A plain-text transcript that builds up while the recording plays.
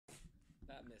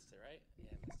missed it, right? Yeah,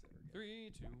 I missed it.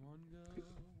 3, 2, 1, go.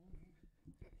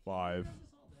 5,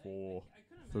 4,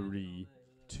 3,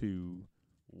 2,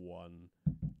 1.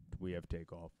 We have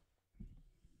takeoff.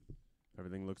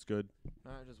 Everything looks good.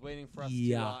 All right, just waiting for us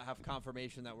Yeah. to have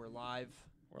confirmation that we're live.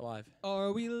 We're live.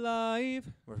 Are we live?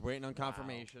 We're waiting on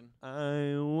confirmation.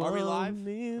 Are we live?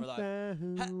 We're live.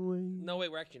 No,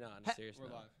 wait, we're actually not. Seriously.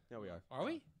 We're live. Yeah, we are. Are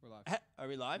we? We're live. Are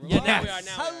we live? We're Yeah, live. now we are.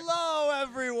 Now we are. Hello,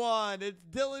 everyone. It's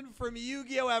Dylan from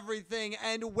Yu-Gi-Oh! Everything,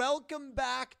 and welcome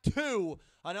back to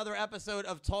another episode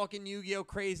of Talking Yu-Gi-Oh!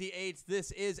 Crazy 8's.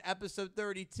 This is episode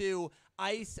 32,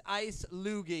 Ice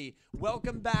Luge-y.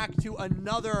 Welcome back to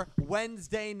another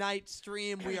Wednesday night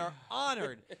stream. We are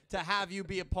honored to have you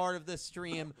be a part of this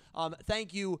stream.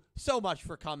 Thank you so much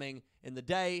for coming in the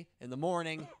day, in the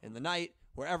morning, in the night,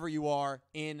 wherever you are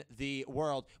in the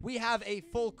world. We have a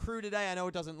full crew today. I know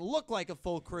it doesn't look like a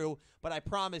full crew, but I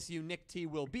promise you Nick T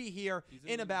will be here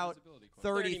in about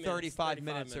 30, 35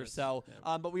 minutes or so.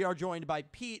 Yeah. But we are joined by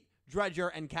Pete, Dredger,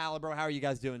 and Calibro. How are you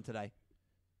guys doing today?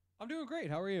 I'm doing great.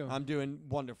 How are you? I'm doing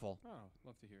wonderful. Oh,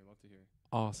 love to hear. Love to hear.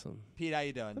 Awesome. Pete, how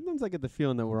you doing? Sometimes I get the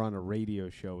feeling that we're on a radio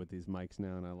show with these mics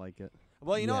now, and I like it.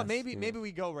 Well, you know what? Yes. Maybe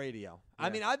we go radio. I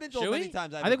Yeah. mean, I've been told Should many we?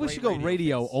 times I think we should go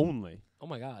radio face. only. Oh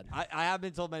my God. I have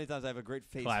been told many times I have a great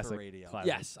face Classic. for radio. Classic.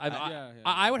 Yes, Yeah.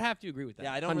 I would have to agree with that.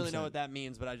 Yeah, I don't really know 100%. what that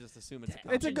means, but I just assume it's a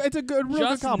Damn. It's a compliment. good, real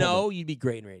Just good compliment. know you'd be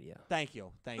great in radio. Thank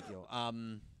you.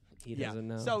 He Yeah. doesn't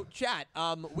know. So, chat,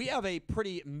 we have a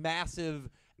pretty massive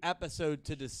episode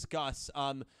to discuss.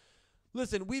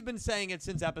 Listen, we've been saying it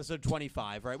since episode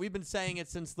 25, right? We've been saying it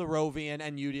since the Rovian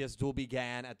and Udius duel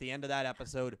began. At the end of that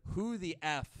episode, who the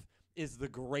F is the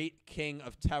great king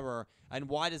of terror, and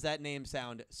why does that name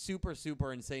sound super,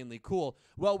 super insanely cool?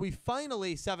 Well, we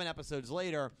finally, 7 episodes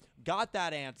later, got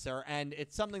that answer, and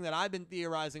it's something that I've been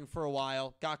theorizing for a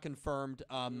while, got confirmed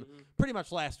pretty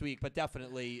much last week, but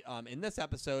definitely in this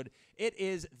episode. It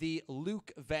is the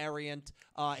Luke variant.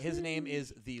 His name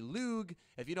is the Luge.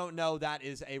 If you don't know, that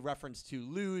is a reference to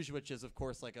luge, which is, of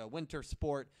course, like a winter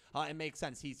sport. It makes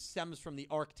sense. He stems from the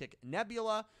Arctic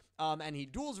Nebula, and he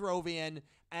duels Rovian,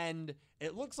 and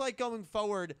it looks like going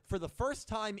forward, for the first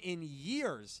time in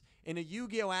years in a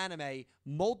Yu-Gi-Oh! Anime,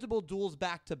 multiple duels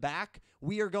back-to-back,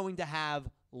 we are going to have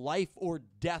life or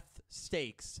death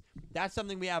stakes. That's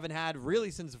something we haven't had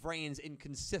really since Vrain's in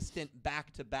consistent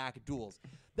back-to-back duels.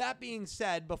 That being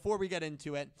said, before we get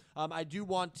into it, I do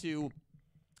want to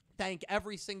thank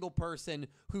every single person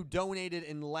who donated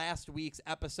in last week's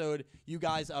episode. You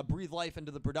guys breathe life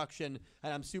into the production,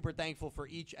 and I'm super thankful for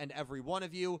each and every one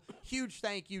of you. Huge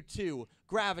thank you to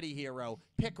Gravity Hero,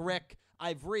 Pick Rick,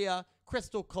 Ivrea,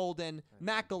 Crystal Colden,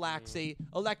 Matt Galaxy,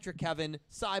 Electric Kevin,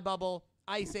 Cybubble,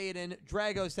 Ice Aiden,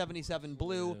 Drago77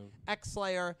 Blue,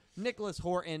 X-Slayer, Nicholas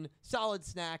Horton, Solid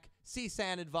Snack, C.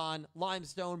 Sanadvon,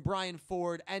 Limestone, Brian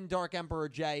Ford, and Dark Emperor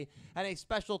J. And a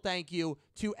special thank you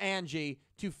to Angie,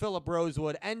 to Philip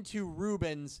Rosewood, and to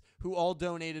Rubens, who all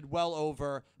donated well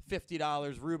over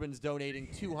 $50. Rubens donating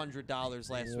 $200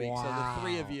 last week. So the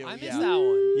 3 of you. I missed that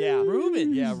one. Yeah.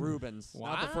 Rubens. Yeah, Rubens.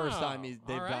 Wow. Not the first time they've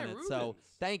All right, done it. So Rubens.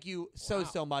 thank you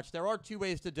so much. There are 2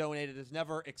 ways to donate. It is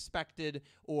never expected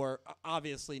or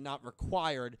obviously not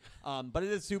required, but it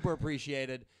is super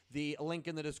appreciated. The link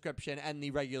in the description and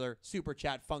the regular super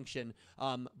chat function.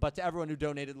 But to everyone who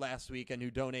donated last week and who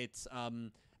donates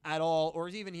at all, or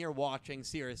is even here watching,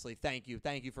 seriously, thank you.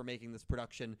 Thank you for making this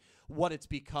production what it's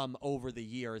become over the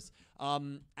years.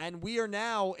 And we are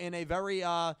now in a very,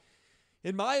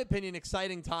 in my opinion,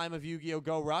 exciting time of Yu-Gi-Oh!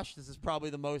 Go Rush. This is probably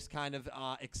the most kind of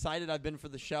excited I've been for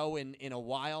the show in a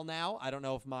while now. I don't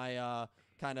know if my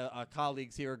kind of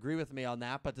colleagues here agree with me on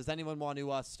that, but does anyone want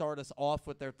to start us off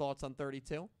with their thoughts on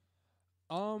 32?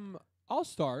 I'll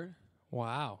start.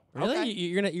 Wow. Really? Okay.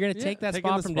 You're gonna take that taking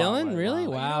spot the from spotlight. Dylan? Really?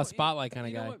 Wow. Wow. You know, Spotlight kind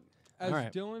of You know guy. what? As All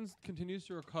right. Dylan continues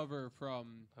to recover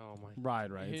from Oh my.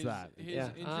 Right. his, It's that. his Yeah.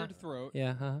 injured throat,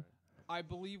 Yeah. Huh. I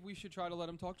believe we should try to let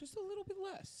him talk just a little bit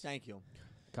less. Thank you.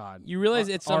 God. You realize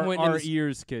at some point in our this-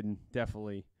 ears can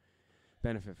definitely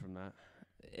benefit from that.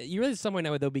 You realize at some point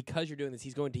now, though, because you're doing this,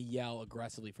 he's going to yell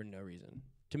aggressively for no reason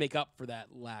to make up for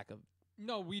that lack of.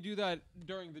 No, we do that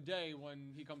during the day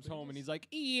when he comes home and he's like,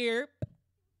 "Ear."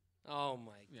 Oh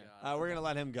my Yeah. God. We're going to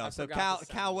let him go. I So, forgot the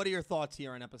Cal, sound. what are your thoughts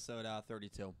here on episode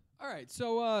 32? All right,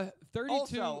 so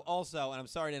 32. Also, and I'm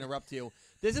sorry to interrupt you,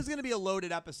 this is going to be a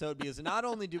loaded episode because not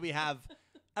only do we have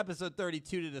episode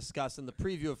 32 to discuss in the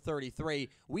preview of 33,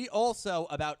 we also,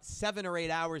 about 7 or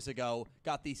 8 hours ago,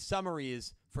 got the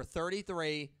summaries for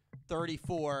 33,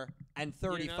 34, and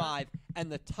 35,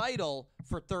 and the title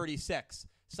for 36.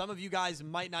 Some of you guys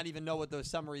might not even know what those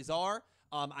summaries are.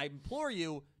 I implore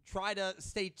you, try to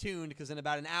stay tuned because in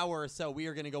about an hour or so, we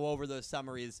are going to go over those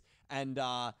summaries, and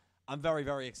I'm very,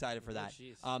 very excited for that.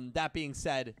 jeez. That being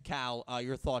said, Cal,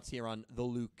 your thoughts here on the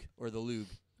Luke or the Luge?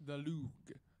 The Luge.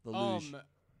 The Luge.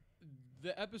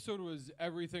 The episode was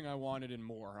everything I wanted and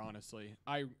more. Honestly,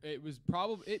 I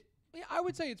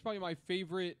would say it's probably my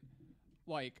favorite,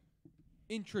 like,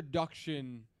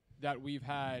 introduction that we've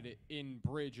had in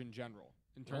Bridge in general.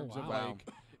 In terms of wow.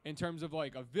 in terms of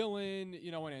like a villain,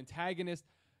 you know, an antagonist.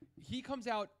 He comes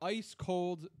out ice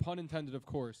cold, pun intended, of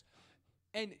course,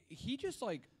 and he's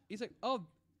like, oh.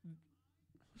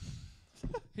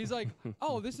 He's like,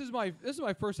 oh, this is my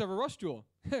first ever rush duel.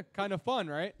 Kind of fun,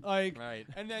 right? Like, Right.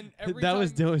 And then every That time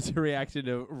was Dylan's reaction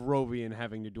to Rovian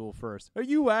having to duel first. Are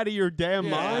you out of your damn Yeah.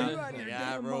 mind? You out of your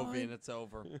Yeah, damn Rovian, mind. it's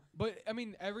over. But I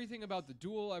mean, everything about the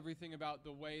duel, everything about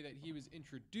the way that he was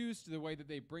introduced, the way that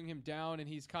they bring him down, and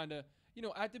he's kind of, you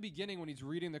know, at the beginning when he's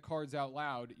reading the cards out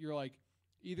loud, you're like,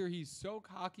 either he's so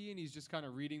cocky and he's just kind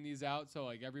of reading these out so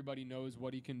like everybody knows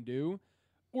what he can do,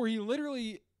 or he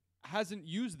literally hasn't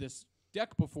used this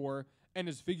deck before and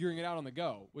is figuring it out on the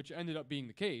go, which ended up being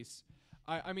the case.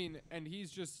 I mean, and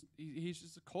he's just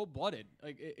cold-blooded.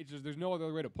 Like it's just, there's no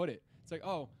other way to put it. It's like,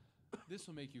 oh, this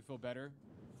will make you feel better.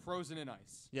 Frozen in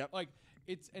ice. Yep. Like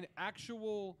it's an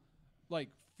actual like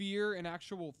fear, an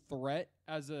actual threat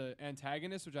as a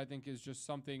antagonist, which I think is just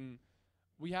something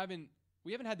we haven't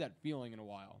had that feeling in a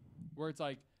while. Where it's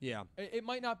like, Yeah. it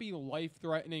might not be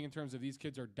life-threatening in terms of these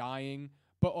kids are dying,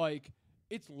 but like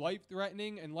it's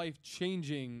life-threatening and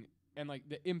life-changing, and like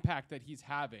the impact that he's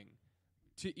having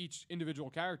to each individual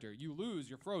character. You lose,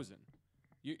 you're frozen,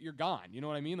 you're gone. You know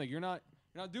what I mean? Like you're not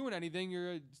doing anything.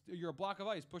 You're a block of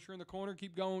ice. Push her in the corner.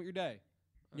 Keep going with your day.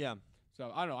 Yeah.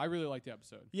 So I don't know. I really liked the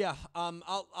episode. Yeah,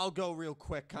 I'll go real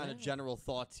quick, kind of Yeah. general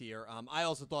thoughts here. I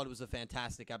also thought it was a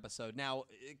fantastic episode. Now,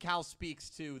 Cal speaks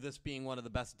to this being one of the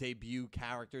best debut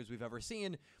characters we've ever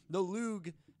seen. The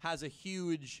Luge has a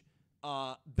huge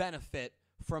benefit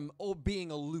from being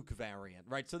a Luke variant,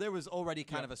 right? So there was already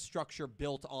kind of a structure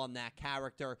built on that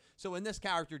character. So when this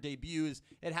character debuts,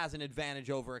 it has an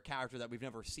advantage over a character that we've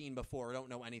never seen before, or don't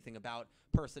know anything about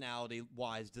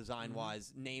personality-wise,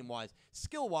 design-wise, name-wise,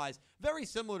 skill-wise. Very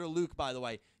similar to Luke, by the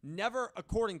way. Never,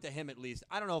 according to him at least,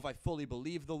 I don't know if I fully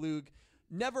believe the Luke,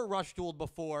 never rush dueled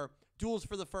before, duels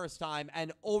for the first time,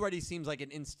 and already seems like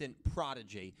an instant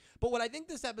prodigy. But what I think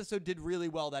this episode did really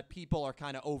well that people are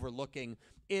kind of overlooking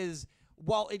is,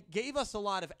 while it gave us a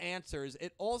lot of answers,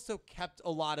 it also kept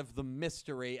a lot of the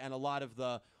mystery and a lot of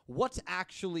the what's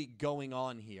actually going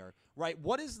on here, right?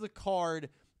 What is the card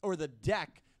or the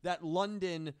deck that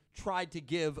London tried to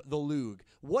give the Luge?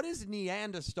 What is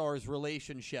Neanderstar's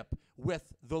relationship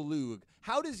with the Luge?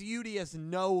 How does Udius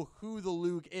know who the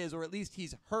Luge is, or at least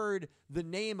he's heard the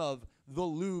name of the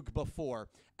Luge before?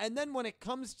 And then when it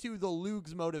comes to the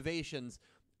Luge's motivations,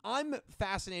 I'm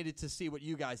fascinated to see what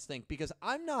you guys think, because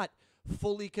I'm not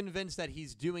fully convinced that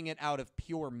he's doing it out of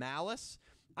pure malice.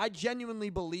 I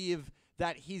genuinely believe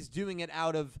that he's doing it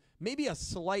out of maybe a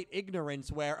slight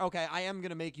ignorance where, okay, I am going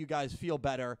to make you guys feel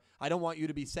better. I don't want you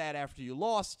to be sad after you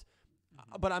lost,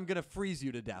 but I'm going to freeze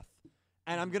you to death.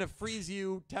 And I'm going to freeze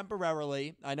you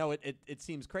temporarily. I know it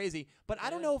seems crazy, but I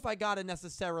don't know if I got a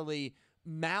necessarily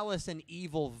malice and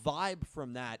evil vibe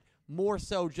from that. More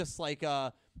so just like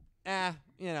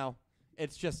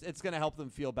it's going to help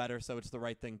them feel better, so it's the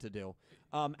right thing to do.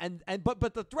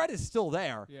 But the threat is still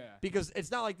there. Yeah. Because it's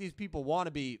not like these people want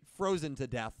to be frozen to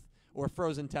death or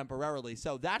frozen temporarily.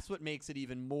 So that's what makes it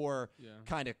even more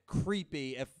kind of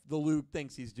creepy if the Luke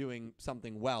thinks he's doing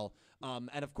something well.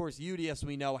 And of course, Udius,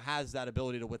 we know, has that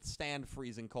ability to withstand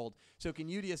freezing cold. So can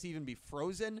Udius even be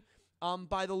frozen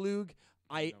by the Luge?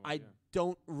 I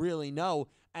don't really know.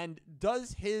 And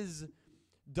does his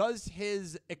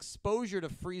exposure to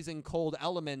freezing cold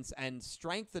elements and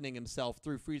strengthening himself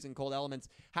through freezing cold elements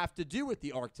have to do with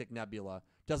the Arctic Nebula?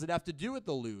 Does it have to do with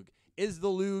the Luge? Is the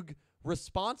Luge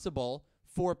responsible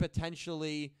for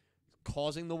potentially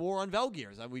causing the war on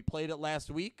Velgears? We played it last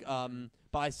week,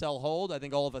 buy, sell, hold. I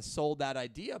think all of us sold that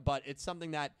idea, but it's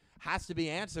something that has to be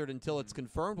answered until it's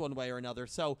confirmed one way or another.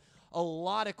 So a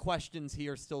lot of questions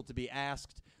here still to be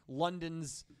asked.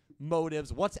 London's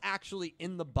motives, what's actually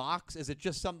in the box? Is it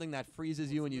just something that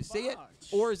freezes you when you see it?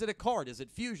 Or is it a card? Is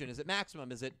it fusion? Is it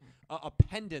maximum? Is it a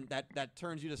pendant that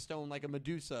turns you to stone like a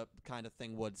Medusa kind of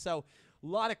thing would? So a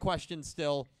lot of questions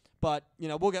still, but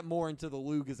we'll get more into the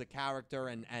Luge as a character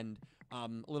and a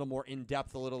little more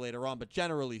in-depth a little later on. But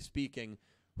generally speaking,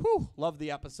 love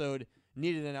the episode.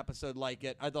 Needed an episode like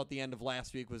it. I thought the end of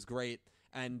last week was great.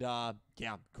 And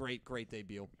great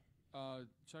debut.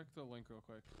 Check the link real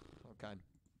quick. Okay.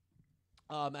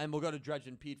 And we'll go to Dredge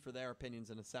and Pete for their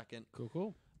opinions in a second.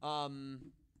 Cool.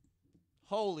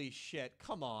 Holy shit.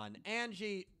 Come on.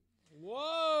 Angie,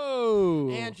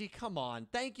 come on.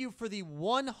 Thank you for the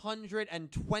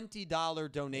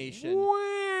 $120 donation.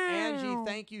 Wow. Angie,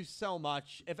 thank you so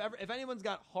much. If anyone's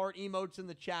got heart emotes in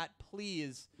the chat,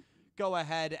 please go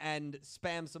ahead and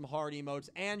spam some heart emotes.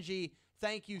 Angie,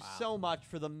 thank you so much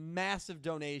for the massive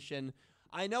donation.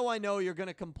 I know you're going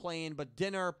to complain, but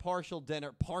partial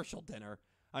dinner.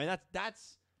 I mean,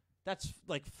 that's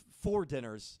like 4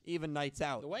 dinners, even nights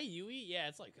out. The way you eat, yeah,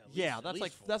 it's like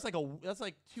that's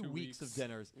like 2 weeks of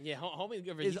dinners. Yeah, homie's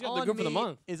good for Is good for the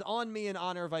month. Is on me in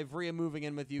honor of Ivrea moving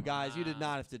in with you guys. You did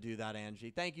not have to do that,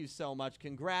 Angie. Thank you so much.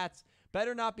 Congrats.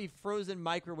 Better not be frozen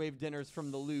microwave dinners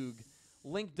from the Lug.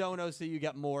 Link dono so you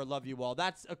get more. Love you all.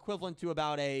 That's equivalent to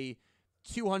about a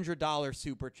 $200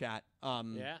 super chat.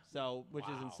 Which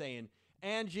is insane.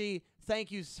 Angie,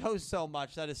 thank you so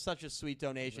much. That is such a sweet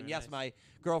donation. Very yes, nice. My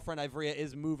girlfriend Ivrea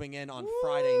is moving in on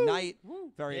Friday night.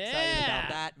 Very excited about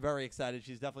that. Very excited.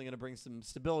 She's definitely going to bring some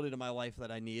stability to my life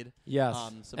that I need. Yes,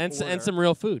 Some and order. some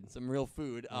real food. Some real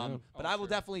food. But I will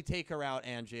definitely take her out,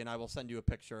 Angie, and I will send you a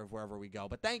picture of wherever we go.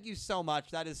 But thank you so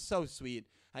much. That is so sweet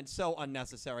and so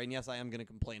unnecessary. And yes, I am going to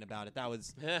complain about it. That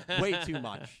was way too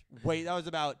much. That was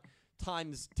about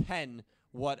times 10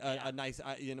 what a nice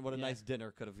nice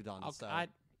dinner could have done. So $12.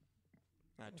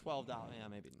 Yeah,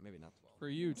 maybe not 12. For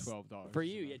you, $12. For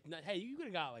you, hey, you could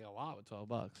have got like a lot with $12.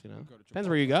 You know, Go to depends Chipotle.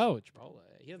 where you go. Chipotle.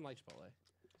 He doesn't like Chipotle.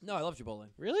 No, I love Chipotle.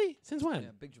 Really? Since when? Yeah,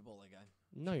 big Chipotle guy.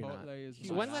 No, you're not. Chipotle is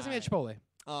So my when's the last time you had guy.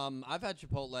 Chipotle? I've had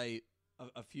Chipotle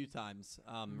a few times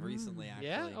recently, actually.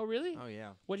 Yeah. Oh, really? Oh, yeah.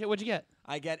 What'd you get?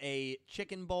 I get a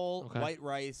chicken bowl, Okay. white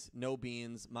rice, no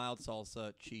beans, mild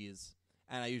salsa, cheese.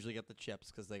 And I usually get the chips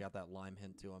because they got that lime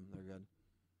hint to them. They're good.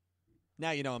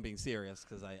 Now you know I'm being serious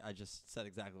because I just said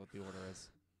exactly what the order is.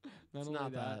 Not It's only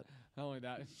not that. Not only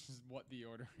that, it's just what the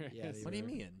order is. Yeah, the What do you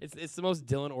order. mean? It's the most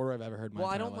Dylan order I've ever heard. In my Well,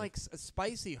 I entire don't life. like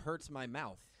spicy. Hurts my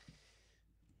mouth.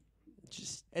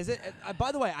 Just Is it?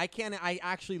 By the way, I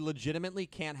actually legitimately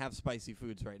can't have spicy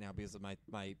foods right now because of my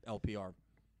LPR.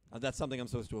 That's something I'm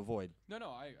supposed to avoid. No,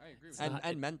 I agree with And that.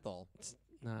 and menthol.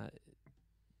 not.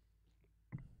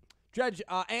 Dredge,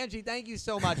 Angie, thank you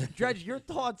so much. Dredge, your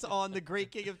thoughts on the Great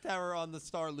King of Terror on the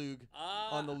Star Lug,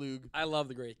 on the Lug. I love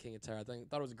the Great King of Terror. Thought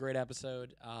it was a great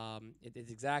episode. It's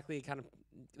exactly kind of.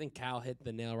 I think Cal hit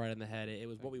the nail right on the head. It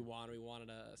was what we wanted. We wanted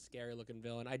a scary looking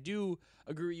villain. I do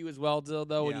agree with you as well, Dill.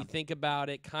 Though when Yeah. you think about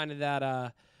it, kind of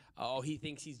that. He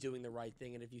thinks he's doing the right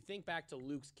thing, and if you think back to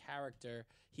Luke's character,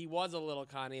 he was a little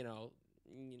kind of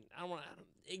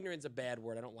ignorant's a bad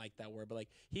word. I don't like that word, but like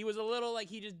he was a little like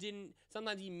he just didn't.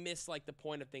 Sometimes he missed like the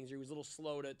point of things, or he was a little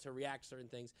slow to react to certain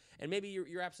things. And maybe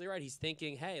you're absolutely right. He's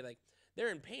thinking, hey, like they're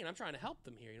in pain. I'm trying to help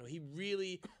them here. You know, he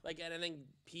really like. And I think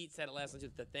Pete said it last night,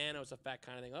 the Thanos effect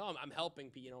kind of thing. Oh, I'm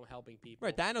helping people. You know, I'm helping people.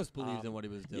 Right, Thanos believed in what he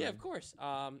was doing. Yeah, of course.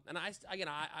 And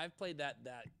I've played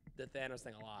the Thanos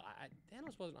thing a lot.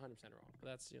 Thanos wasn't 100% wrong, but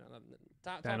that's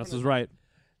Thanos was right.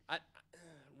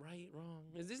 Right, wrong.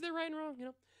 Is there right and wrong? You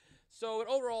know. So an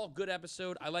overall good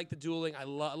episode. I like the dueling. I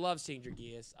love seeing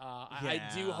Dragius. I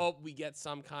do Yeah. hope we get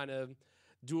some kind of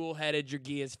dual-headed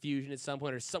Dragius fusion at some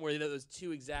point, or somewhere those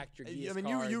two exact Dragius I mean,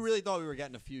 cards. you really thought we were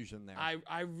getting a fusion there.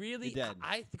 I really You did.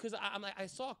 because I'm like I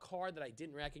saw a card that I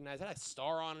didn't recognize. It had a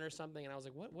star on it or something, and I was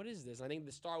like, what is this? And I think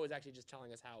the star was actually just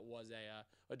telling us how it was a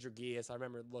Dragius. I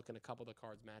remember looking a couple of the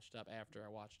cards matched up after I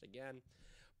watched it again.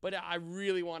 But I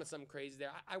really wanted something crazy there.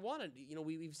 I wanted,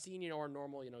 we've seen, our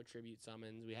normal, tribute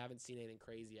summons. We haven't seen anything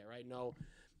crazy yet, right? No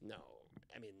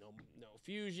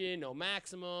fusion, no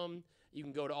maximum. You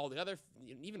can go to all the other,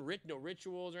 even no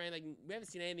rituals or anything. We haven't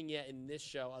seen anything yet in this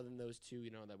show other than those two,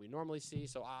 that we normally see.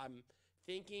 So I'm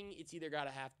thinking it's either got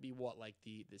to have to be like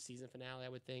the season finale, I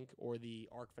would think, or the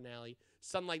arc finale.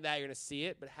 Something like that, you're going to see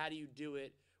it. But how do you do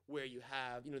it where you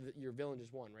have, your villain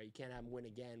just won, right? You can't have him win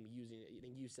again using, I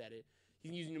think you said it. You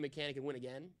can use a new mechanic and win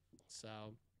again. So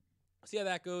see how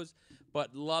that goes.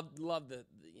 But love the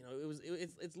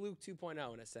it's Luke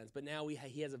 2.0 in a sense. But now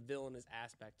he has a villainous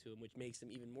aspect to him, which makes him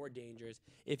even more dangerous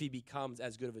if he becomes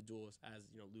as good of a duelist as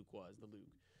Luke was, the Luke.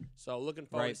 So looking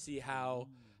forward to see how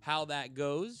that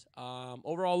goes.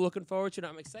 Overall, looking forward to it.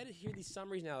 I'm excited to hear these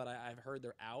summaries now that I've heard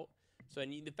they're out. So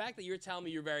the fact that you're telling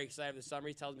me you're very excited for the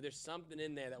summary tells me there's something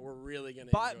in there that we're really going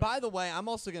to enjoy. By the way, I'm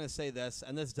also going to say this,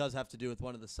 and this does have to do with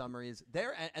one of the summaries.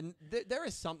 There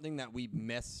is something that we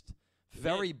missed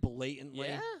very blatantly.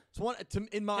 Yeah? It's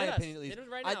in my opinion at least. Hit us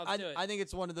right now. Let's do it. I think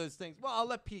it's one of those things. Well, I'll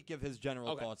let Pete give his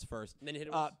general thoughts first. And then hit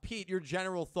it Pete, your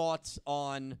general thoughts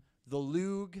on the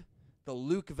Luke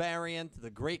variant,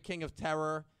 the Great King of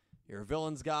Terror, You're a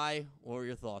villains guy. What are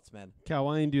your thoughts, man? Cal,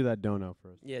 why don't you do that dono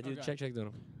first? Yeah, dude, Okay. check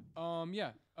them.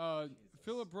 Yeah.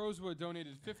 Philip Rosewood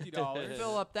donated $50.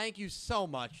 Philip, thank you so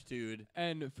much, dude.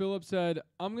 And Philip said,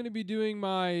 I'm going to be doing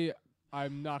my...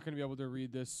 I'm not going to be able to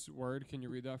read this word. Can you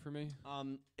read that for me?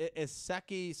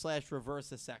 Iseki/reverse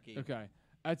Iseki. Okay.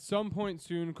 At some point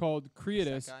soon called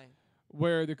Creatus, Isekai.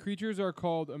 where the creatures are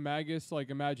called Imagus, like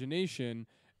imagination.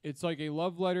 It's like a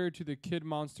love letter to the kid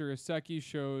monster Iseki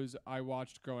shows I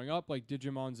watched growing up, like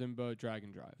Digimon, Zimba,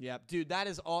 Dragon Drive. Yep, dude, that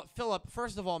is all. Philip,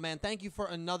 first of all, man, thank you for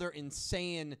another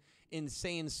insane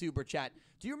super chat.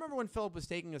 Do you remember when Philip was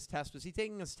taking his test? Was he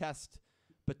taking his test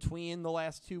between the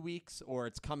last 2 weeks, or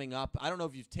it's coming up? I don't know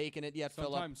if you've taken it yet,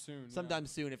 Philip. Sometime soon. Sometime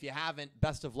soon. If you haven't,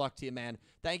 best of luck to you, man.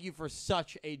 Thank you for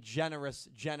such a generous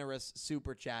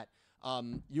super chat.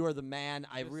 You are the man.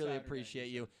 I This really Saturday, appreciate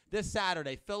he you. This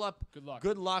Saturday, Philip. Good luck.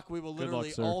 Good luck. We will Good luck,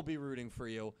 literally sir. all be rooting for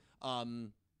you.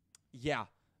 Yeah,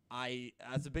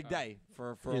 that's a big day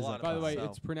for a Is lot a of By the us, way, so.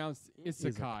 it's pronounced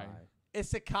Isekai.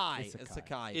 Isekai. Isekai.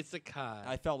 Isekai. It's a Kai.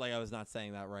 I felt like I was not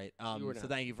saying that right. You were So not.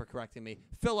 thank you for correcting me.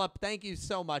 Philip, thank you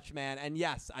so much, man. And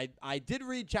yes, I did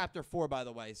read chapter 4, by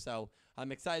the way, so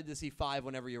I'm excited to see 5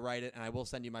 whenever you write it, and I will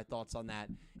send you my thoughts on that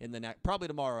in the next, probably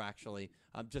tomorrow, actually.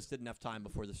 Just didn't have time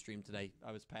before the stream today.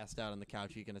 I was passed out on the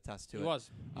couch. You can attest to He it.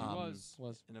 was. He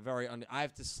was. In a very, I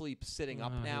have to sleep sitting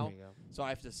up Ah, now, there you go. so I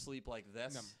have to sleep like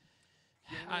this. No.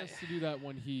 He only has to do that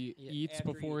when he Yeah, eats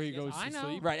after before he eats. goes I to know.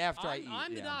 sleep. Right after I eat.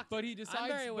 I'm the yeah. doctor. But he I'm decides,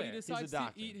 very aware. to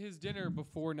doctor. eat his dinner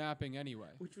before napping anyway.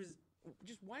 Which was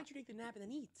just why don't you take the nap and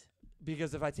then eat?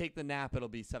 Because if I take the nap, it'll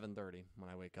be 7:30 when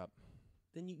I wake up.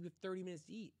 Then you have 30 minutes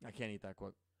to eat. I can't eat that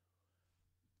quick.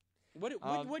 What'd you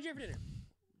have for dinner?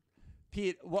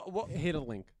 Pete, what? Hit a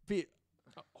link. Pete.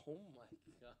 Oh my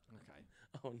god.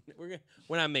 Okay. Oh,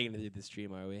 we're not making it through this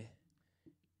stream, are we?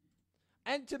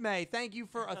 And to May, thank you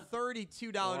for a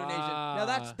 $32 donation. Now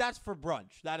Wow. that's for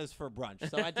brunch. That is for brunch.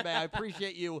 So and to May, I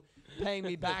appreciate you paying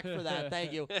me back for that.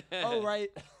 Thank you. Oh right.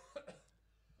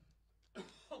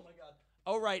 Oh my god.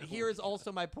 All right, here is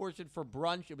also my portion for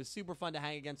brunch. It was super fun to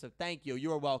hang again, so thank you.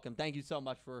 You are welcome. Thank you so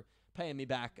much for paying me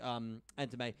back, and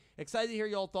to May. Excited to hear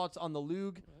y'all thoughts on the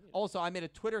Lug. Also, I made a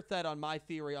Twitter thread on my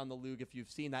theory on the Lug, if you've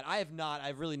seen that. I have not.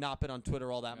 I've really not been on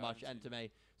Twitter all that No, I much, haven't and to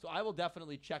May. So I will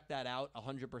definitely check that out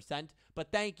 100%.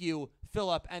 But thank you,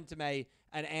 Philip, Entame,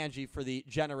 and Angie for the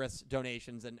generous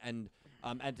donations. And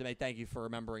Entame, thank you for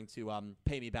remembering to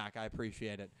pay me back. I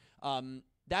appreciate it.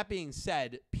 That being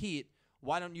said, Pete,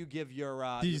 why don't you give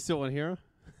your... Do you still want to hear?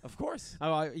 Of course.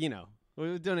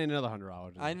 We'll donate another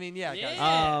 $100. I mean, yeah. guys. Yeah.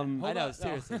 I Um, know, on.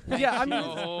 seriously. Yeah, I mean,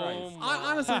 Oh Hon- my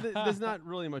honestly, there's not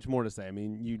really much more to say. I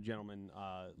mean, you gentlemen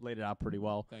laid it out pretty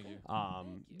well. Thank you.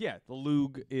 Yeah, the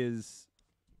Lug is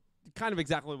kind of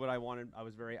exactly what I wanted. I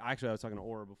was talking to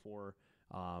Aura before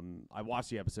I watched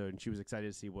the episode, and she was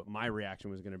excited to see what my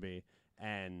reaction was going to be,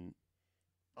 and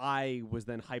I was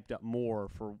then hyped up more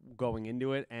for going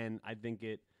into it, and I think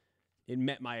it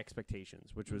met my expectations,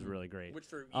 which was really great. Which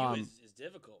for you is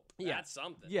difficult. yeah. That's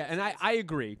something. Yeah, and I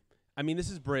agree. I mean, this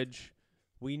is Bridge.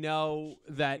 We know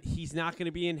that he's not going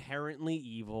to be inherently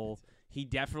evil. He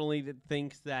definitely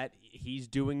thinks that he's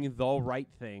doing the right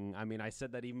thing. I mean, I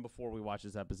said that even before we watched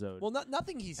this episode. Well,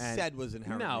 nothing he said was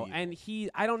inherently No, evil.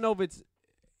 and I don't know if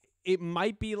it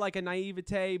might be like a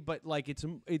naivete, but like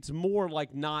it's more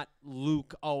like not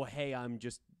Luke, oh, hey, I'm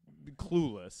just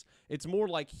clueless. It's more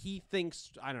like he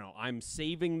thinks, I don't know, I'm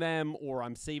saving them, or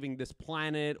I'm saving this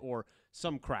planet, or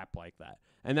some crap like that.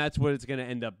 And that's what it's going to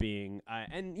end up being.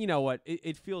 And you know what?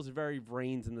 It feels very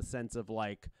Vrains in the sense of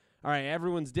like, all right,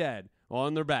 everyone's dead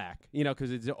on their back,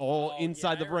 because it's all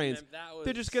inside the brains.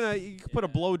 They're just going to put a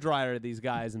blow dryer to these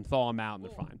guys and thaw them out, and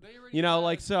they're fine.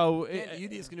 So...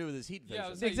 Udius can do it with his heat vision. Yeah, I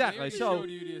was saying, exactly. they already So showed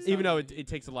Udius even though something. it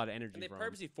takes a lot of energy And they from him.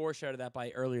 purposely foreshadowed that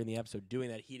by earlier in the episode, doing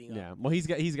that heating up. Yeah, well, he's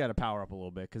got to power up a little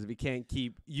bit, because if he can't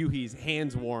keep Yuhi's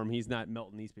hands warm, he's not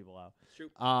melting these people out. True.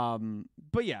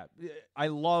 But yeah, I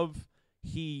love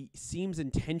he seems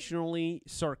intentionally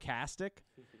sarcastic,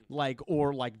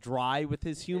 or dry with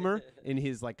his humor in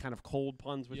his kind of cold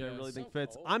puns, which I Yeah, really so think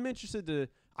fits. cold. I'm interested to.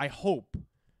 I hope Yeah,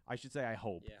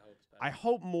 hope's better. I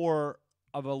hope more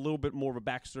of a little bit more of a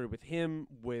backstory with him,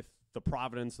 with the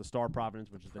Providence, the Star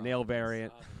Providence, which is the nail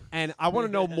variant. And I want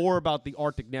to know more about the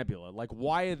Arctic Nebula. Like,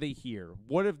 why are they here?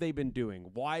 What have they been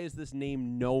doing? Why is this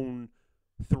name known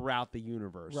throughout the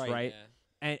universe, right? Yeah.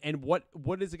 And what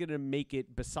is it going to make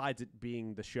it, besides it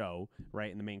being the show,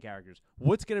 right, and the main characters,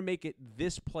 what's going to make it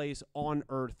this place on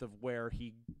Earth of where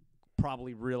he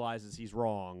probably realizes he's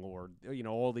wrong, or,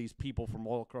 all these people from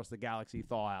all across the galaxy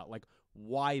thaw out? Like,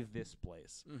 why this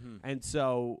place? Mm-hmm. And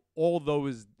so all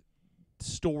those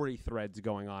story threads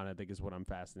going on, I think, is what I'm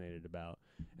fascinated about.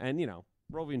 And,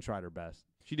 Rovian tried her best.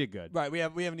 She did good. Right, we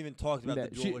haven't even talked about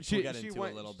the duel, which we'll get into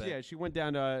a little bit. Yeah, she went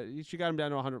down to she got him down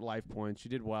to 100 life points. She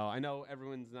did well. I know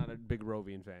everyone's not a big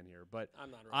Rovian fan here, but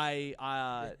I'm not.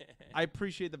 I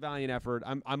appreciate the valiant effort.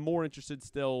 I'm more interested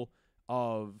still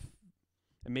of,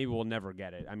 and maybe we'll never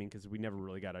get it. I mean, because we never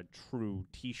really got a true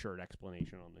T-shirt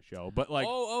explanation on the show. But like,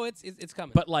 it's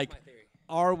coming. But like, That's my theory.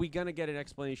 are we gonna get an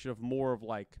explanation of more of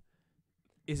like?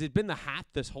 Is it been the hat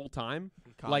this whole time?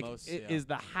 Kamos, Is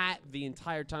the hat the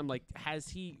entire time? Like,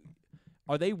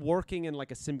 are they working in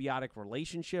like a symbiotic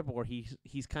relationship, or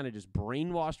he's kind of just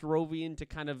brainwashed Rovian to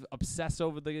kind of obsess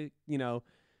over the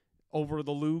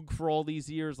Luge for all these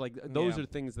years? Like, those are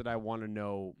things that I want to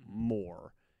know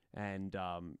more. And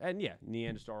yeah,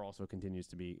 Neanderstar also continues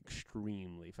to be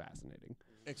extremely fascinating.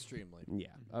 Extremely. Yeah,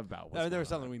 about what's there going was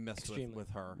something on. we missed with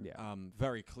her. Yeah.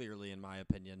 Very clearly, in my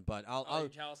opinion. But Are I'll you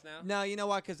jealous now? no, you know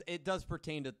what? Because it does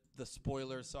pertain to the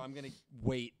spoilers, so I'm gonna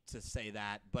wait to say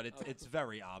that. But it's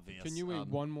very obvious. Can you wait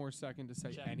one more second to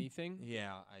say Check. anything?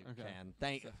 Yeah, I Okay. can.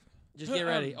 Thank. Just get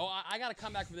ready. I got to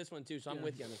come back for this one too, so I'm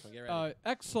with you on this one. Get ready.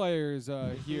 X-Slayer's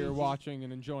here watching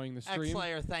and enjoying the stream.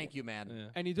 X-Slayer, thank you, man. Yeah.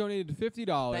 And he donated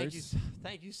 $50.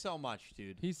 Thank you so much,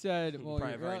 dude. He said, well,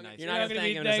 Probably very nice. You're not going to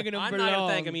thank him. I'm not going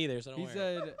to thank him either, so don't He worry.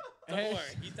 said, Don't worry.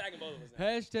 He's tagging both of us now.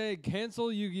 hashtag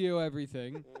cancel Yu-Gi-Oh!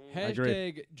 Everything.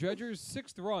 Hashtag Dredger's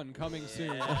 6th run coming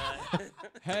soon.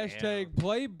 Hashtag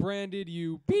play branded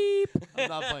you beep. I'm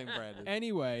not playing Brandon.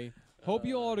 Anyway, hope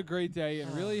you all had a great day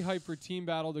and really hype for Team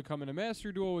Battle to come in a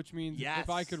Master Duel, which means if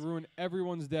I could ruin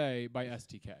everyone's day by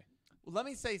STK. Well, let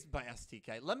me say by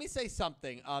STK. Let me say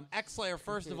something. X-Slayer,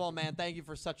 first of all, man, thank you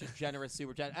for such a generous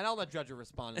super chat, and I'll let Dredger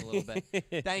respond in a little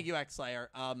bit. Thank you, X-Slayer.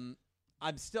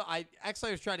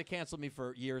 X-Slayer's tried to cancel me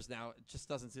for years now. It just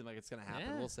doesn't seem like it's gonna happen.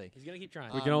 Yeah, We'll see. He's going to keep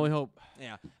trying. We can only hope.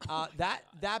 Yeah.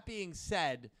 That being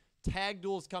said, tag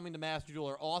duels coming to Master Duel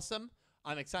are awesome.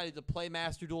 I'm excited to play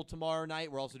Master Duel tomorrow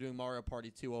night. We're also doing Mario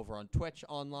Party 2 over on Twitch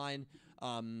online.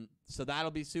 So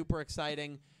that'll be super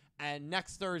exciting. And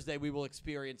next Thursday, we will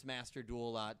experience Master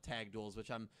Duel tag duels,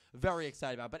 which I'm very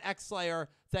excited about. But X-Slayer,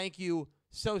 thank you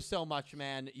so much,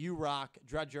 man. You rock.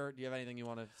 Dredger, do you have anything you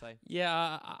want to say?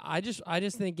 Yeah, I just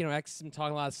think, X has been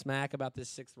talking a lot of smack about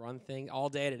this 6th run thing all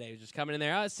day today. He was just coming in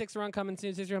there. 6th run coming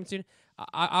soon, 6th run soon.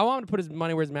 I want him to put his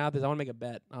money where his mouth is. I want to make a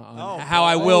bet on how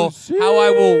I will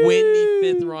win the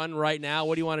 5th run right now.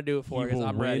 What do you want to do it for? Because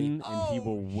I'm ready. And he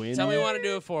will win. Tell me what you want to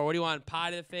do it for. What do you want?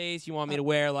 Pie to the face? You want me to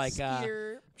wear like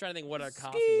I'm trying to think what other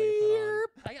costumes I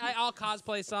can put on. I'll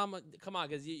cosplay some. Come on,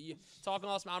 because you talking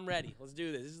all smack. I'm ready. Let's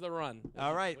do this. This is the run.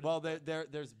 All right. Well,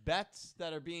 there's bets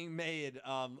that are being made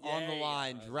on the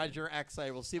line. Dredger,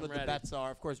 X-Slayer. We'll see what the bets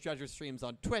are. Of course, Dredger streams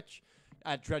on Twitch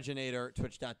at Dredgenator,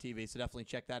 twitch.tv. So definitely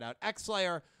check that out.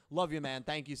 X-Slayer, love you, man.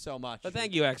 Thank you so much. But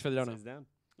thank you, X, for the donut. Down.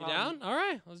 You down? All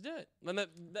right, let's do it.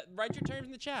 Write your terms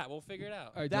in the chat. We'll figure it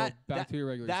out. All right, back to your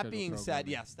regular That schedule being said,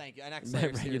 programming. yes, thank you. And X-Slayer,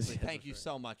 Regular seriously, schedule, thank you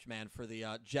so much, man, for the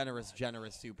generous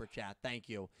super chat. Thank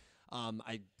you.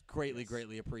 I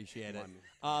greatly appreciate it.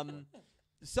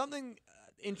 Something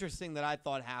interesting that I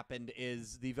thought happened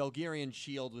is the Velgirian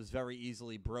shield was very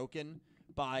easily broken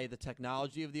by the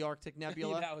technology of the Arctic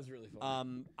Nebula. That was really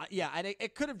fun. And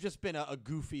it could have just been a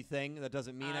goofy thing that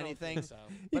doesn't mean I don't anything. think so.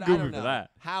 But I goofy don't for know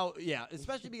that. how. Yeah,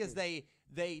 especially because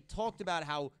they talked about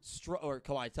how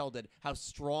Kawhi did how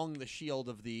strong the shield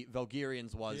of the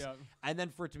Velgirians was, and then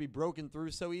for it to be broken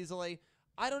through so easily.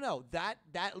 I don't know. That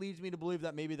leads me to believe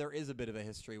that maybe there is a bit of a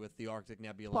history with the Arctic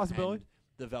Nebula Possibility.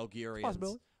 and the Velgirians.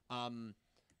 Possibility.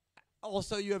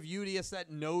 Also, you have Udius that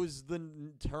knows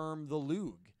the term the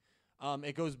Luge.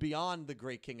 It goes beyond the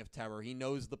Great King of Terror. He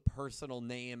knows the personal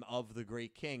name of the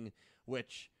Great King,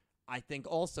 which I think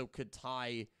also could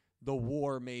tie the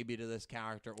war maybe to this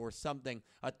character or something.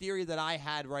 A theory that I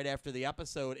had right after the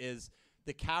episode is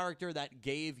the character that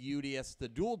gave Udius the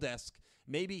dual disc,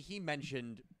 maybe he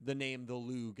mentioned the name the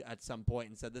Luge at some point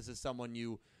and said this is someone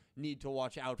you need to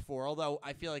watch out for. Although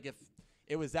I feel like if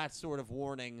it was that sort of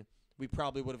warning, we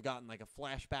probably would have gotten like a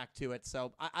flashback to it.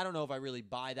 So I don't know if I really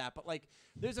buy that, but like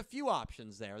there's a few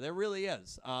options there. There really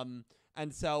is. And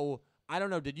so I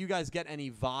don't know. Did you guys get any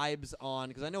vibes on,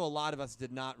 because I know a lot of us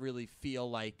did not really feel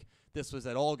like this was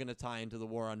at all going to tie into the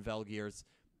war on Velgears.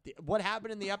 What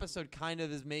happened in the episode kind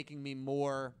of is making me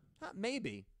more,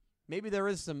 maybe there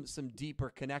is some deeper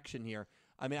connection here.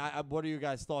 I mean, what are your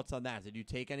guys' thoughts on that? Did you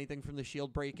take anything from the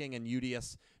shield breaking and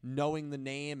Udius knowing the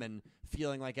name and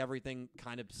feeling like everything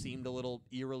kind of seemed a little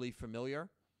eerily familiar?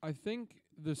 I think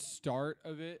the start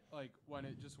of it, like when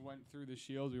it just went through the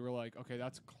shield, we were like, okay,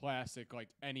 that's classic, like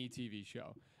any TV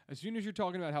show. As soon as you're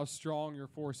talking about how strong your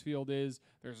force field is,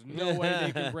 there's no way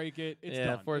they can break it. It's Yeah,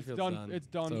 done. force It's field's done. done. It's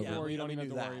done It's for. over. You don't We even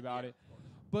have knew to worry that, about yeah. it.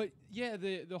 But yeah,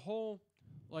 the whole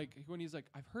like when he's like,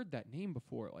 I've heard that name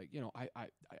before. Like,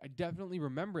 I definitely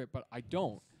remember it, but I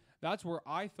don't. That's where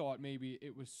I thought maybe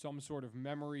it was some sort of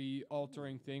memory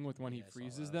altering thing with when he Yeah, I saw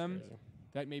freezes that. That's them. crazy.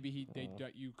 That maybe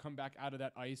you come back out of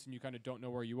that ice and you kind of don't know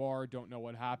where you are, don't know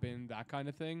what happened, that kind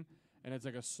of thing, and it's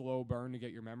like a slow burn to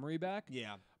get your memory back.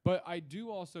 Yeah. But I do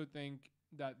also think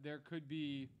that there could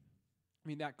be,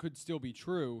 that could still be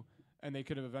true, and they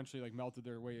could have eventually like melted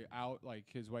their way out, like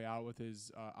his way out with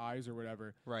his eyes or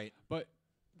whatever. Right. But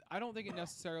I don't think it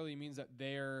necessarily means that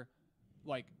they're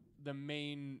like the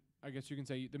main, I guess you can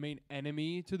say, the main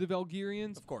enemy to the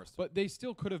Valkyrians. Of course. But they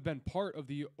still could have been part of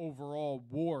the overall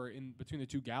war in between the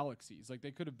two galaxies. Like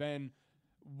they could have been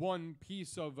one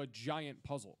piece of a giant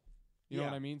puzzle. You know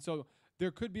what I mean? So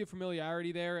there could be a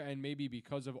familiarity there, and maybe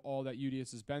because of all that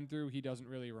Udius has been through, he doesn't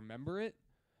really remember it.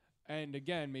 And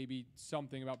again, maybe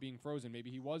something about being frozen.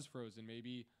 Maybe he was frozen.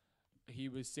 Maybe he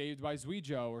was saved by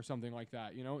Zuijo or something like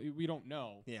that. We don't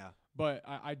know. Yeah. But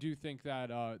I do think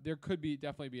that there could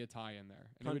definitely be a tie in there,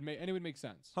 and it would make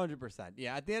sense. 100%.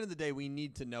 Yeah. At the end of the day, we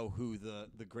need to know who the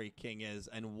Great King is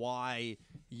and why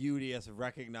Udius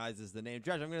recognizes the name.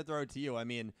 Judge, I'm going to throw it to you. I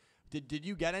mean, did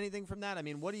you get anything from that? I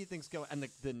mean, what do you think's going? And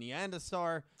the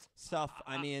Neanderstar stuff.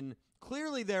 I mean,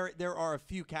 clearly there are a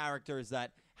few characters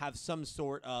that have some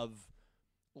sort of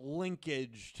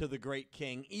linkage to the Great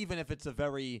King, even if it's a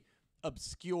very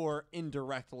obscure,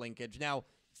 indirect linkage. Now,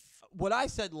 what I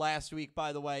said last week,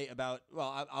 by the way, about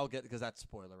I'll get because that's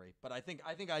spoilery, but I think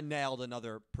I nailed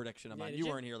another prediction of mine. You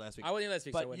weren't here last week. I wasn't here last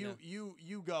week, so I but wouldn't know.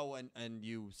 you go and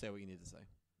you say what you need to say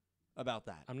about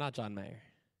that. I'm not John Mayer.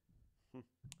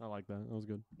 I like that. That was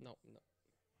good. No.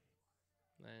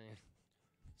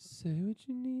 Say what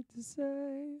you need to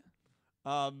say.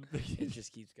 It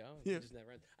just keeps going. Yeah. It just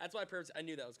never ends. That's why I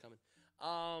knew that was coming.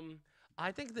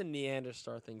 I think the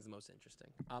Neanderthal thing's the most interesting.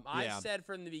 I said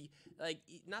from the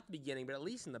not the beginning, but at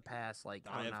least in the past, like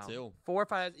I don't have know, too. 4 or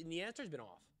 5. Neanderthal's been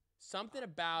off. Something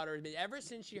about her. Ever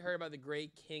since she heard about the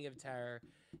Great King of Terror,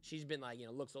 she's been like,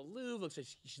 looks aloof. Looks like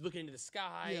she's looking into the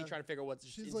sky, trying to figure out what's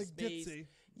She's in like space. ditzy.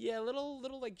 Yeah, little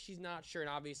like she's not sure. And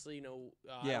obviously, I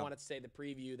don't want to say the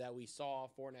preview that we saw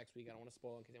for next week. I don't want to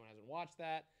spoil it in case anyone hasn't watched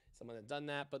that. Someone that's done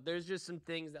that, but there's just some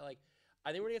things that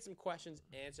I think we're gonna get some questions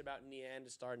answered about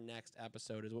Neanderstar next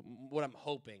episode is what I'm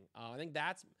hoping. I think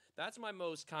that's my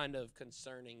most kind of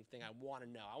concerning thing. I want to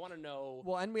know. I want to know.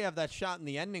 Well, and we have that shot in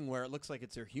the ending where it looks like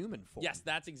it's her human form. Yes,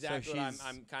 that's exactly what she's-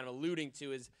 I'm kind of alluding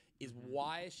to. Is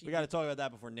why is she? We got to talk about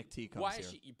that before Nick T comes Why here. is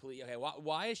she? Okay,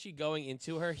 why is she going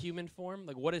into her human form?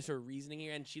 Like, what is her reasoning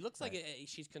here? And she looks like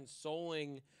she's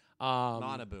consoling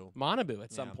Manabu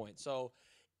at some point. So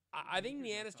I think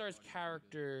Neanderstar's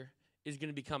character is going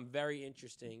to become very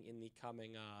interesting in the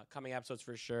coming episodes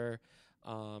for sure.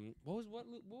 What was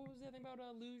that thing about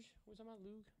Luge? What was that about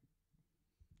Luge?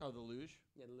 Oh, the luge?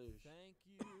 Yeah, the Luge. Thank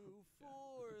you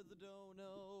for the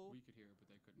dono. We could hear it, but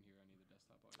they couldn't hear any of the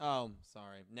desktop audio. Oh,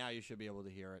 sorry. Now you should be able to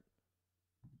hear it.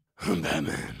 Batman.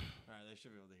 All right, they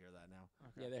should be able to hear that now.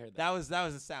 Yeah, they heard that. That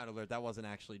was a sound alert. That wasn't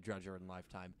actually Drudger in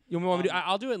Lifetime. You want me to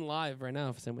I'll do it in live right now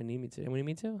if someone need me to. Anyone need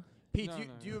me to? Pete, No, do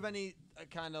no, you have any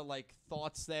kind of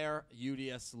thoughts there?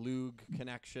 UDS Lug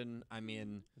connection? I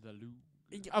mean, The Lou.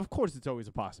 Of course, it's always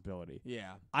a possibility.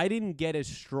 yeah. I didn't get as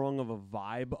strong of a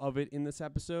vibe of it in this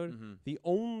episode. Mhm. The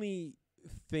only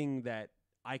thing that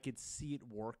I could see it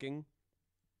working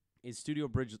is Studio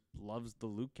Bridge loves the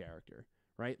Luke character,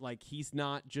 right? Like, he's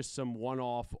not just some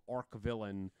one-off arc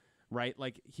villain, right?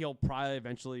 Like, he'll probably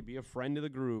eventually be a friend of the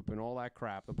group and all that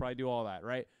crap. They'll probably do all that,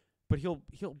 right? But he'll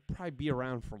probably be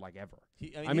around for ever.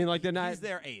 I mean, like, they're not. He's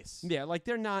their ace. Yeah, like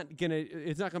they're not gonna.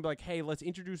 It's not gonna be like, hey, let's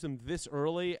introduce him this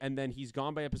early, and then he's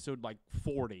gone by episode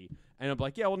 40, and I'm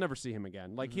like, yeah, we'll never see him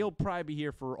again. Like he'll probably be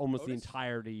here for almost the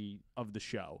entirety of the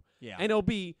show. Yeah. And it'll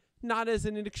be not as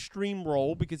an extreme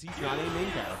role because he's not a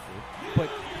main character, but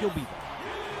he'll be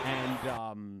there.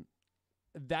 And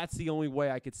that's the only way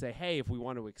I could say, hey, if we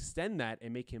want to extend that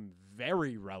and make him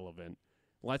very relevant,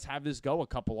 let's have this go a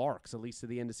couple arcs, at least to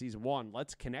the end of season 1.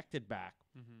 Let's connect it back.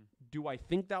 Mm-hmm. Do I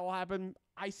think that will happen?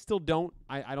 I still don't.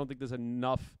 I don't think there's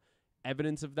enough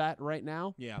evidence of that right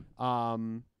now. Yeah.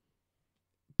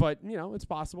 But it's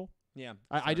possible. Yeah.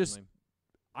 I'm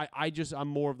certainly.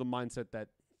 more of the mindset that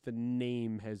the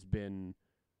name has been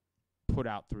put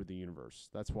out through the universe.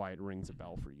 That's why it rings a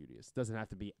bell for Udius. It doesn't have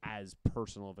to be as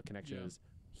personal of a connection as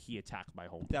he attacked my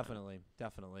home. Definitely.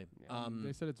 Yeah.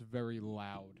 They said it's very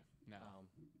loud now.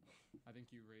 I think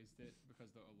you raised it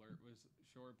because the alert was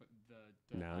short, but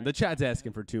No, the chat's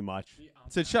asking for too much.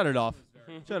 So shut it off.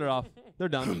 Shut it off. They're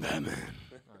done.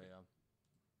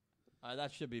 Oh, yeah.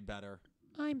 That should be better.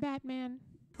 I'm Batman.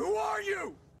 Who are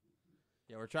you?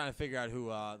 Yeah, we're trying to figure out who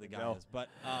the guy No. is. But,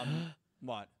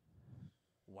 what?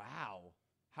 Wow.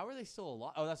 How are they still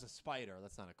alive? Oh, that's a spider.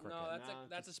 That's not a cricket. No, No,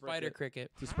 that's it's a a spider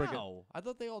cricket. cricket. How? I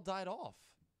thought they all died off.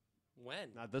 When?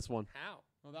 Not this one. How?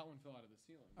 Oh, that one fell out of the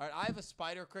ceiling. All right, I have a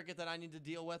spider cricket that I need to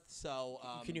deal with, so...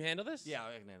 Can you handle this? Yeah,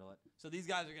 I can handle it. So these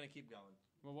guys are going to keep going.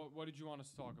 Well, what did you want us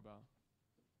to talk about?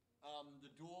 The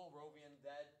duel, Rovian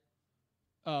dead.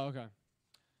 Oh, okay.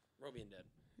 Robian dead.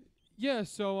 Yeah,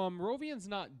 so Rovian's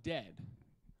not dead.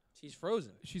 She's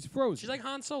frozen. She's frozen. She's like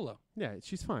Han Solo. Yeah,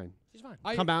 she's fine. She's fine.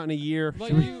 I, Come out in a year. like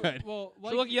she'll be you, good. well,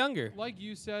 She'll look younger. like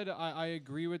you said, I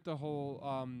agree with the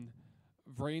whole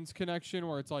Vrain's connection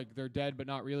where it's like they're dead but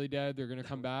not really dead. They're gonna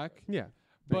come back. Yeah.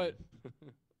 But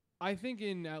I think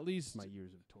in at least My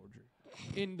years of torture.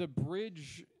 in the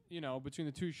bridge, between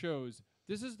the two shows,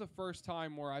 this is the first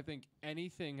time where I think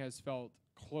anything has felt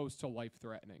close to life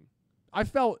threatening. I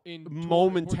felt In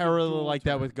momentarily dual like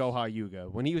that with terms. Goha Yuga.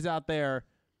 When he was out there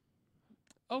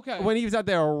Okay. when he was out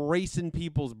there erasing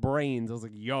people's brains, I was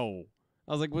like, yo.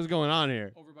 I was like, what's going on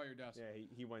here? Over by your desk. Yeah,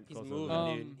 he went He's closer moving, to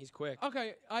that. dude. He's quick.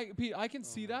 Okay, Pete, I can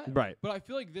see that. Right. But I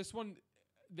feel like this one,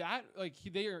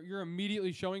 you're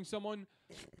immediately showing someone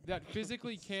that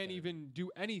physically can't even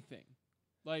do anything.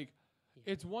 Like,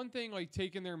 it's one thing like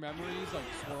taking their memories, like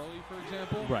Swirly, for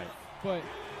example. Right. But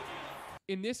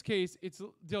in this case, it's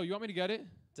Dill. You want me to get it?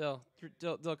 Dill,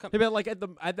 come. Yeah, but like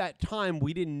at that time,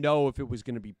 we didn't know if it was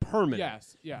going to be permanent.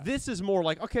 Yes. Yeah. This is more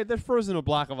like, okay, they're frozen in a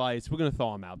block of ice. We're going to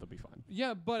thaw them out. They'll be fine.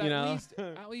 Yeah, but You know?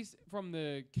 at least from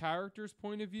the character's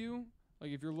point of view,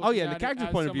 like if you're looking Oh yeah, at the it character's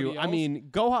as point of view. somebody I else, mean,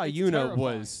 Goha it's Yuna terrifying.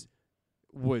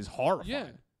 was horrifying. Yeah.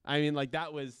 I mean, like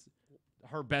that was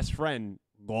her best friend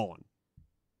gone.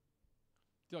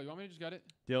 Dill, you want me to just get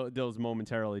it? Dill's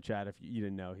momentarily, Chad. If you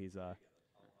didn't know, he's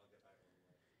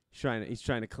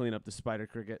trying to clean up the spider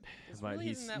cricket, but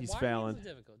Really isn't that- he's why failing. Is it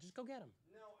difficult? Just go get him.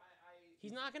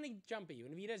 He's not gonna jump at you,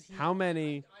 and if he does, How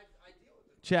many?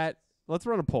 Chat. Let's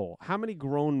run a poll. How many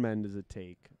grown men does it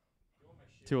take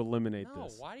to eliminate No,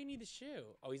 this? why do you need the shoe?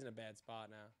 Oh, he's in a bad spot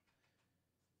now.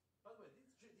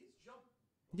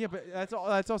 Yeah, but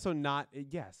that's also not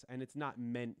yes, and it's not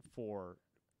meant for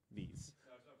these.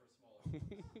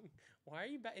 Why are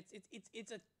you bad?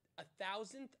 It's a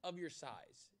thousandth of your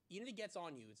size. Even if it gets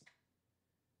on you, it's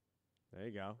There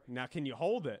you go. Now can you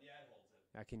hold it? Yeah, it holds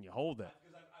it. Now can you hold it?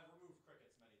 Because I've removed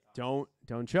crickets many times.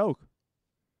 Don't choke.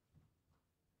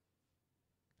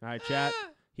 All right, chat.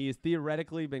 He has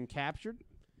theoretically been captured.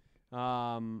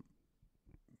 But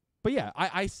yeah,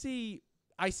 I see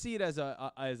it as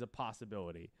a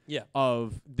possibility. Yeah.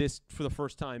 Of this for the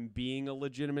first time being a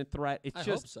legitimate threat. It's I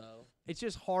just hope so. it's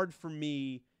just hard for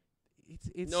me.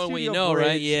 It's Knowing what you Studio know, right?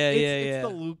 Bridge. Yeah, it's yeah. the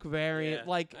Luke variant. Yeah,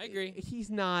 Like I agree. He's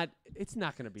not. It's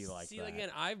not going to be like See, that. again,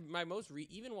 my most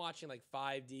even watching like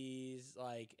 5Ds,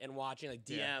 like and watching like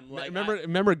DM. Yeah. Like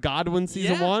remember Godwin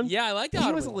season yeah, 1? Yeah, I liked He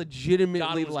Godwin. was legitimately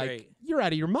Godwin was like, great. you're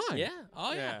out of your mind. Yeah.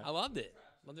 Oh yeah. Yeah. I loved it.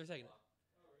 Loved their second.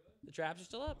 The traps are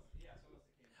still up.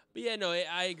 But yeah, no,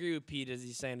 I agree with Pete as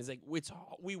he's saying. It's like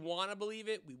we want to believe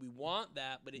it, we want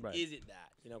that, but Right. is it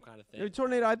that kind of thing?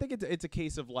 Tornado. I think it's a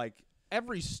case of like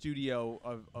every studio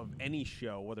of any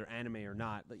show, whether anime or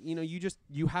not. Like,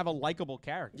 you have a likable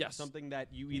character. Yes. Something that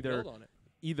you You either build on it.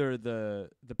 either the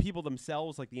people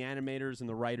themselves, like the animators and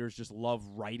the writers, just love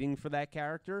writing for that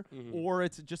character, Mhm. or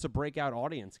it's just a breakout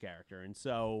audience character. And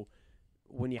so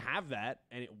when you have that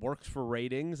and it works for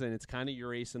ratings and it's kind of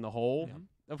your ace in the hole,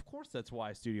 of course that's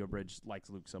why Studio Bridge likes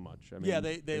Luke so much. I mean, Yeah,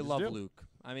 they just love do. Luke.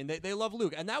 I mean, they love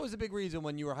Luke. And that was a big reason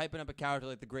when you were hyping up a character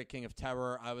like the Great King of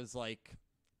Terror, I was like,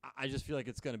 I just feel like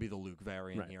it's going to be the Luke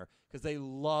variant Right. here. Because they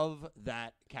love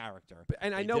that character.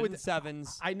 And I They know did with in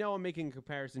Sevens. I know I'm making a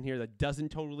comparison here that doesn't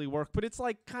totally work, but it's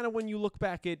like kind of when you look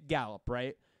back at Gallup,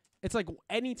 right? It's like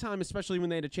anytime, especially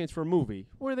when they had a chance for a movie,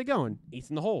 where are they going?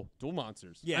 Ace in the Hole, Dual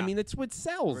Monsters. Yeah. I mean, it's what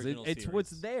sells. Original It's what's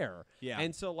series. there. Yeah.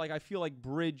 And so, like, I feel like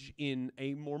Bridge, in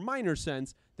a more minor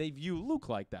sense, they view Luke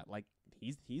like that. Like,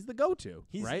 he's the go-to,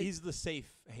 right? He's the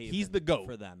safe haven. He's the GOAT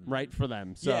for them. right, for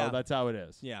them. So Yeah. that's how it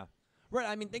is. Yeah. Right.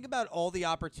 I mean, think about all the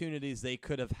opportunities they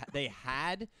could have they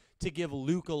had to give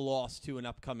Luke a loss to an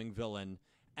upcoming villain,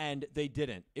 and they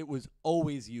didn't. It was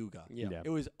always Yuga. Yeah. It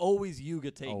was always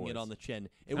Yuga taking Always. it on the chin.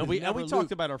 It And was we never talked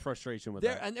Luke. about our frustration with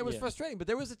There, that. and it was Yeah. frustrating, but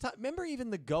there was a time. Remember, even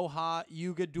the Goha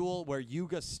Yuga duel where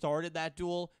Yuga started that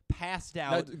duel, passed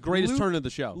out. That's greatest Luke, turn of the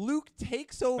show. Luke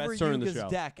takes over Best turn of the Yuga's show.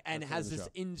 deck and Best turn has of the this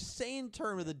show. insane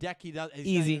turn of the deck he's not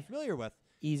Easy. even familiar with,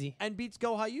 Easy. and beats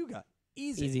Goha Yuga.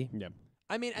 Easy. Easy. Yeah.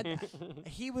 I mean,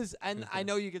 he was, and I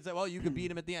know you could say, well, you could beat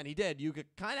him at the end. He did. You could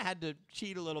kind of had to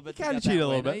cheat a little bit. He kind of cheated a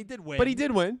little bit. He did win. But he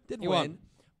did win. Did He win. won.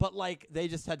 But like they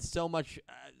just had so much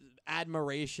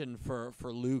admiration for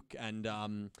Luke, and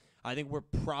I think we're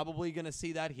probably gonna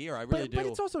see that here. I really do. But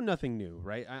it's also nothing new,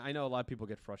 right? I know a lot of people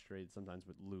get frustrated sometimes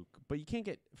with Luke, but you can't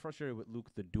get frustrated with Luke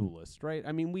the duelist, right?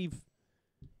 I mean, we've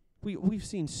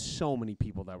seen so many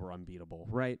people that were unbeatable,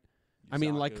 right? I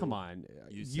mean, like, come on,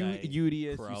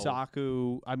 Udius, Crow.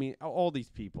 Yusaku. I mean, all these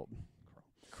people.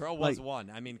 Crow was like, one.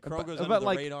 I mean, Crow but- goes but under the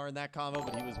like- radar in that combo,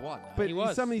 but he was one. But He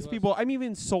was, some of he these was. people, I mean,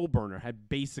 even Soulburner had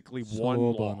basically one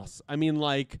Soulburner. loss. I mean,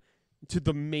 like, to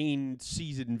the main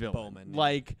season villain. Bowman, yeah.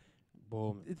 Like,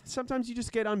 Boom. sometimes you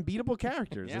just get unbeatable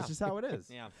characters. Yeah. That's just how it is.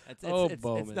 Yeah, it's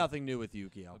Bowman. nothing new with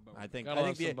Yu-Gi-Oh. I think Gotta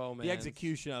love some the Bowmans.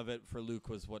 execution of it for Luke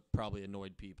was what probably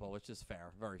annoyed people, which is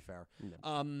fair, very fair.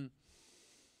 Yeah.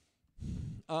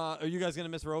 Are you guys gonna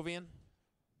miss Rovian?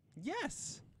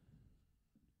 Yes.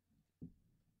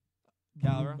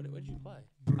 Calvera? What did you play?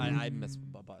 I missed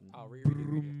a button. Oh, read it.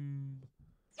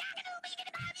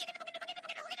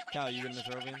 Cal, you gonna miss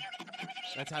Rovian?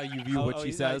 That's how you view what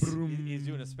she says. He's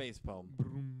doing a space poem.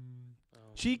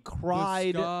 She The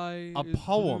cried. sky a is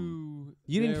poem. blue,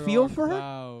 You didn't there feel are for her?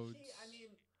 clouds. I mean,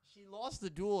 she lost the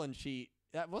duel, and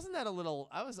wasn't that a little.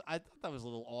 I thought that was a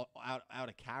little out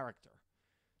of character.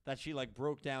 That she like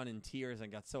broke down in tears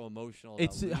and got so emotional. about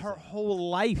It's her losing. whole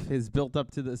life has built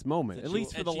up to this moment, That at she-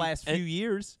 least for and the she- last and- few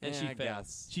years. And Yeah, she I failed.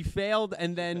 guess. She failed,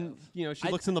 and then she I-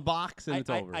 looks in the box, and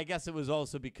it's over. I guess it was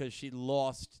also because she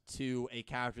lost to a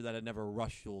character that had never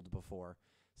rush dueled before,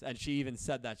 and she even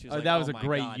said that she was like, that was "Oh a my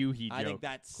great God." Yuhi I think joke.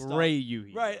 that's Great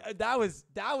Yuhi. Right, that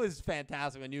was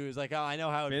fantastic when you was like, "Oh, I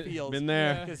know how it feels." Been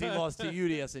there. Because he lost to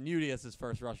Udius and Udius's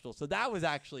first rush duel, so that was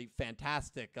actually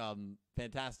fantastic.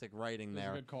 Fantastic writing It was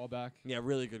there. a good callback. Yeah,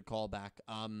 really good callback.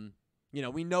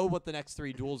 We know what the next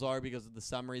 3 duels are because of the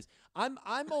summaries. I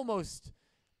almost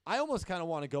kind of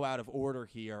want to go out of order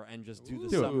here and just do the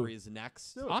Do it. summaries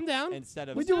next I'm down. instead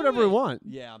of We do whatever we want.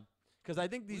 yeah. Because I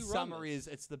think these We run summaries,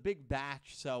 it's the big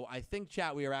batch. So I think,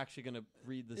 chat, we are actually going to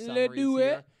read the Let's summaries do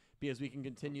here it. because we can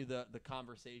continue the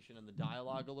conversation and the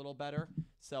dialogue a little better.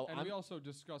 So And I'm, we also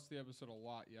discussed the episode a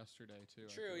lot yesterday too.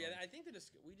 I True. feel Yeah, like. I think we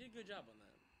did a good job on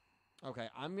that. okay,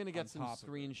 I'm going to On get some top of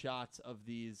it. screenshots of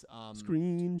these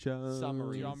Screenshot.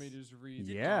 summaries. Do you want me to just read?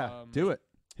 Yeah, do it.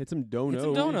 Hit some donos. Hit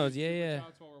some donos. Yeah, yeah.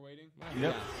 Chats while we're waiting.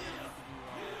 Yep.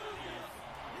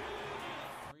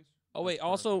 Oh wait.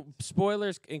 Also,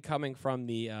 spoilers incoming from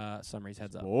the summaries.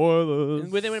 Heads up.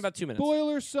 Spoilers. Within about 2 minutes.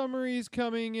 Spoiler summaries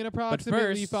coming in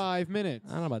approximately first- 5 minutes.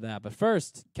 I don't know about that, but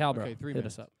first, Calbro, Okay, 3 hit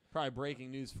minutes. us up. Probably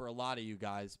breaking news for a lot of you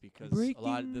guys because a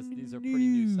lot of these are pretty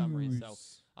new summaries. So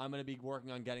I'm going to be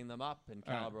working on getting them up, and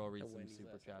All right. Calibro will read some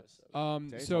super chats.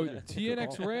 Okay, So okay.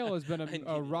 TNX Rail has been I need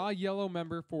a it. raw yellow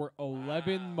member for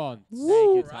 11 months. Thank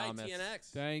you, Right, Thomas.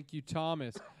 TNX. Thank you,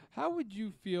 Thomas. How would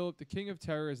you feel if the King of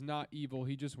Terror is not evil?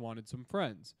 He just wanted some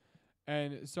friends.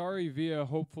 And sorry, Via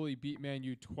hopefully beat Man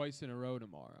U twice in a row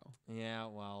tomorrow. Yeah,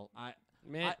 well,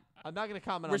 Man, I'm not going to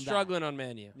comment we're on that. struggling on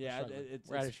Manu. Yeah,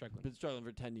 we're out of struggling. been struggling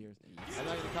for 10 years. I'm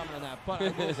not going to comment on that, but I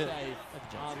will say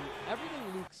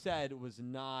everything Luke said was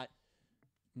not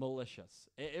malicious.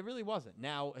 It really wasn't.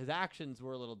 Now, his actions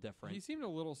were a little different. He seemed a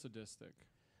little sadistic.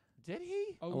 Did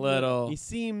he? A A little. He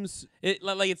seems.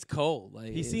 Like it's cold.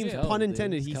 Like He it's seems cold, pun dude.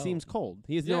 intended. It's He cold. seems cold.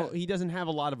 He has Yeah. He doesn't have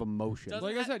a lot of emotion. Doesn't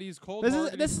Like I ha- said, he's cold.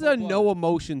 This is a no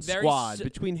emotion Very squad so-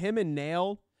 between him and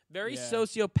Nail. Very Yeah.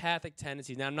 sociopathic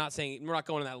tendencies. Now, I'm not saying we're not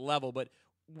going to that level, but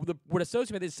what a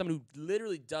sociopath is someone who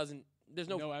literally doesn't. There's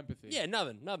no. empathy. Yeah,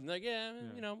 nothing. Like Yeah.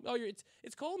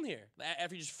 it's cold in here.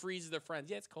 After he just freezes their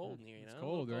friends. Yeah, it's cold in here. You know, It's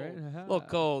cold, a little right? cold. A little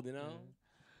cold, you know.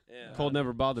 Yeah. Cold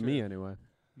never bothered me anyway.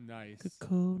 Nice.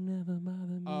 Cold never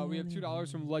bothered me. We have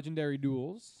 $2 from Legendary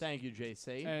Duels. Thank you,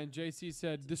 JC. And JC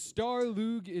said, the Star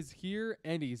Luge is here,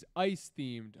 and he's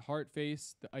ice-themed. Heart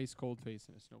face, the ice-cold face,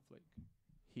 and a snowflake.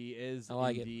 He is I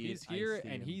like it. indeed He's here, ice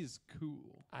and themed. he's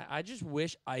cool. I just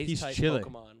wish ice He's type chilling.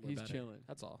 Pokemon were He's better. chilling.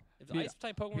 That's all. If Pete, ice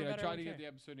type Pokemon were Pete, I better, tried I to don't get the care.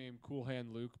 episode name Cool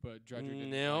Hand Luke, but Dredger didn't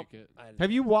Nope. like it.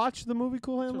 Have you watched the movie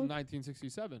Cool It's Hand from Luke?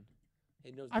 1967.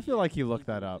 He knows I the feel year. like he looked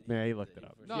that up. Yeah, he looked it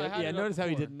up. No, I had it up notice how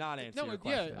he before. did not answer No, your yeah,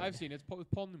 question. I've seen it. It's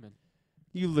with Paul Newman.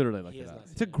 You literally looked He it has up. not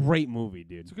It's a seen it. great movie,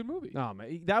 dude. It's a good movie. Oh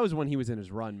man, that was when he was in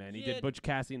his run, man. He Yeah. did Butch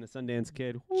Cassidy and the Sundance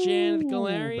Kid. Janet Ooh,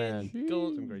 Galarian. man.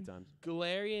 Gal- Some great times.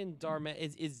 Galarian Darman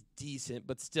is decent,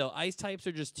 but still, ice types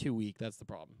are just too weak. That's the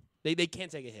problem. They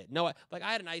can't take a hit. No, I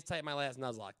had an ice type in my last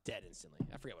Nuzlocke, dead instantly.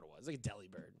 I forget what it was. Like a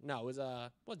Delibird. No, it was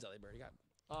what Delibird? He got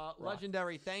rock.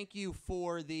 Legendary, thank you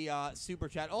for the super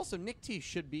chat. Also, Nick T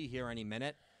should be here any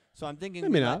minute. So I'm thinking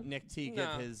Maybe we not. let Nick T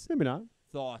No. give his Maybe not.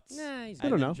 thoughts. Nah, he's I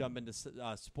and don't then know. jump into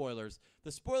spoilers.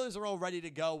 The spoilers are all ready to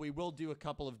go. We will do a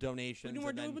couple of donations. We're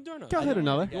and doing then with donuts. Go ahead,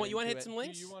 another. You want to hit into some it.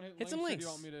 links? You want Hit some or do links. you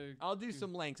want me to I'll do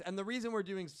some links. And the reason we're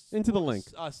doing Into the link.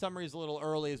 summaries a little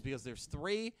early is because there's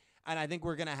 3, and I think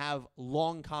we're going to have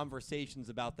long conversations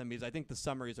about them because I think the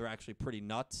summaries are actually pretty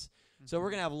nuts. So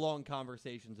we're going to have long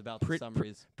conversations about the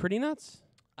summaries. Pretty nuts.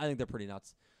 I think they're pretty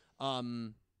nuts.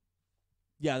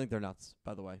 Yeah, I think they're nuts,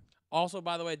 by the way. Also,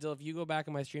 by the way, Dill, if you go back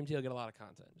in my stream, you'll get a lot of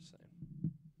content. Just saying.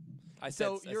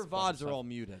 So I your said bunch VODs of are stuff. all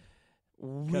muted.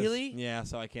 'Cause- Really? Yeah,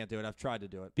 so I can't do it. I've tried to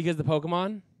do it. Because the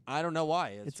Pokemon? I don't know why.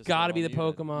 It's just gotta they're be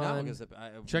all the muted. No,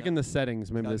 Pokemon. 'cause Check in the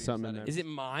settings. Maybe gotta there's be something in there. settings. Is it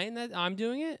mine that I'm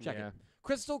doing it? Check Yeah. it.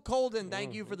 Crystal Colden,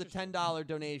 thank Oh, you for the interesting. $10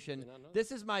 donation. Did not know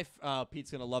This is my Pete's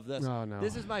gonna love this. Oh, no.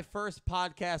 This is my first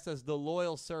podcast as the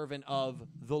loyal servant of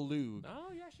the Luge.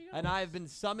 Oh, yeah, she got And it. I've been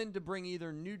summoned to bring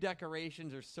either new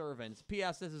decorations or servants.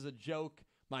 P.S. This is a joke.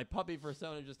 My puppy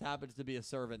persona just happens to be a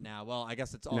servant now. Well, I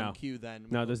guess it's on No. cue then.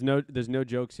 No, there's no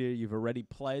jokes here. You've already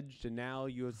pledged, and now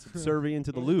you are subservient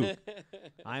to the Luke.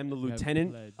 I am the You have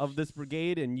lieutenant pledged. of this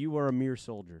brigade, and you are a mere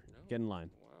soldier. Get in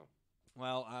line. Wow.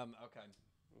 Well, okay.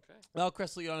 Okay. Well,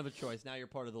 Crystal, you don't have a choice. Now you're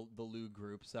part of the Luge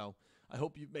group, so I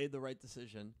hope you've made the right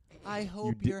decision. I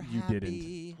hope di- you're you didn't.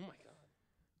 happy Oh, my God.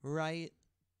 right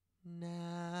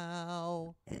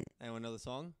now. Anyone know the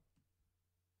song?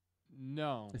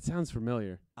 No. It sounds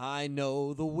familiar. I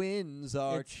know the winds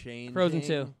are It's changing. Frozen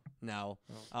 2. No,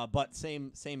 Oh. but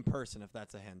same person. If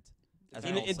that's a hint. As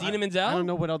Dina, an is old Dina side. Menzel? I don't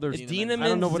know what other. It's Dina Dina Menzel. I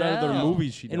don't know what other Menzel.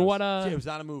 movies she does. And what, It was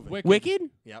not a movie. Wicked. Wicked?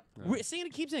 Yep. Sing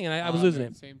it, keep singing. I was losing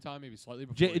it. Same time, maybe slightly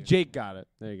before. you. Jake got it.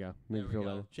 There you go. Make There me we feel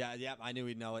go. better. Yep, I knew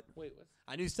he'd know it. Wait, what's...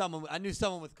 I knew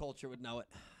someone with culture would know it.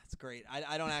 That's great.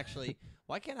 I don't actually.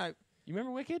 Why can't I? You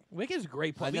remember Wicked? Wicked's a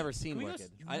great play. I've never seen Can we go Wicked.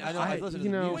 s- you I never- know. I've listened to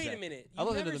you the know- music. Wait a minute. I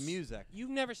listened to never the s- music. You've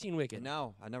never seen Wicked.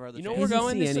 No, I never had the You know chance. we're Hasn't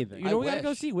going seen to anything. You know we gotta go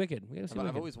wish. see Wicked. We gotta see But I've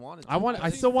Wicked. always wanted to. I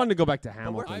still wanted to go back to But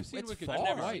Hamilton. I've seen it's Wicked far.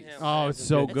 twice. Oh, it's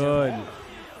so good.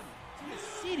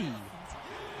 City.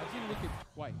 I've seen Wicked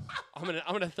twice. I'm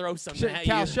gonna throw something at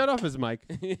Cal, you. shut off his mic.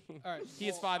 All right. He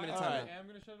has 5 minutes I on am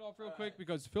going to shut it off real quick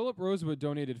because Philip Rosewood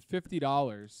donated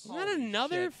 $50. Is that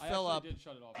another? shit. I Philip. actually did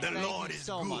shut it off. The Thank Lord you is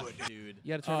so much, good. dude. You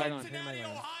gotta turn it on. Turn it Cincinnati,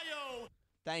 on. Ohio.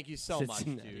 Thank you so much,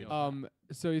 Cincinnati, dude. Ohio.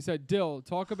 So he said, Dill,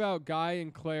 talk about Guy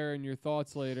and Claire and your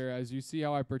thoughts later as you see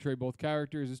how I portray both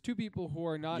characters as two people who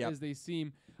are not Yep. as they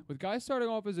seem, with Guy starting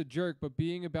off as a jerk but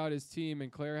being about his team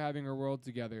and Claire having her world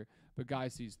together, but Guy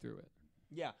sees through it.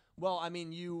 Yeah. Well, I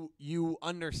mean, you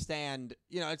understand.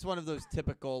 It's one of those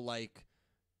typical like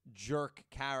jerk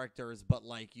characters, but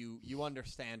like you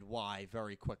understand why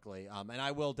very quickly. And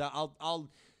I will. I'll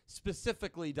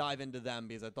specifically dive into them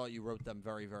because I thought you wrote them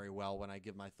very, very well when I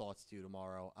give my thoughts to you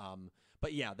tomorrow.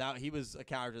 But yeah, that he was a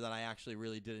character that I actually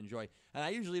really did enjoy, and I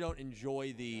usually don't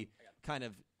enjoy the kind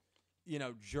of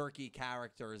jerky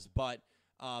characters, but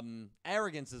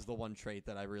arrogance is the one trait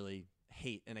that I really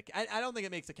hate. And I don't think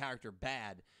it makes a character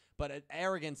bad, but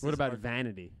arrogance. What is about hard-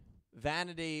 vanity?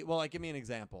 vanity? Well, like give me an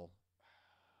example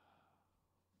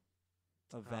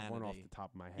of vanity. One off the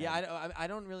top of my head. Yeah, I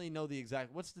don't really know the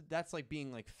exact. That's like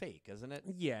being like fake, isn't it?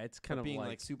 Yeah, it's kind Or of being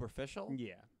like superficial.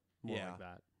 yeah, more Yeah. like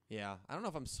that. Yeah, I don't know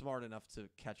if I'm smart enough to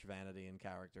catch vanity in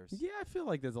characters. Yeah, I feel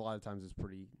like there's a lot of times it's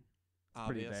pretty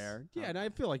Obvious. there. Yeah, and I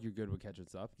feel like you're good with catching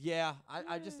stuff. Yeah,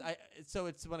 so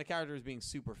it's when a character is being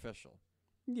superficial.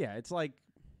 Yeah, it's like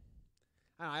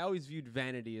I always viewed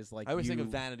vanity as like I always think you-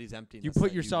 of vanity's emptiness. You put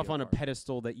that yourself on a Yu-Gi-Oh!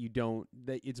 pedestal that you don't.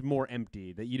 That it's more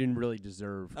empty. That you didn't really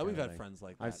deserve. Oh, we've kinda had thing. friends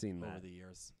like that. I've seen over that. the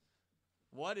years.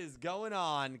 What is going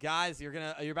on, guys? You're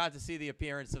about to see the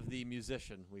appearance of the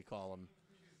musician. We call him.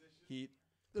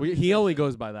 He only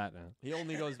goes by that now. He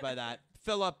only goes by that.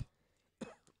 Philip,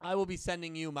 I will be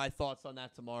sending you my thoughts on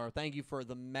that tomorrow. Thank you for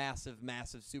the massive,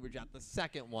 massive super chat. The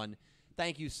second one.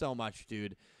 Thank you so much,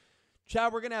 dude.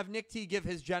 Chad, we're going to have Nick T give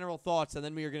his general thoughts, and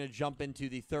then we are going to jump into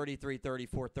the 33,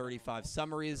 34, 35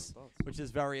 summaries, which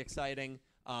is very exciting.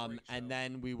 And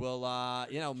then we will,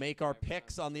 make our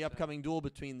picks on the upcoming duel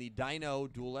between the Dino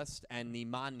Duelist and the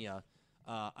Manya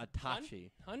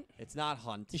Itachi. Hunt? It's not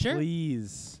Hunt. You sure?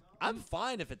 Please. I'm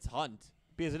fine if it's Hunt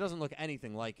because it doesn't look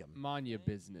anything like him. Manya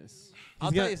business. I'll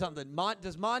He's tell got- you something.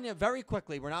 Does Manya, very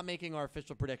quickly, we're not making our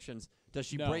official predictions, does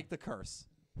she No. break the curse?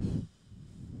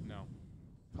 No.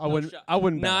 I wouldn't. I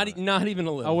wouldn't. Bet on it. Not even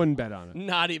a I little. wouldn't bet on it.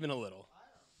 Not even a little.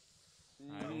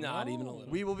 don't Not even a know.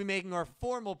 little. We will be making our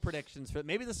formal predictions for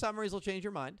maybe the summaries will change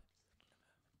your mind.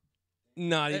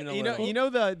 Not even a You know. little. You know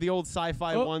the old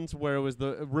sci-fi ones where it was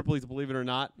the Ripley's Believe It or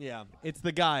Not. Yeah. It's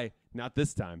the guy. Not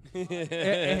this time.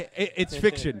 It's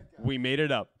fiction. We made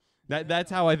it up.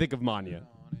 That's how I think of Manya.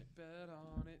 Bet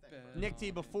on it, bet Nick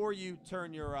T, before you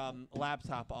turn your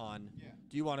laptop on,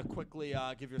 do you want to quickly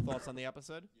give your thoughts on the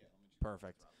episode? Yeah.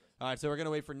 Perfect. All right, so we're gonna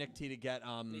wait for Nick T to get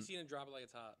You see him drop it like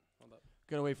it's hot. Hold up.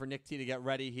 Gonna wait for Nick T to get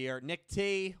ready here. Nick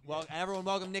T, well, everyone,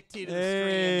 welcome Nick T to the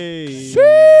Hey. stream.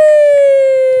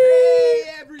 Hey,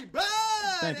 everybody!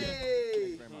 Thank you. Thank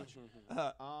you very much.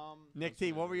 Nick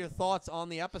T, what were your thoughts on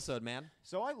the episode, man?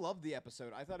 So I loved the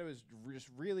episode. I thought it was just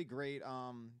really great.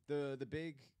 The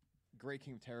big Great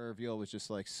King of Terror reveal was just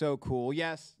like so cool.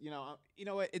 Yes, you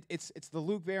know what? It's the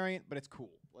Luke variant, but it's cool.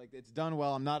 Like it's done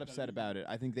well. I'm not upset about it.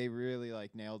 I think they really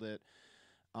like nailed it.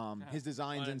 His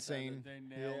design's insane. They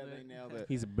nailed it.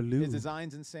 He's a blue. His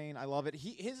design's insane. I love it.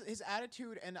 His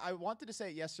attitude, and I wanted to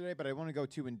say it yesterday, but I want to go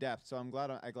too in depth. So I'm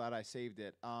glad I saved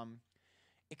it.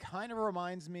 It kind of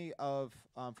reminds me of,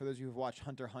 for those of you who've watched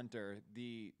Hunter x Hunter,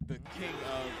 the king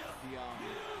of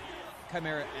the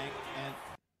Chimera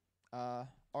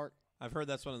arc. I've heard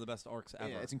that's one of the best arcs ever.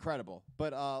 Yeah, it's incredible.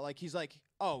 But he's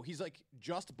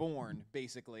just born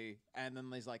basically, and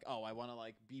then he's like, oh, I want to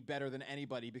like be better than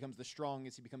anybody. He becomes the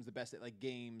strongest. He becomes the best at like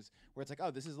games. Where it's like, oh,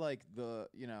 this is like the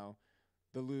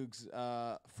Luke's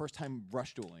first time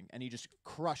rush dueling, and he just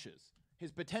crushes.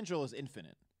 His potential is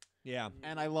infinite. Yeah.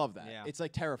 And I love that. Yeah. It's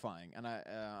like terrifying, and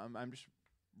I'm just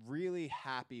really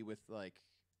happy with like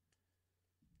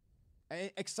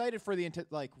excited for the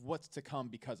what's to come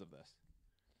because of this.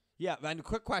 Yeah, and a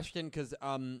quick question, because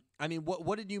I mean,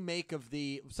 what did you make of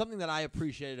something that I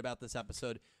appreciated about this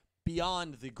episode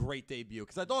beyond the great debut?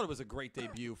 Because I thought it was a great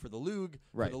debut for the Luke,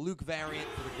 for the Luke variant,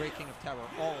 for the Great King of Terror,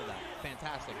 all of that,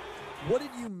 fantastic. What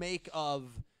did you make of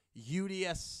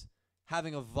Udius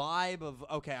having a vibe of,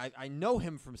 okay, I know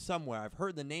him from somewhere, I've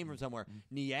heard the name from somewhere,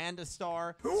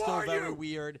 Neanderstar, still very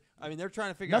weird. I mean, they're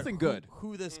trying to figure out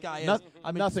who this guy is.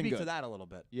 I mean, speak to that a little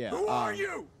bit. Yeah. Who are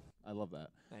you? I love that.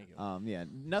 Thank you. Yeah,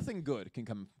 nothing good can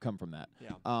come from that.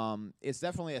 Yeah. It's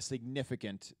definitely a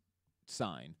significant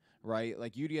sign, right?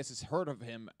 Like UDS has heard of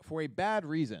him for a bad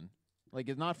reason. Like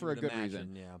it's not for a good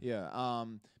reason. Yeah. Yeah.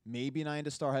 Maybe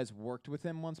Neanderstar has worked with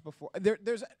him once before.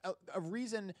 There's a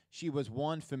reason she was,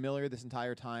 one, familiar this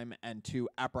entire time, and two,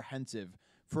 apprehensive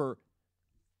for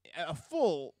a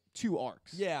full 2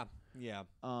 arcs. Yeah. Yeah.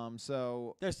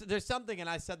 So there's something, and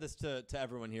I said this to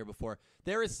everyone here before.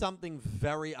 There is something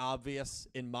very obvious,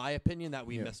 in my opinion, that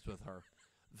we missed with her.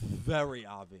 Very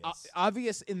obvious.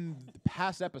 Obvious in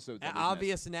past episodes.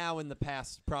 Obvious now in the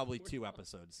past probably 2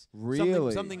 episodes.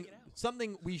 Really?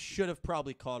 Something we should have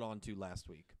probably caught on to last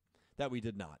week that we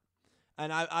did not.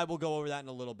 And I will go over that in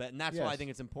a little bit. And that's why I think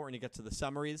it's important to get to the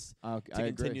summaries to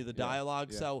continue the dialogue.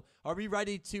 Yeah. So are we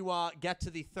ready to get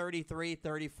to the 33,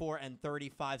 34, and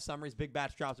 35 summaries? Big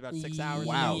Batch drops about 6 hours.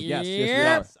 Wow. ago. Yes, we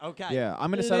are. Okay. Yeah,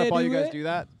 I'm going to set up while you guys do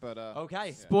that. But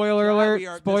Okay. Spoiler So alert! we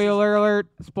are- Spoiler alert!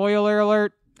 Spoiler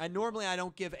alert! And normally I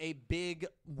don't give a big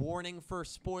warning for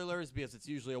spoilers because it's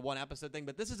usually a 1-episode thing,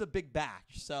 but this is a big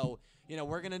batch. So,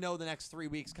 we're going to know the next 3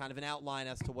 weeks, kind of an outline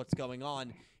as to what's going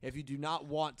on. If you do not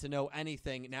want to know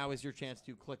anything, now is your chance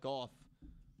to click off.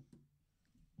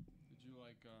 Did you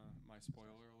like my spoiler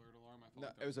alert alarm? I felt No,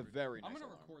 like that it was a pretty very cool. I'm nice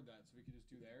gonna alarm. record that so we can just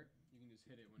do there. You can just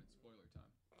hit it when it's spoiler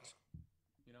time.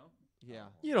 You know? Yeah.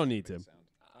 You don't need to.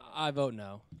 I vote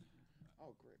no.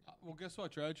 Oh, great. Well, guess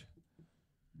what, Dredge?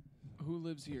 Who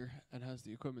lives here and has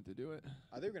the equipment to do it?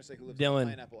 They were going to say who lives Dylan. in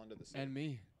a pineapple under the sea. And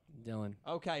me. Dylan.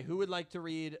 Okay, who would like to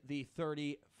read the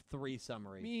 33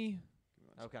 summary? Me.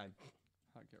 Okay.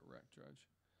 I get wrecked, Dredge.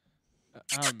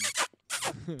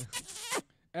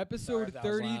 Episode Sorry, that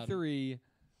was loud. 33,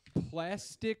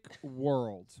 Plastic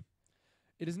World.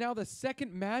 It is now the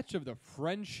second match of the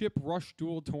Friendship Rush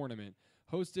Duel Tournament,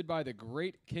 hosted by the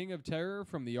Great King of Terror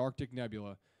from the Arctic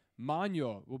Nebula.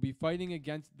 Manyo will be fighting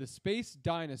against the Space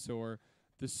Dinosaur.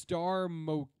 The star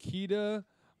Mokita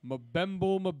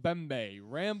Mbembe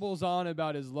rambles on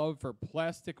about his love for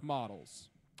plastic models.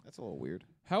 That's a little weird.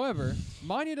 However,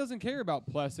 Manya doesn't care about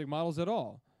plastic models at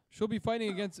all. She'll be fighting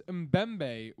against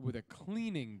Mbembe with a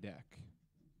cleaning deck.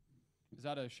 Is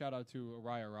that a shout out to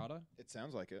Araya Rada? It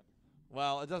sounds like it.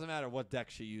 Well, it doesn't matter what deck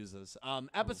she uses.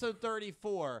 Episode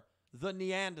 34, The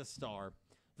Neanderstar.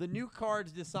 The new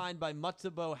cards designed by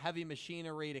Mutsubo Heavy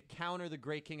Machinery to counter the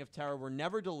Great King of Terror were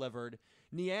never delivered.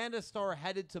 Neanderstar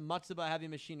headed to Mutsubo Heavy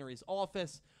Machinery's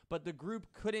office, but the group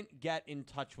couldn't get in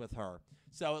touch with her.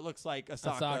 So it looks like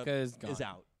Asaka is gone.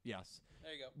 out. Yes.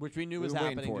 There you go. Which we knew We was were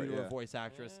waiting happening for due it, to yeah. a voice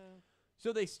actress.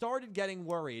 So they started getting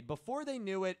worried. Before they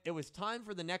knew it, it was time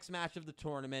for the next match of the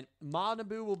tournament.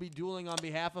 Manabu will be dueling on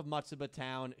behalf of Mutsuba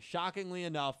Town. Shockingly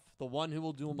enough, the one who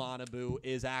will duel Manabu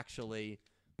is actually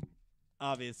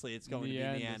obviously it's going to be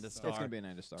Neanderstar. It's going to be an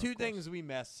Neanderstar. Two things we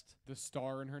missed: The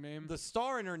star in her name. the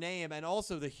star in her name, and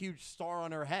also the huge star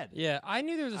on her head. Yeah, I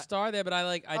knew there was a star there, but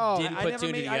I didn't I put never two and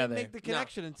two made, I together. didn't make the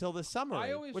connection until this summer,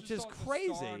 I always which just is thought crazy.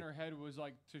 The star on her head was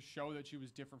like to show that she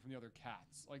was different from the other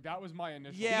cats. Like that was my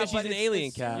initial. Yeah, Because she's but an it's- alien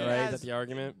it's- cat, it right? Is has- that the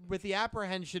argument? With the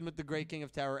apprehension with the Great King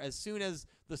of Terror, as soon as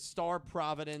the star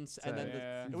Providence and then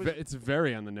Yeah. it was It's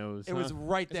very on the nose. it was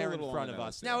right It's a there in little on front the of nose,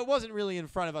 us. yeah. Now it wasn't really in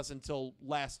front of us until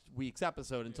last week's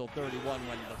episode, until 31,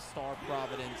 when the star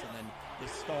Providence and then the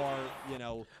star,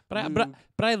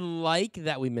 But I like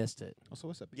that we missed it. Also,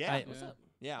 what's up? yeah, I- Yeah.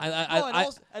 yeah. I- and,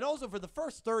 I- also for the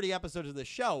first 30 episodes of the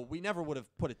show, we never would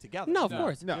have put it together. No, of No.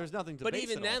 course. No. There's nothing to But base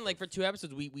even it then, off like of. for 2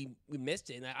 episodes, we missed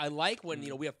it, and I like when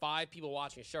we have 5 people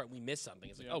watching a show and we miss something.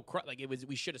 It's like, Yeah. oh crap! Like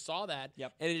we should have saw that.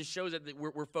 Yep. And it just shows that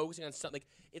we're focusing on something. Like,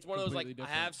 it's one of those like Completely I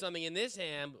different. have something in this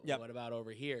hand. But Yep. what about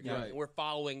over here? Yeah. And we're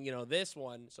following this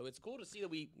one, so it's cool to see that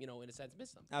we in a sense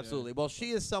missed something. Absolutely. Well,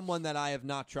 she is someone that I have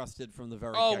not trusted from the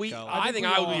very Oh, get-go. I think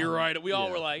we I would be all- right. We all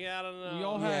yeah. were like, I don't know. We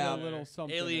all had Yeah. a little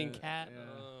something. alien in it. cat. Yeah.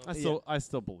 I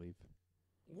still believe.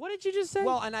 What did you just say?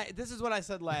 Well, and this is what I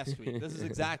said last week. This is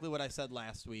exactly what I said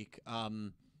last week.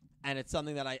 And it's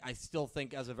something that I still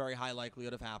think has a very high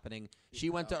likelihood of happening. She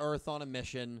went to Earth on a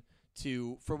mission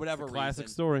for whatever reason. Classic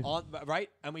story. Right?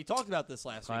 And we talked about this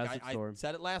last Classic week. I story.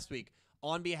 said it last week.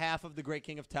 On behalf of the Great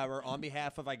King of Terror, on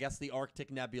behalf of, I guess, the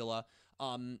Arctic Nebula,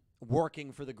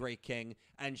 working for the Great King,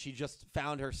 and she just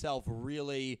found herself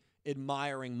really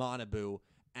admiring Manabu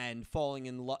and falling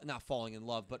in love, not falling in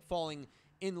love, but falling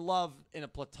in love in a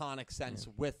platonic sense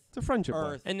with It's a friendship.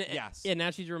 Earth. and yes. yeah,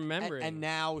 now she's remembering. And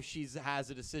now she's has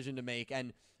a decision to make.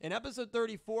 And in episode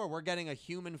 34, we're getting a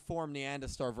human form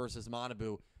Neanderstar versus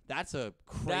Manabu. That's a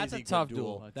crazy that's a good tough duel.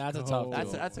 duel. That's a go. tough That's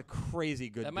duel. a, that's a crazy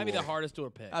good That might be the duel. hardest duel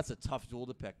to pick. That's a tough duel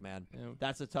to pick, man. Yeah.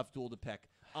 That's a tough duel to pick.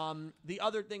 The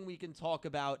other thing we can talk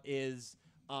about is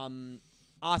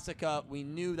Asuka. We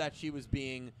knew that she was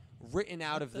being written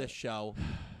out of this show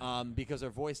because her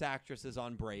voice actress is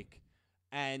on break.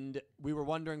 And we were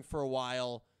wondering for a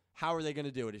while, how are they going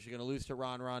to do it? Is she going to lose to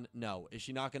Ron? No. Is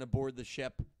she not going to board the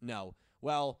ship? No.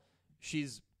 Well,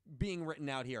 she's being written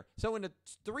out here. So in a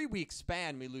 3-week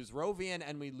span, we lose Rovian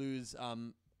and we lose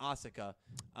Asuka.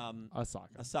 Osaka.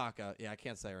 Asaka. Yeah, I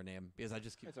can't say her name because I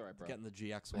just keep It's all right, bro. getting the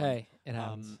GX one. Hey, it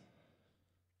happens.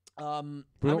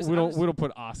 We don't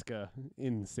put Oscar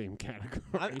in the same category.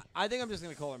 I think I'm just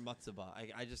gonna call her Matsuba.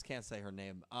 I just can't say her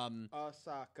name.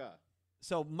 Osaka.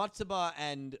 So Matsuba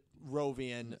and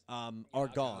Rovian are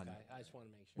Okay, gone, okay. I just want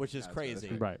to make sure. which is That's crazy.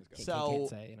 good. Right. That's good. So can't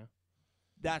say,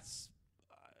 that's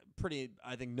pretty,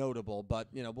 I think, notable. But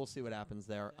we'll see what happens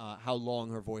there. How long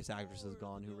her voice actress is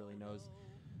gone? Who really knows?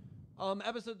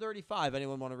 Episode 35.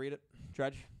 Anyone want to read it?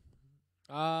 Dredge.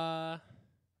 I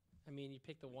mean, you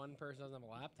pick the one person who doesn't have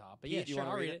a laptop, but Heath, yeah, you sure, wanna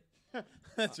I'll read read it.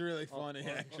 That's really funny,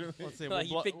 actually. Let's see. Like,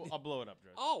 you picked- I'll blow it up,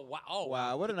 Dredge. Oh wow! Oh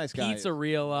Wow, what a nice guy. Pete's a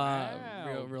real,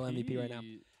 Wow, real MVP right now.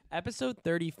 Pete. Episode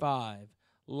 35,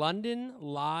 London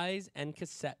Lies and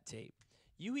Cassette Tape.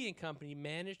 Yui and company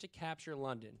managed to capture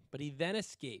London, but he then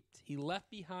escaped. He left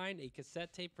behind a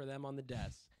cassette tape for them on the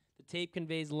desk. The tape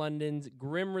conveys London's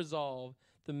grim resolve.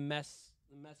 The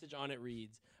message on it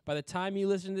reads, "By the time you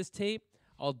listen to this tape,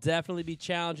 I'll definitely be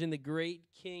challenging the great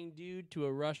King Dude to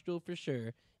a rush duel for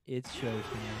sure. It's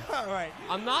showtime." All right.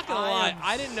 I'm not gonna I lie, am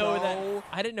I didn't know so-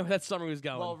 where that summary was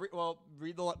going. Well,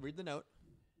 read the note. Where's the note?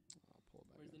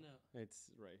 It's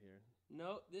right here.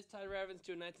 No, this tied reference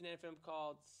to a 1990 film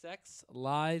called Sex,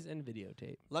 Lies, and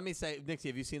Videotape. Let me say, Nixie,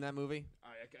 have you seen that movie?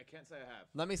 I can't say I have.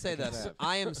 Let me say this: have.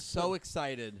 I am so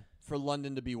excited for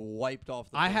London to be wiped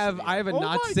off the I face have of the I have earth. a Oh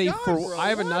not my safe God, for bro, I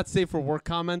have a what? not safe for work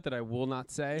comment that I will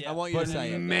not say. Yeah. I want you But to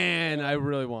say it. man, I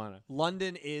really want to.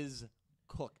 London is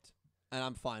cooked, and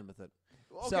I'm fine with it.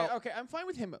 Okay, So- okay, I'm fine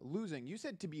with him losing. You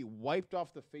said to be wiped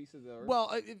off the face of the earth.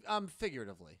 Well,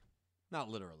 figuratively, not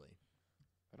literally.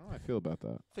 I don't know how I feel about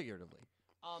that. Figuratively.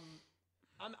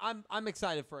 I'm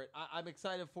excited for it. I'm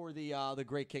excited for the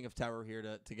Great King of Terror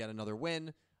here to get another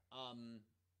win.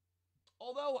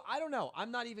 Although I don't know,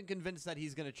 I'm not even convinced that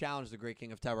he's going to challenge the Great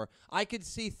King of Terror. I could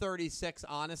see 36,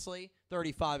 honestly,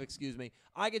 35. Excuse me.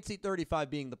 I could see 35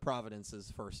 being the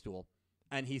Providence's first duel,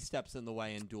 and he steps in the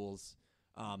way and duels.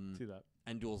 See that.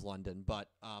 And duels London. But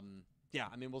yeah,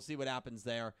 I mean, we'll see what happens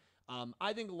there.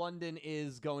 I think London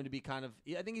is going to be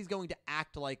I think he's going to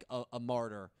act like a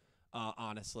martyr,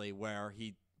 honestly, where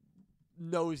he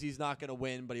knows he's not going to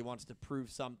win, but he wants to prove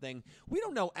something. We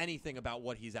don't know anything about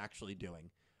what he's actually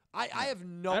doing. I have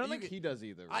no. I don't you think could- he does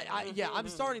either. I'm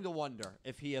starting to wonder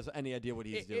if he has any idea what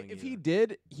he's doing. If he either.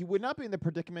 did, he would not be in the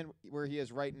predicament where he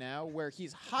is right now, where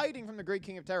he's hiding from the Great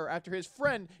King of Terror after his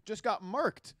friend just got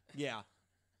murked. Yeah.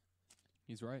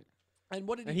 He's right. And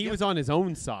what did And he he give- was on his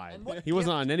own side. and what He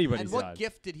wasn't gift- on anybody's And what side.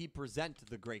 gift did he present to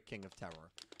the Great King of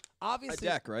Terror? A Obviously,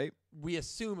 deck, right? we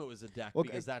assume it was a deck Well,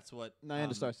 because that's what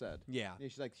Nyanda Star said. Yeah. Yeah,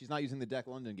 she's like, she's not using the deck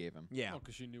London gave him. Yeah. Oh,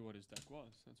 because she knew what his deck was.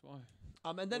 That's why.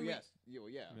 And then Well, yes.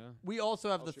 Yeah. we also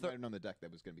have the She might have known the deck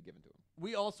that was going to be given to him.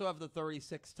 we also have the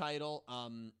 36 title.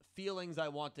 Feelings I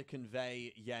want to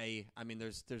convey. Yay. I mean,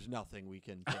 there's nothing we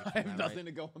can take. I from have that, nothing right?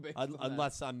 to go on based on that.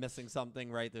 Unless I'm missing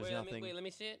something, right? There's Wait, nothing. let me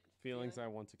see it. Feelings I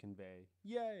want to convey.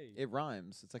 Yay. It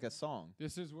rhymes. It's like a song.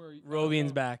 This is where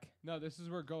Rovian's back. No, this is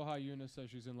where Goha Yuna says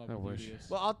she's in love I with wish. Udius.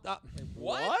 Well,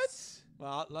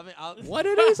 well, let me. What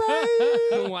did he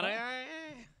say? What?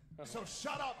 So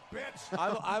shut up, bitch.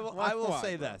 I will Why,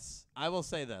 say bro? this. I will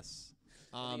say this.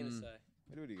 What are you gonna say?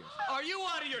 What are you gonna Are you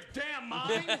out of your damn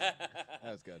mind? say?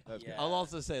 That was good. That was Yeah. I'll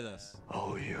also say this.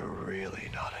 Oh, you're really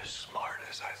not as smart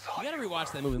as I thought. You gotta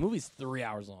rewatch that movie. The movie's 3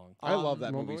 hours long. good. I love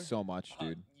that Mobile? movie so much,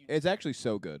 dude. It's actually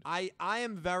so good. I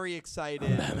am very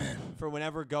excited for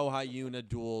whenever Goha Yuna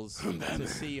duels to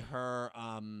see her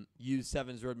use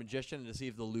Seven's Road Magician and to see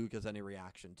if the Luke has any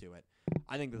reaction to it.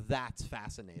 I think that's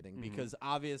fascinating because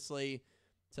obviously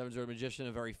Seven's Road Magician,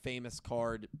 a very famous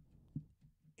card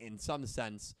in some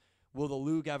sense. Will the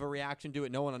Luke have a reaction to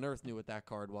it? No one on Earth knew what that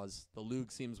card was. The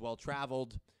Luke seems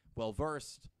well-traveled,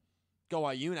 well-versed.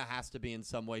 Goha Yuna has to be in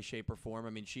some way, shape, or form. I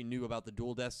mean, she knew about the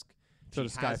dual disc. So She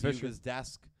does Sky has Fisher. Yuga's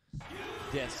disc.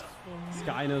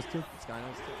 Sky knows too. Sky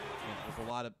knows too.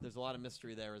 Yeah, there's a lot of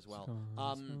mystery there as well.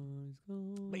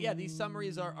 But yeah, these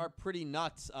summaries are pretty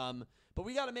nuts. But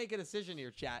we got to make a decision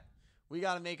here, chat. We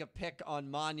got to make a pick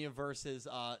on Manya versus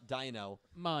Dino.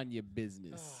 Mind your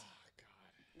business.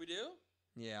 We do?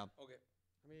 Yeah. Okay.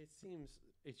 I mean,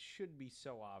 it should be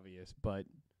so obvious, but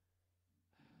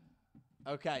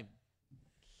Okay.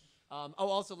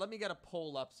 Also, let me get a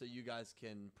poll up so you guys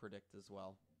can predict as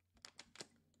well.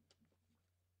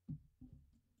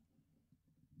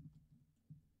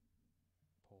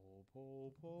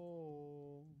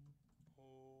 pull.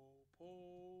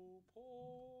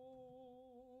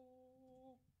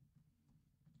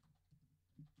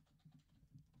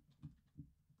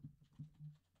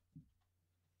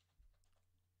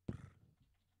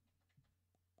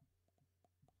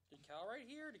 Did Cal right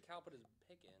here? Or did Cal put his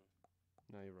pick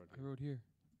in? No, you wrote I wrote here.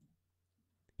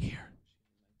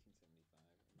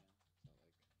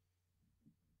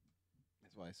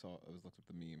 That's why I was looked up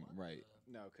the meme. Right.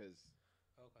 No, because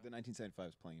Okay. the 1975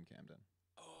 is playing in Camden.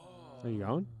 Oh. Are you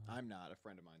going? I'm not. A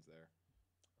friend of mine's there.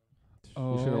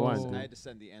 Oh. You should have won, I dude. had to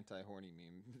send the anti-horny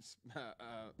meme,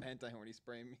 anti-horny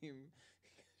spray meme.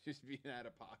 Just being out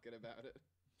of pocket about it.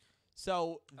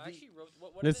 So I actually wrote.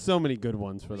 What There's is it? so many good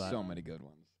ones for that. So many good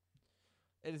ones.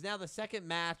 it is now the second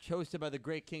match hosted by the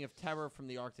Great King of Terror from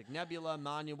the Arctic Nebula.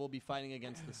 Manya will be fighting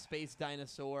against the Space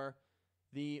Dinosaur.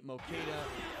 The Mokeda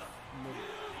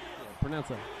Pronounce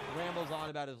that. rambles on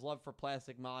about his love for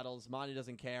plastic models. Manya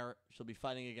doesn't care. She'll be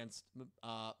fighting against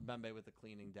Bembe with the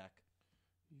cleaning deck.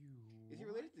 Is he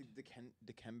related to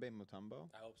Dikembe Mutombo?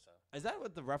 I hope so. Is that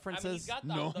what the reference I mean, is? he's got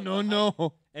the, No, the, no, the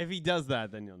no. If he does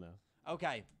that, then you'll know.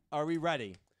 Okay. Are we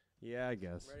ready? Yeah, I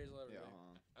guess. Ready as Yeah.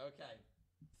 ever. Okay.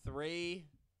 3,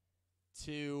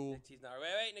 2. Nikki's not.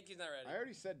 Wait. Nikki's not ready. I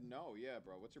already said no. Yeah,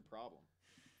 bro. What's your problem?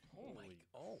 Oh my.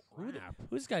 Oh. crap.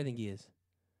 Who does this guy think he is?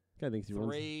 Guy thinks he wins.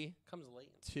 3, Comes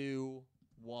late. 2,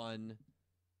 1.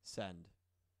 Send.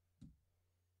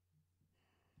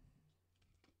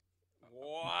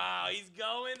 Wow, he's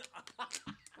going.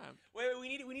 wait,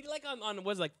 we need like on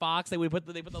what's it, like Fox? They put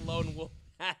the lone wolf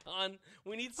hat on.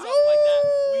 We need something like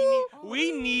that.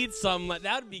 We need some like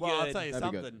that would be Well, good. I'll tell you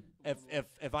That'd be something.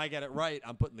 If I get it right,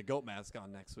 I'm putting the goat mask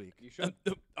on next week. You should.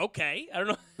 Okay, I don't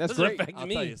know. That's Doesn't great. affect I'll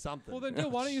me. tell you something. Well, then, Dill,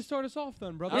 why don't you start us off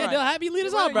then, brother? Yeah, All right. Dill, have you lead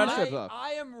us Well, off, brother. Starts off.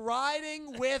 I am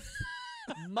riding with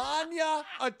Manya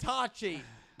Itachi.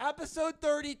 Episode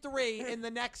 33 in the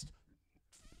next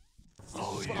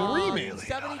 72 Cal,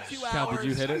 hours. did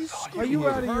you hit it? thought Are you you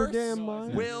out of your Curse damn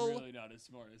mind? will- really not as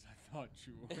smart as I thought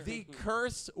you were. The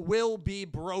curse will be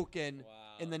broken Wow.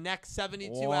 in the next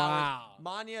 72 Wow. hours.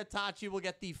 Manya Itachi will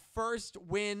get the first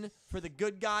win for the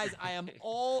good guys. I am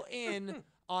all in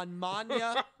on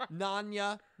Manya,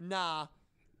 Nanya, Na.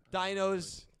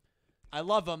 Dinos, I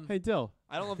love them. Hey, Dill.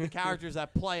 I don't love the characters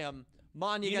that play them.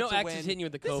 Manya You gets know a X win. is hitting you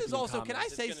with the This coke is in the also, can I comments.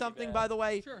 It's say gonna be something, bad. by the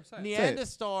way? Sure, say it.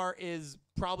 Neanderstar is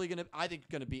probably going to, I think,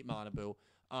 going to beat Manabu.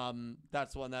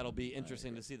 That's one that'll be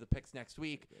interesting to see the picks next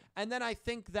week. And then I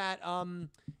think that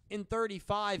in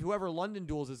 35, whoever London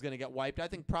duels is going to get wiped. I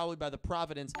think probably by the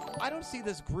Providence. I don't see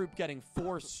this group getting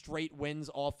 4 straight wins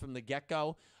off from the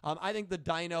get-go. I think the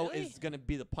Dino is going to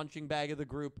be the punching bag of the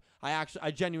group. I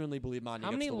genuinely believe Manya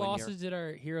How gets many the win here. losses did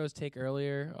our heroes take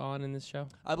earlier on in this show?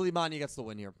 I believe Manya gets the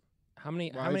win here. How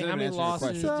many Well, he didn't answer your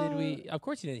losses question. did we? Of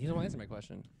course he didn't. He doesn't want to answer my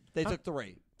question. They took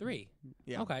 3. 3.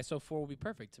 Yeah. Okay, so 4 will be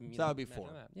perfect. To me, So that would be 4.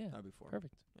 Yeah, That would be 4.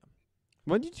 perfect.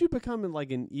 When did you become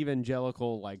like an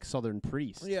evangelical like Southern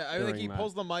priest? Yeah, I think during he that?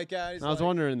 pulls the mic out. He's I was like,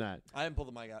 wondering that. I didn't pull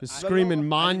the mic out. Just I- screaming I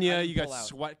Manya, didn't you got pull out.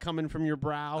 sweat coming from your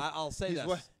brow. I'll say He's this.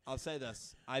 what? I'll say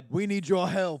this. I We need your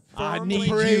help. I Firmly need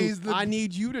praise you. the- I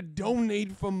need you to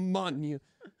donate for Manya.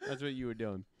 That's what you were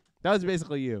doing. That was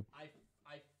basically you. I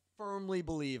firmly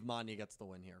believe Manya gets the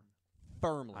win here.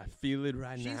 Firmly. I feel it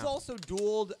right now. She's also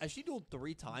dueled. Has she dueled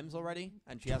 3 times already,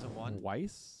 and she hasn't won?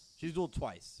 Twice. She's dueled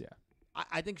twice. Yeah.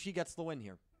 I think she gets the win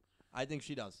here. I think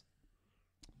she does.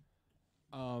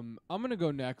 I'm gonna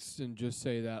go next and just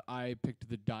say that I picked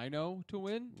the Dino to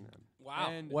win. Wow,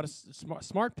 And what a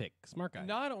smart pick, smart guy.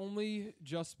 Not only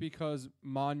just because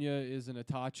Manya is an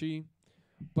Itachi,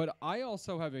 but I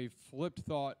also have a flipped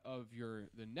thought of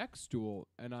the next duel,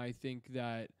 and I think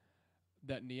that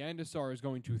Neanderstar is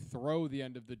going to throw the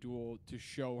end of the duel to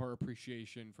show her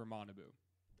appreciation for Manabu.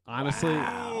 Honestly,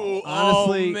 Wow.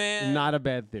 honestly, Oh, man. not a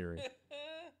bad theory.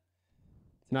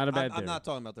 Not a bad I'm theory. not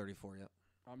talking about 34 yet.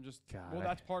 I'm just God, well, I-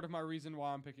 that's part of my reason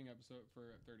why I'm picking episode for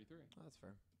 33. That's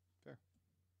fair.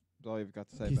 That's all you've got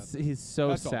to say about He's, that. he's so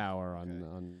That's all. sour on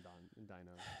Okay.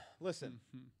 Dino. Listen,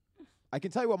 I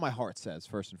can tell you what my heart says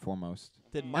first and foremost.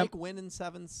 Did Mike win in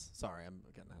 7s? Sorry, I'm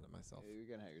getting ahead of myself. You're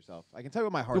getting at yourself. I can tell you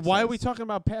what my heart says. Why are we talking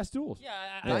about past duels?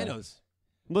 Yeah, Yeah. Dinos.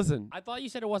 Listen, I thought you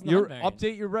said it wasn't. your unmarried.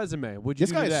 update your resume. What'd you This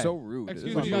do guy today? is so rude.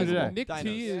 Excuse This me, is guys. unbelievable. Nick Dinos.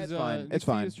 T Yeah, is it's fine. Nick It's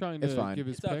T fine. is trying It's to fine. give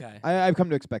his It's pick. okay. I've come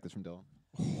to expect this from Dylan.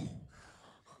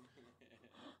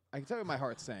 I can tell you what my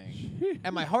heart's saying.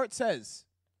 And my heart says,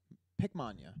 pick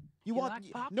Manya.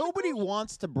 Nobody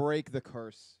wants to break the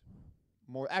curse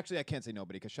more. Actually, I can't say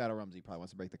nobody because Shadow Rumsey probably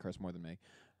wants to break the curse more than me.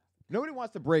 Nobody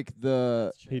wants to break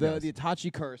the He does.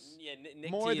 Itachi curse Yeah, Nick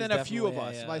more T than is a few of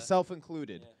definitely us, a, myself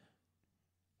included. yeah.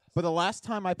 But the last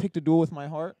time I picked a duel with my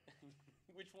heart,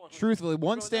 Which one? truthfully,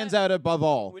 one was stands that? out above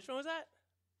all. Which one was that?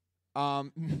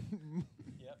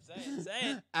 Yep, say it.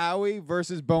 Say it. Owie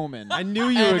versus Bowman. I knew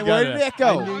you And were where gonna. did that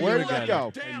go? I knew you Where were did that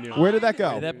gonna. go? I knew Where it. did that go?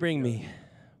 Where did that bring me?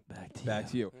 Back to you. Back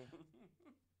to you.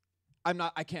 I'm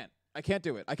not. I can't. I can't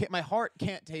do it. I can't. My heart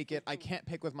can't take it. I can't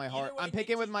pick with my heart. way, I'm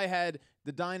picking with my head.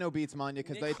 The Dino beats Manya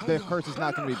because Nick, the curse is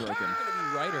not going to be broken. You're gonna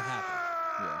be right or happy.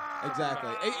 Yeah, exactly.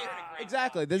 You're in a great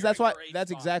Exactly. spot. That's You're in a why. great That's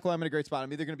spot. exactly why I'm in a great spot.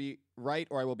 I'm either going to be right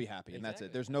or I will be happy, and that's it.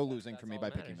 Exactly. There's no losing for That's me all by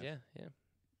that picking matters. this.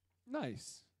 Yeah.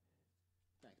 Nice.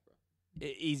 Thanks, bro.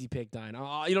 Easy pick,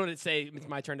 Dino. You know what to say? It's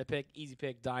my turn to pick. Easy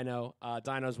pick, Dino.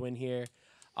 Dinos win here.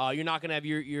 You're not gonna have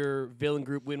your villain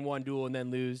group win one duel and then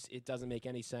lose. It doesn't make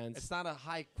any sense. It's not a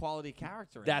high quality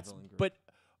character. In That's the villain group. but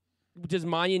does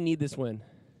Manya need this win?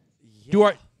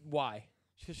 yeah. Why?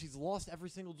 Because she's lost every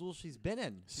single duel she's been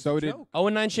in. She's So a did- joke.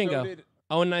 0-9 So Shingo. did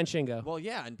 0-9 Shingo. Well,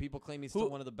 yeah, and people claim he's still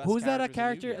one of the best. Who's that a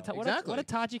characters in character? Yu-Gi-Oh. What a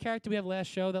Tachi character we have last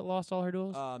show that lost all her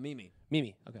duels? Mimi.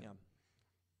 Mimi. Okay. Yeah.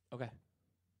 Okay.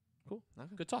 Cool. Okay.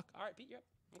 Good talk. All right, Pete, you're up.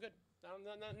 I'm good.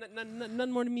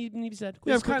 None more to me need to be said.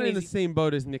 Yeah, I'm Quick kind of and in the easy. same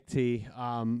boat as Nick T.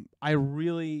 I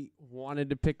really wanted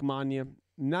to pick Manya.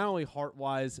 Not only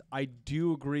heart-wise, I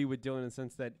do agree with Dylan in the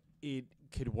sense that it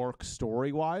could work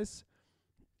story-wise.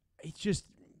 It's just,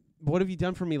 what have you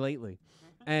done for me lately?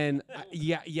 And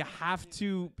yeah, you have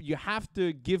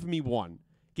to give me one.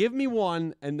 Give me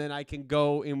one, and then I can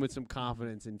go in with some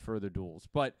confidence in further duels.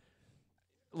 But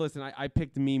listen, I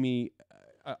picked Mimi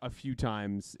a few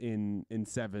times in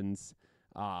sevens.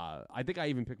 I think I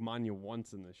even picked Manya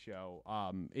once in the show.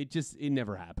 It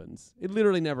never happens. It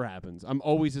literally never happens. I'm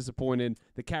always disappointed.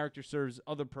 The character serves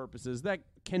other purposes that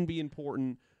can be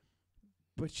important,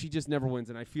 but she just never wins.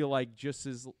 And I feel like just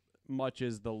as much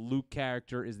as the Luke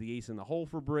character is the ace in the hole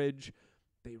for Bridge,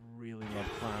 they really love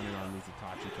clowning on these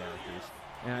Itachi characters.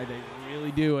 And they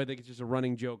really do. I think it's just a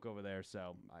running joke over there.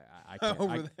 So I can't,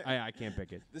 Over there. I can't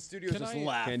pick it. The studio's Can just I-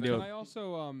 laughing. Can't do Can it. I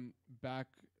also back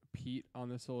Pete on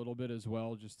this a little bit as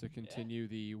well, just to continue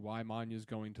the why Manya's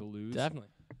going to lose? Definitely.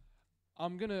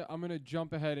 I'm gonna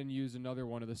jump ahead and use another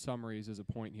one of the summaries as a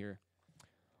point here.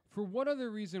 For what other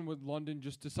reason would London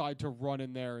just decide to run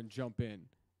in there and jump in?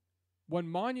 When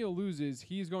Manya loses,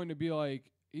 he's going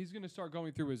to start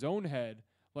going through his own head,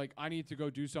 like, I need to go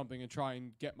do something and try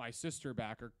and get my sister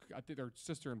back, or I think they're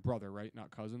sister and brother, right?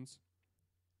 Not cousins.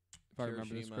 If I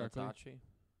remember this Kirishima correctly. Itachi.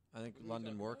 I think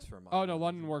London works for Manya. Oh, no,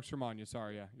 London works for Manya.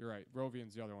 Sorry, yeah, you're right.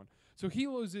 Rovian's the other one. So he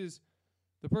loses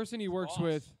the person he works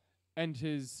with. and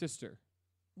his sister.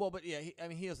 Well, but yeah,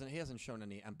 he hasn't shown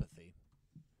any empathy.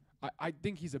 I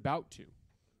think he's about to.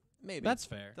 Maybe That's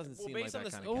fair. Doesn't well, seem based like on that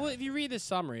this, kind of well, guy. if you read this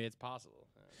summary, it's possible.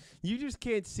 You just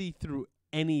can't see through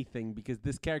anything because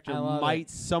this character I love might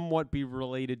somewhat be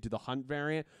related to the Hunt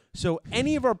variant. So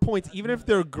any of our points, even if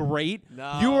they're great,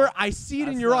 I see it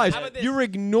in that's your not eyes. How about this? You're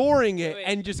ignoring it Wait.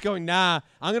 and just going, nah,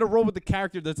 I'm gonna roll with the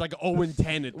character that's like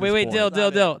 0-10 at this Wait,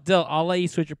 point. Dill. I'll let you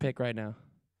switch your pick right now.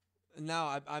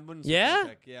 No, I wouldn't. Switch Yeah? my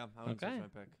pick. Yeah, I wouldn't Okay.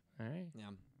 switch my pick. All right. Yeah.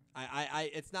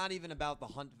 It's not even about the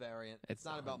Hunt variant. It's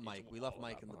not about Mike. We left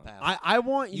Mike in the past. I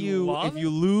want You you, love if you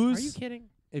it? lose, Are you kidding?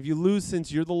 if you lose,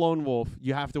 since you're the lone wolf,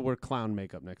 you have to wear clown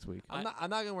makeup next week. I'm not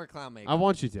gonna wear clown makeup. I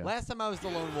want you to. Last time I was the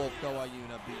lone wolf, Go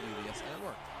Ayuna beat Udius, and it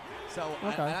worked. So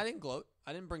Okay. I didn't gloat.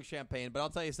 I didn't bring champagne, but I'll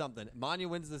tell you something. Manya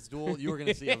wins this duel. You are going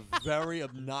to see a very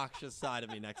obnoxious side of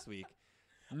me next week.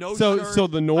 No shirt, So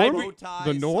the norm, bow tie,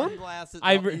 the norm. sunglasses,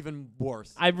 I no, re- even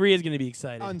worse. Ivory going to be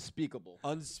excited. Unspeakable.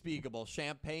 Unspeakable.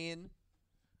 Champagne.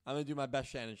 I'm going to do my best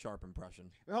Shannon Sharp impression.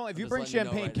 Well, if I'm you just bring letting you know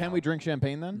champagne, right can now. we drink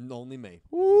champagne then? Only me.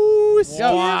 Ooh, Yeah, serious?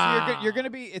 Wow. you're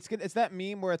gonna be. It's that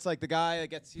meme where it's like the guy that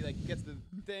gets the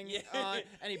thing Yeah. on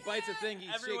and he bites a thing. He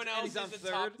Everyone shakes, and he's else on is the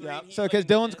top third. three, Yeah. and he's So because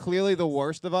like Dylan's this. clearly the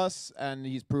worst of us, and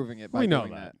he's proving it by We know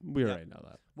doing that. We already know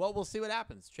that. Well, we'll see what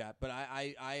happens, chat. But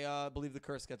I believe the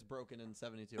curse gets broken in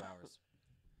 72 hours.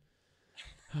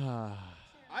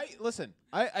 Listen.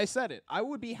 I said it. I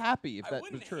would be happy if I that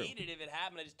wouldn't was true. hate it if it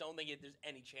happened. I just don't think there's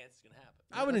any chance it's going to happen.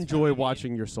 I would That's enjoy fine.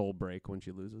 watching your soul break when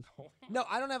she loses. No,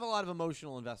 I don't have a lot of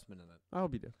emotional investment in it. I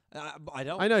hope you do. I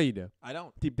don't. I know you do. I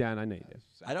don't. Deep down, I know you do.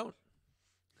 I don't.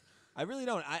 I really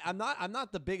don't. I'm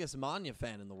not the biggest Manya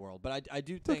fan in the world, but I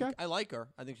do think okay. I like her.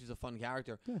 I think she's a fun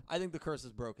character. Yeah. I think the curse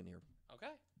is broken here.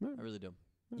 Okay. I really do.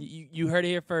 You heard it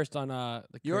here first on the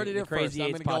You heard it the here first. Crazy I'm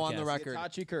Eights gonna go on the podcast. record.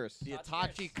 Itachi curse. The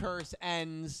Itachi Itachi curse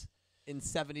ends in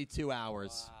 72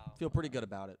 hours. Wow. Feel pretty good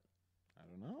about it. I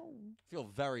don't know. Feel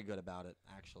very good about it,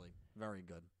 actually. Very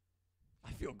good.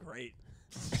 I feel great.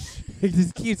 He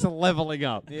just keeps leveling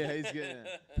up. Yeah, he's good.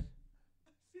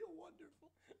 feel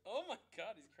wonderful. Oh my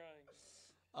God, he's crying.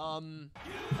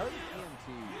 How is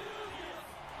ENT?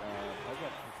 How's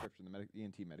that prescription, the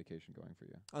ENT medication going for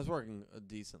you? I was working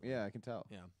decently. Yeah, I can tell.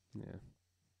 Yeah.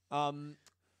 Yeah.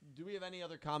 Do we have any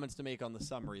other comments to make on the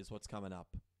summaries? What's coming up?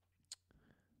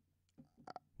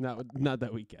 Not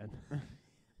that weekend.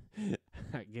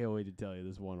 I can't wait to tell you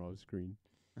this one off screen.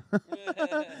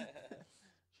 Jeez.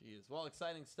 Well,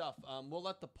 exciting stuff. We'll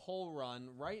let the poll run.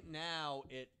 Right now,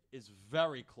 it is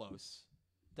very close.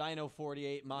 Dino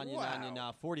 48, Manya Wow.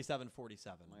 Nanya 47-47.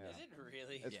 Yeah. Is it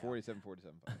really? It's Yeah.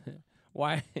 47-47.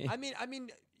 Why? I mean,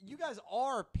 you guys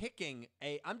are picking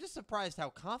I'm just surprised how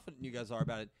confident you guys are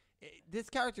about it. This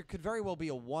character could very well be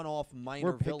a one-off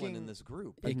minor We're villain in picking this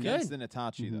group. It Against could. an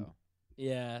Itachi, Mhm. though.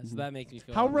 Yeah, so that makes me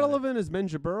feel. How better. relevant has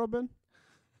Menjiburo been?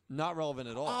 Not relevant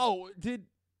at all. Oh, did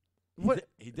He what?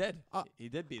 di- He did. Uh, He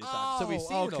did beat Itachi. So we've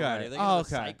seen okay. it already. Are they gonna Okay.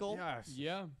 cycle? Yes.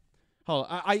 Yeah. Hold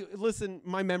on. I listen.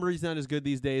 My memory's not as good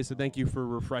these days, so thank you for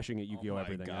refreshing it, Oh Yu-Gi-Oh! my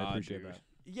Everything. I God, appreciate dude. that.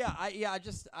 Yeah,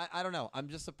 I don't know. I'm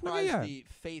just surprised yeah. the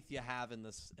faith you have in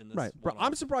this. Right, bro. one-off.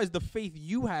 I'm surprised the faith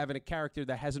you have in a character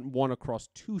that hasn't won across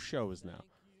 2 shows now.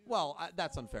 Well,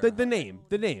 that's unfair. The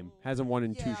name hasn't won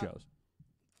in 2 Yeah. shows.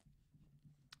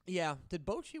 Yeah. Did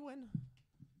Bochi win?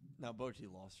 No,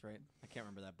 Bochi lost, right? I can't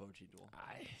remember that Bochi duel.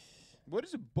 What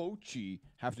does a Bochi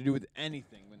have to do with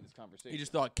anything in this conversation? You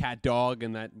just thought cat dog,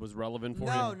 and that was relevant for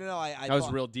No, you. no, no. I That was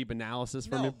thought, real deep analysis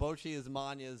from No, you. Bochi is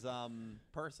Manya's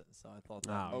person, so I thought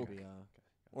that Oh, maybe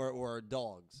or a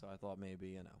dog, so I thought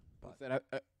maybe But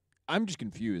I'm just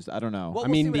confused. I don't know. Well, I we'll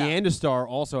see mean, what the happens. Andestar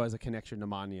also has a connection to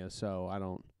Manya, so I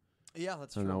don't yeah,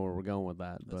 that's know true. where we're going with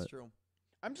that. That's But true.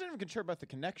 I'm just not even sure about the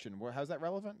connection. How's that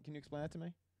relevant? Can you explain that to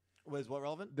me? Was what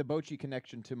relevant? The Bochi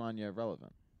connection to Manya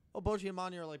relevant? Oh, Bochi and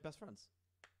Manya are like best friends.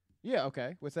 Yeah,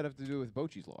 okay. What's that have to do with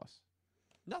Bochi's loss?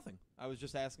 Nothing. I was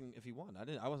just asking if he won. I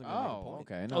wasn't going to make a point.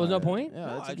 okay. Oh, there's no point? Yeah,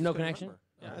 No, that's I just no couldn't connection? remember.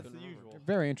 Yeah, I that's couldn't the remember. usual.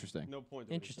 very interesting. no point.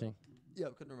 Interesting. Yeah, I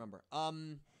couldn't remember.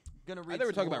 Gonna read. I thought we were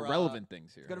some talking about more, relevant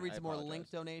things here. Gonna read I some more apologize.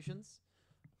 link donations.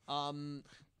 Let me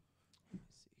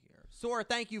see here. Sora,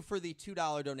 thank you for the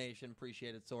 $2 donation.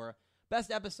 Appreciate it, Sora.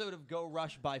 Best episode of Go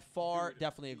Rush by far.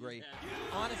 Definitely agree.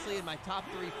 Honestly, in my top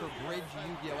 3 for Bridge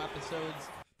Yu-Gi-Oh! Episodes,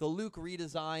 the Luke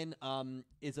redesign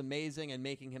is amazing, and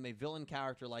making him a villain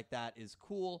character like that is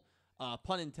cool.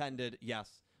 Pun intended, yes.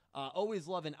 Always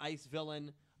love an ice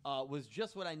villain. Was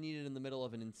just what I needed in the middle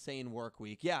of an insane work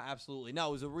week. Yeah, absolutely. No,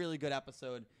 it was a really good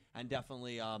episode, and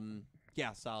definitely,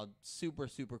 solid. Super,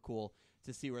 super cool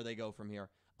to see where they go from here.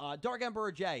 Dark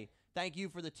Emperor J, thank you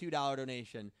for the $2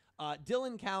 donation.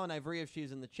 Dylan Cowan, Ivrea, if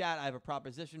she's in the chat, I have a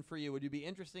proposition for you. Would you be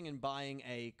interested in buying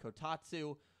a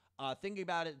Kotatsu? Thinking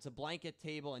about it, it's a blanket,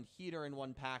 table, and heater in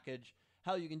one package.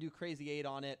 Hell, you can do Crazy 8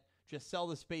 on it. Just sell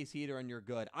the space heater and you're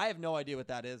good. I have no idea what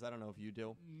that is. I don't know if you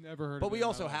do. Never heard of it. But we in my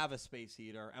also life. have a space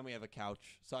heater and we have a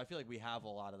couch. So I feel like we have a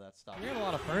lot of that stuff. We have a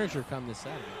lot of furniture come this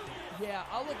Saturday. Yeah,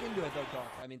 I'll look into it though, Dark.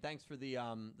 I mean, thanks for the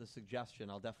suggestion.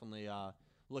 I'll definitely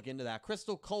look into that.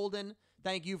 Crystal Colden,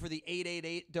 thank you for the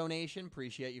 888 donation.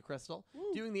 Appreciate you, Crystal.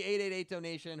 Doing the 888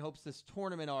 donation hopes this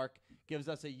tournament arc gives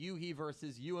us a Yuhi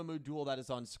versus Uemu duel that is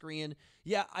on screen.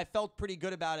 Yeah, I felt pretty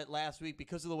good about it last week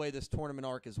because of the way this tournament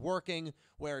arc is working,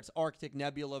 where it's Arctic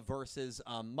Nebula versus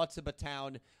Mutsuba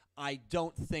Town. I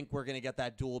don't think we're going to get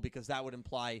that duel because that would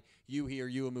imply Yuhi or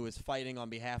Uemu is fighting on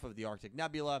behalf of the Arctic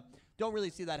Nebula. Don't really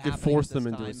see that Could happening. force at this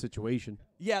them into time. a situation.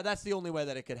 Yeah, that's the only way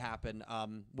that it could happen.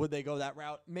 Would they go that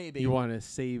route? Maybe. You want to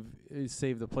save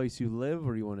the place you live,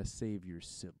 or you want to save your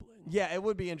sibling? Yeah, it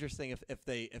would be interesting if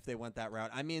they went that route.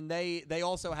 I mean, they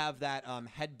also have that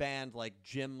headband like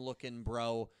Jim looking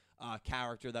bro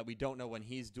character that we don't know when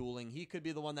he's dueling. He could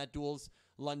be the one that duels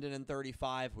London in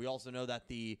 35. We also know that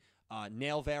the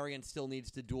Nail variant still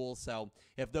needs to duel. So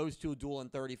if those two duel in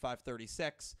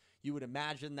 35-36, you would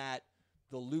imagine that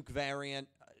the Luke variant,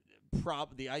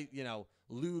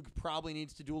 Luke probably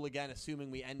needs to duel again,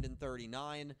 assuming we end in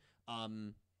 39.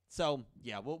 So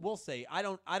yeah, we'll see. I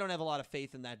don't have a lot of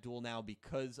faith in that duel now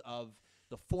because of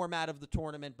the format of the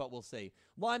tournament, but we'll see.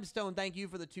 Limestone, thank you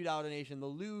for the $2 donation. The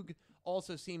Luke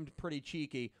also seemed pretty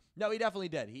cheeky. No, he definitely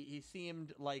did. He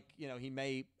seemed like, he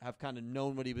may have kind of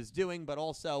known what he was doing, but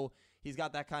also he's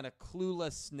got that kind of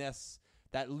cluelessness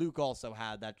that Luke also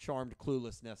had, that charmed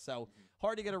cluelessness. So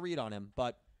hard to get a read on him,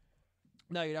 but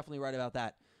no, you're definitely right about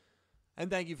that. And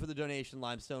thank you for the donation,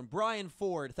 Limestone. Brian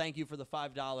Ford, thank you for the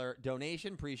 $5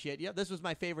 donation. Appreciate you. This was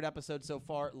my favorite episode so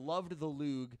far. Loved the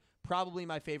Luke. Probably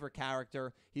my favorite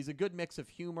character. He's a good mix of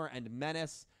humor and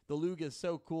menace. The Luke is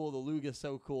so cool. The Luke is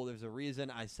so cool. There's a reason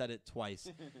I said it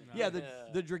twice. Yeah,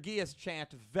 the Dragius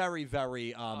chant, very,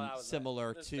 very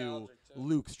similar to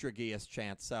Luke's Dragius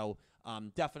chant. So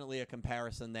definitely a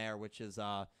comparison there, which is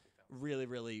really,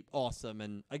 really awesome.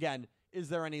 And again, is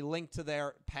there any link to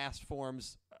their past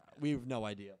forms? We have no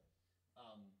idea.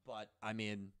 But, I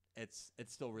mean, it's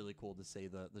still really cool to see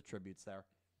the tributes there.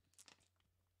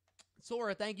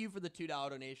 Sora, thank you for the $2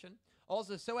 donation.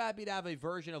 Also, so happy to have a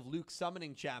version of Luke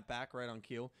summoning chat back right on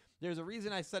cue. There's a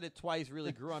reason I said it twice,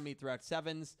 really grew on me throughout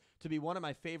Sevens to be one of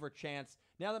my favorite chants.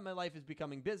 Now that my life is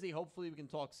becoming busy, hopefully we can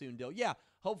talk soon, Dill. Yeah,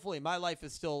 hopefully. My life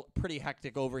is still pretty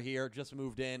hectic over here. Just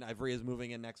moved in. Ivrea's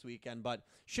moving in next weekend, but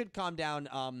should calm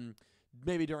down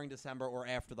maybe during December or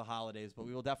after the holidays. But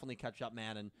we will definitely catch up,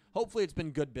 man. And hopefully it's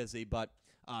been good busy, but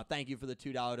thank you for the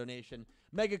 $2 donation.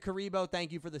 Mega Karibo,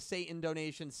 thank you for the Satan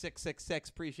donation, 666.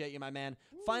 Appreciate you, my man.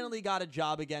 Finally got a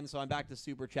job again, so I'm back to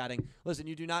super chatting. Listen,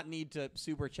 you do not need to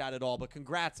super chat at all, but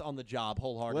congrats on the job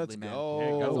wholeheartedly, Let's man.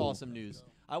 go. That's awesome news.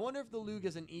 I wonder if the Luke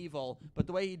is an evil, but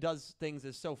the way he does things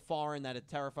is so foreign that it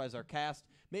terrifies our cast.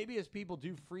 Maybe his people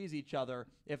do freeze each other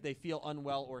if they feel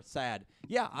unwell or sad.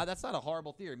 Yeah, that's not a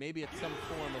horrible theory. Maybe it's some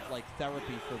form of, like,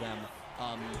 therapy for them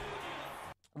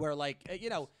where, like,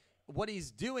 what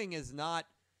he's doing is not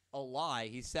a lie.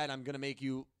 He said, I'm going to make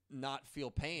you not feel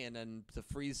pain and to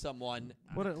freeze someone.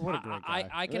 What a great guy.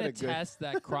 I can What a good- attest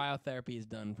that cryotherapy is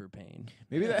done for pain.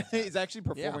 Maybe that he's actually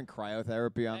performing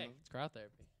cryotherapy on Hey, them. it's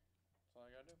cryotherapy.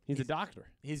 He's a doctor.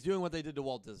 He's doing what they did to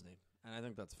Walt Disney, and I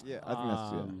think that's fine. Yeah, I think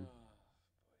that's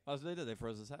Oh, so they did. They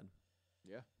froze his head.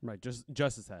 Right, just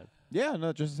his head. yeah.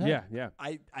 No, just his head. Yeah,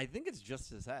 yeah. I think it's just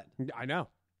his head. I know,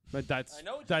 but that's I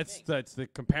know what you that's think. that's the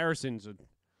comparisons are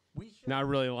We should. not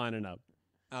really lining up.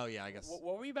 Oh yeah, I guess.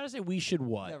 What were you about to say? We should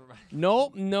what? Never mind.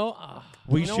 No.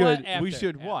 We You know should what? we After,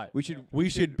 should after. what? We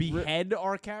should behead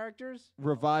our characters?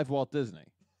 revive Walt Disney.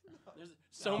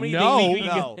 So many No, things we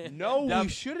no. can No, Def- we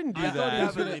shouldn't do I thought he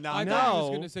was that. gonna- not I that. thought he was No.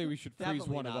 going to say we should freeze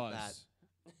Definitely one of not us.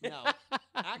 No,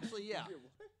 actually, yeah.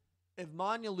 If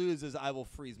Manya loses, I will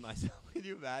freeze myself. Can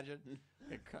you imagine?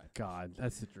 God,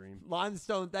 that's the dream.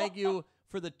 Limestone, thank you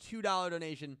for the $2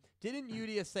 donation. Didn't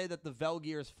Udia say that the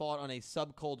Velgears fought on a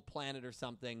subcold planet or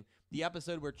something? The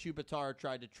episode where Chupataro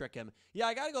tried to trick him. Yeah,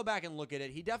 I got to go back and look at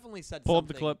it. He definitely said Pull up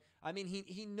something. the clip. I mean,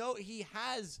 he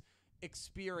has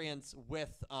experience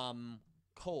with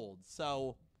cold.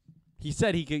 So, He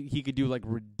said he could do like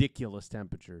ridiculous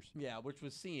temperatures. yeah, which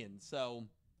was seen. So,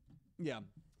 yeah,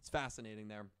 it's fascinating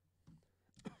there.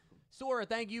 Sora,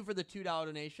 thank you for the $2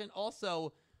 donation.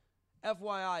 Also,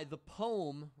 FYI, the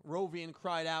poem Rovian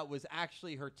cried out was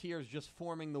actually her tears just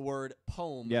forming the word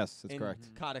poem. Yes, that's in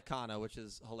correct. katakana, which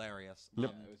is hilarious. It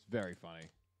was very funny.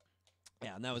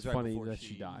 Yeah, and that was right Funny before that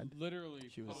she died. Literally,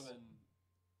 She was- poem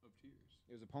of tears.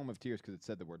 It was a poem of tears because it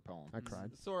said the word poem. I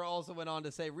cried. Sora also went on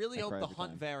to say, really I hope cry the every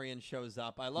Hunt time. variant shows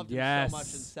up. I loved him so much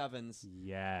in Yes. Sevens.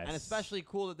 Yes. And especially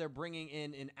cool that they're bringing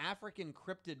in an African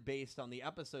cryptid based on the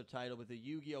episode title with a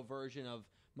Yu-Gi-Oh version of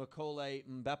Makole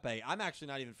Mbepe. I'm actually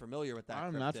not even familiar with that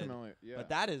I'm cryptid. not familiar. Yeah. But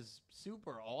that is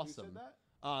super Who awesome. said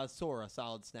that? Sora,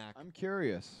 solid snack. I'm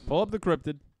curious. Pull up the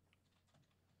cryptid.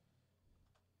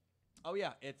 Oh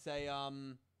yeah, it's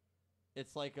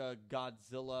like a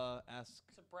Godzilla-esque.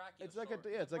 It's a brachiosaur. It's like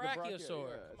it's like a brachiosaur.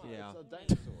 Yeah, Come on. Yeah. It's a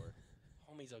dinosaur.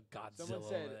 Homie's a Godzilla Someone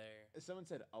said- over there. Someone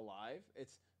said alive.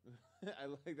 It's. I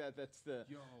like that. That's the.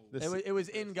 Yo. It was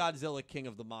in Godzilla King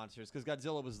of the Monsters because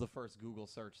Godzilla was the first Google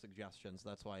search suggestion, so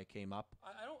that's why it came up.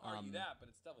 I don't argue Um, that, but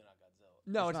it's definitely not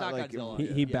Godzilla. No, It's it's not not like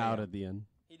Godzilla. He Yeah, bowed yeah. at the end.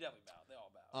 He definitely bowed. They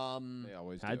all bowed. They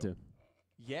always Had do. to.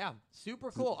 Yeah, super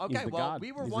cool. He's Okay, the well, god.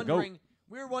 we were He's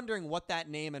the wondering what that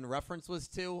name and reference was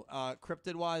to,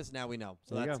 cryptid wise. Now we know.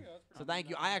 So There you that's go. so thank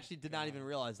you. I actually did not even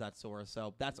realize that, Sora.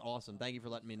 So that's awesome. Thank you for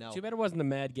letting me know. Too bad it wasn't the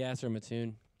Mad Gasser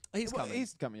Mattoon. He's coming.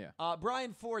 He's coming. Yeah.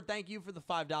 Brian Ford, thank you for the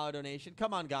 $5 donation.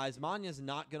 Come on, guys. Manya's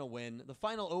not going to win. The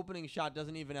final opening shot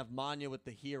doesn't even have Manya with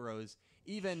the heroes.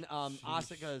 Even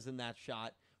Asuka is in that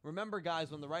shot. Remember,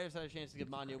 guys, when the writers had a chance to give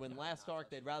Manya a win last arc,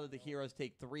 they'd rather the heroes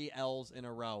take 3 L's in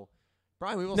a row.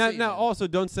 Brian, we will Now, see. now man. also,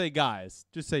 don't say guys.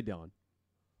 Just say Dylan.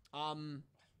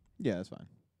 Yeah, that's fine.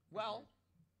 Well,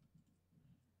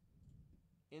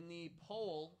 in the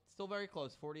poll, still very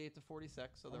close, 48 to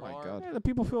 46. So there my are God. Yeah, the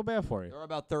people feel bad for you. there are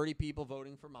about 30 people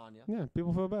voting for Manya. Yeah,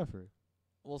 people feel bad for you.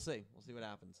 We'll see. We'll see what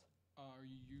happens. Are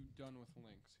you done with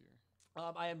links here?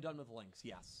 I am done with links.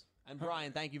 Yes. And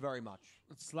Brian, thank you very much.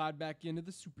 Let's slide back into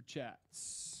the super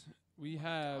chats. We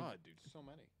have God, dude, so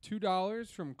many. $2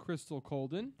 from Crystal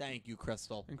Colden. Thank you,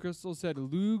 Crystal. And Crystal said,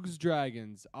 Luge's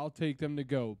Dragons. I'll take them to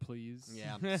go, please.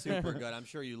 Yeah, super good. I'm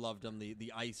sure you loved them.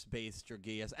 The ice-based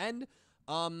Dragias and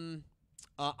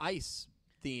ice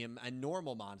theme and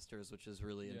normal monsters, which is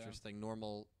really Yeah. interesting.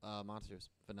 Normal monsters,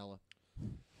 vanilla.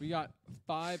 We got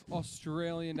 $5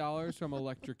 Australian from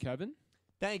Electric Kevin.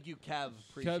 Thank you, Kev.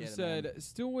 Appreciate Kev it, said, man.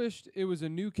 still wished it was a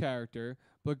new character,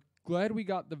 but glad we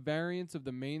got the variants of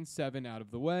the main 7 out of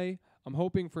the way. I'm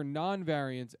hoping for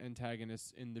non-variants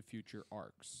antagonists in the future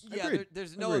arcs. Yeah, Agreed.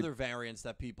 there's no Agreed. other variants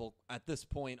that people at this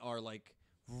point are like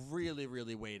really,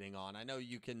 really waiting on. I know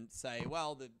you can say,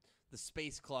 well, the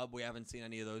Space Club, we haven't seen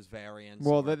any of those variants.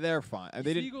 Well, or- they're fine.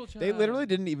 They Seagull didn't. They Child. literally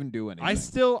didn't even do anything.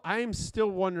 I am still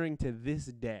wondering to this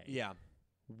day. yeah,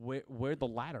 Where the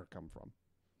ladder come from?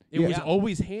 It Yeah. was Yeah.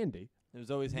 always handy. it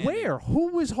was always handy. Where? Who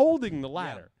was holding the Yeah,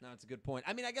 ladder? no, it's a good point.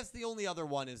 I mean, I guess the only other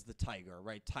one is the Tiger,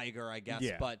 right? Tiger, I guess.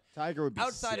 Yeah. But Tiger would be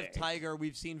outside sick. of Tiger,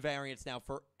 we've seen variants now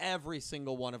for every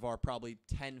single one of our probably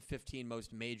 10, 15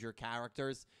 most major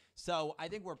characters. So I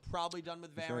think we're probably done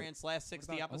with right. variants. Last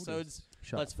 60 about episodes,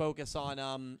 Shut let's focus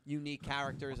on unique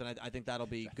characters, and I think that'll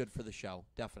be good for the show,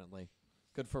 definitely.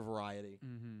 Good for variety.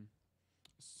 Mm-hmm.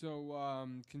 So,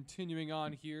 continuing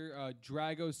on here,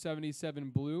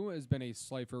 Drago77 Blue has been a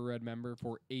Slifer Red member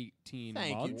for 18 Thank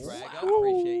you, months. Drago.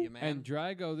 Appreciate you, man. And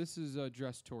Drago, this is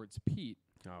addressed towards Pete.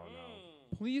 Oh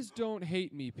no. Please don't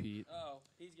hate me, Pete, Oh,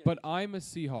 he's but I'm a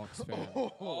Seahawks fan.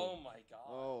 Oh my God.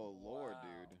 Oh Lord,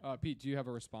 Wow. dude. Pete, do you have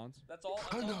a response? That's all.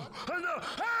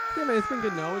 Yeah, man, it's been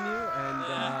good knowing you,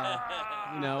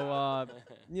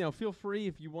 and feel free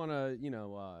if you want to,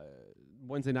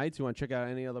 Wednesday nights you want to check out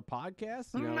any other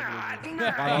podcasts. There's a lot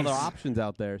of other options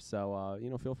out there, so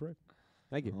feel free.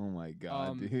 Thank you. Oh my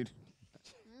God, dude.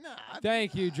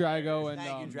 Thank you, Drago. And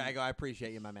Thank you, Drago. I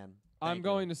appreciate you, my man. I'm Thank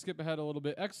going to skip ahead a little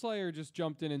bit. X-Slayer just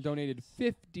jumped in and donated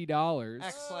 $50. you.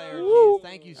 X-Slayer, Woo! geez,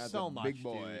 thank you That's so a much, big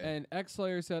boy. dude. And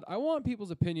X-Slayer said, I want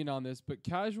people's opinion on this, but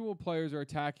casual players are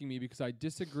attacking me because I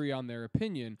disagree on their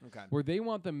opinion, Okay. where they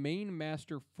want the main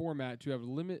master format to have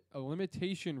a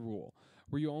limitation rule,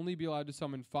 where you only be allowed to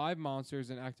summon 5 monsters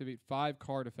and activate 5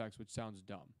 card effects, which sounds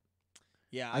dumb.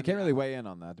 Yeah, I can't really weigh in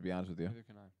on that, to be honest with you. Neither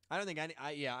can I. I don't think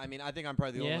I think I'm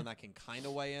probably the only Yeah. one that can kind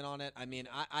of weigh in on it. I mean,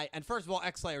 and first of all,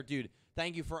 X-Slayer, dude,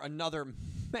 thank you for another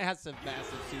massive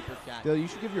super chat. Bill, you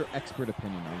should give your expert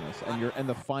opinion on this and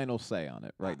the final say on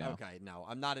it right now. Okay, no,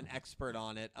 I'm not an expert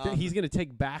on it. He's gonna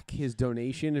take back his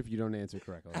donation if you don't answer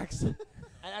correctly. And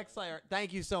X-Slayer,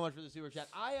 thank you so much for the super chat.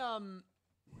 I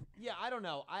don't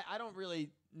know. I don't really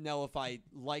know if I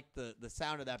like the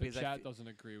sound of that The because chat doesn't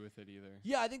agree with it either.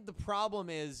 Yeah, I think the problem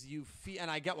is you feel, and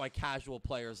I get why casual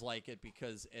players like it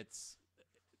because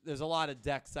there's a lot of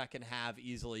decks that can have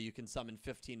easily. You can summon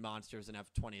 15 monsters and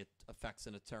have 20 effects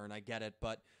in a turn. I get it,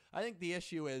 but I think the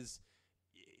issue is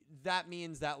that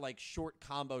means that like short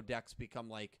combo decks become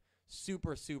like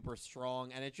super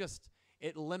strong, and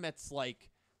it limits like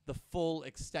the full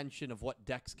extension of what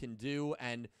decks can do,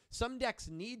 and some decks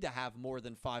need to have more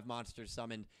than 5 monsters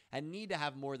summoned and need to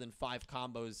have more than 5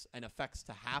 combos and effects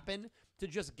to happen to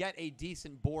just get a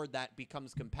decent board that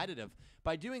becomes competitive.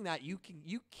 By doing that, you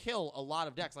kill a lot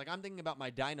of decks. Like, I'm thinking about my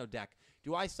Dino deck.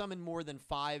 Do I summon more than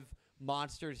 5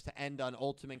 monsters to end on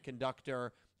Ultimate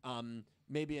Conductor,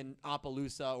 maybe an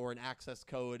Appaloosa or an Access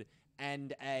Code,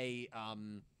 and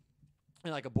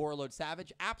like a Borreload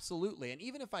Savage? Absolutely. And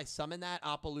even if I summon that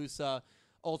Appaloosa,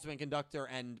 Ultimate Conductor,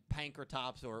 and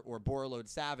Pankratops or Borreload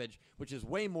Savage, which is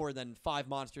way more than 5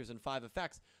 monsters and 5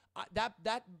 effects,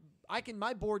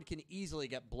 my board can easily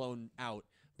get blown out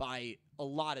by a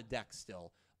lot of decks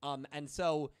still. And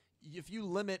so if you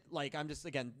limit, like, I'm just,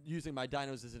 again, using my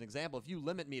dinos as an example, if you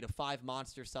limit me to 5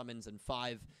 monster summons and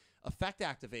 5 effect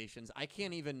activations, I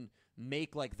can't even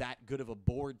make, like, that good of a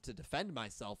board to defend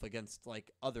myself against,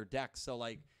 like, other decks. So,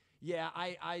 like, yeah,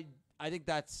 I think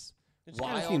that's It just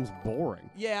kind wild. of seems boring.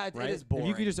 Yeah, it Right? is boring. If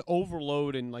you could just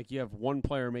overload and like you have one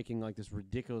player making like this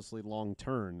ridiculously long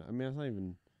turn, I mean, it's not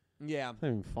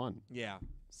even fun. Yeah.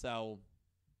 So,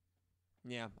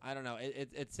 yeah, I don't know.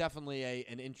 It's definitely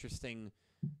an interesting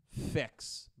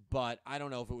fix, but I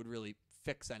don't know if it would really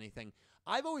fix anything.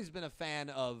 I've always been a fan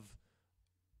of,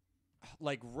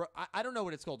 like, I don't know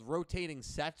what it's called, rotating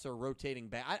sets or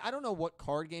rotating I don't know what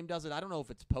card game does it. I don't know if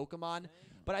it's Pokemon,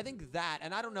 but I think that,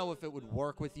 and I don't know if it would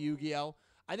work with Yu-Gi-Oh!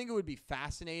 I think it would be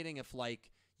fascinating if,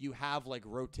 like, you have, like,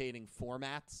 rotating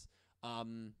formats.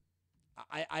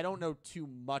 I don't know too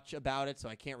much about it, so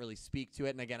I can't really speak to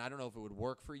it. And again, I don't know if it would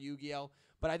work for Yu-Gi-Oh!,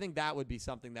 but I think that would be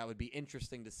something that would be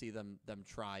interesting to see them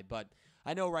try. But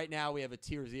I know right now we have a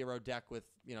Tier 0 deck with,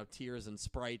 tiers and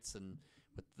sprites, and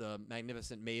with the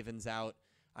Magnificent Mavens out.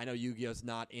 I know Yu-Gi-Oh's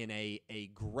not in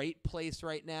a great place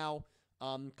right now,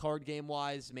 card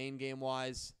game-wise, main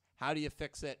game-wise. How do you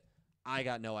fix it? I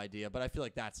got no idea, but I feel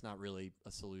like that's not really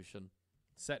a solution.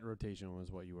 Set rotation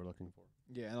was what you were looking for.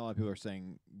 Yeah, and a lot of people are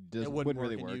saying It wouldn't work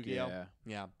really in work. Yu-Gi-Oh!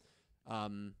 Yeah, Yeah.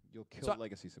 you'll kill So-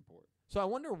 legacy support. So I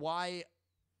wonder why.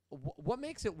 What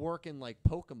makes it work in, like,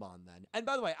 Pokemon then? And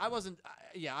by the way, I wasn't.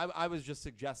 I was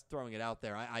just throwing it out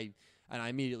there. I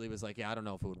immediately was like, I don't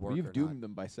know if it would work. You've or doomed not.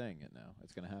 them by saying it now.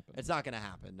 It's going to happen. It's not going to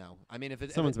happen. No, I mean,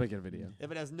 if Someone's making a video.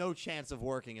 if it has no chance of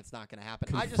working, it's not going to happen.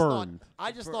 Confirmed.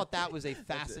 I just thought that was a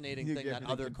fascinating You thing get that the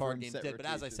other card confirmed games set did. But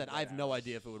as I rotation. said, I have no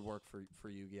idea if it would work for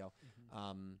Yu-Gi-Oh.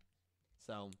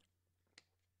 So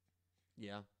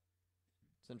yeah,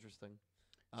 it's interesting.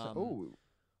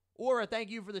 Or thank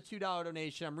you for the $2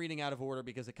 donation. I'm reading out of order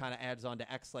because it kind of adds on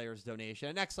to X-Layer's donation.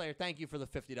 And X-Layer, thank you for the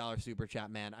 $50 super chat,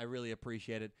 man. I really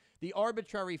appreciate it. The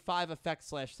arbitrary 5 effect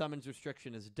 / summons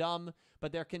restriction is dumb,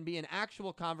 but there can be an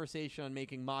actual conversation on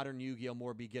making modern Yu-Gi-Oh!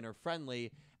 More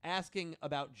beginner-friendly. Asking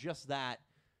about just that,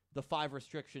 the 5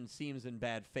 restriction seems in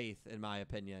bad faith, in my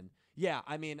opinion. Yeah,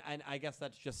 I mean, and I guess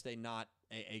that's just not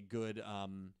a good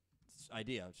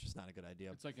idea. It's just not a good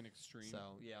idea. It's like an extreme.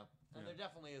 So, yeah. And there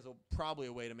definitely is probably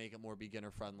a way to make it more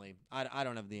beginner-friendly. I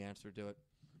don't have the answer to it.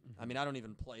 I mean, I don't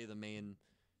even play the main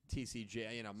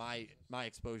TCG. My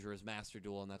exposure is Master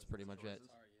Duel, and that's pretty much it.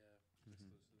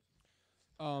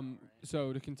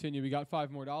 So to continue, we got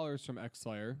 $5 more from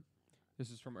X-Slayer. This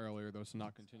is from earlier, though, so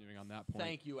not continuing on that point.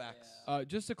 Thank you, X.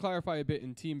 Just to clarify a bit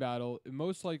in team battle, it's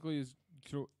most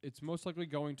likely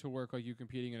going to work like you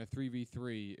competing in a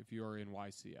 3v3 if you are in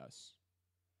YCS.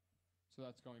 So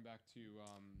that's going back to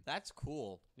That's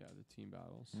cool. the team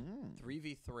battles.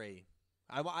 3v3.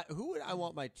 Who would I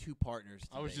want my 2 partners to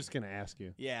be? I was just gonna ask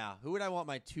you. Yeah, who would I want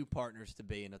my 2 partners to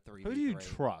be in a 3v3? Who do you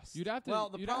trust? You'd have to. Well,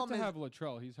 the you'd have problem to is- have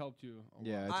Latrell. He's helped you. A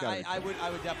Yeah, lot. it's gotta be I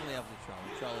would definitely have Latrell.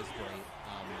 Latrell is great.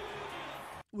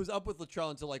 Was up with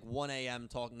Latrell until like 1 a.m.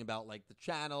 talking about like the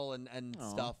channel and Aw,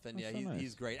 stuff, and that's yeah, so nice.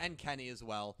 he's great. And Kenny as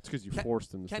well. It's because you Ken-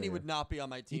 forced him to Kenny stay would there. not be on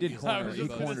my team. did He's corner very him. He He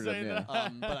good. cornered him, yeah.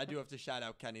 But I do have to shout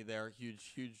out Kenny there,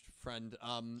 huge friend.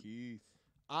 Keith.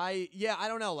 I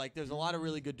don't know. Like, there's a lot of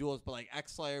really good duels, but like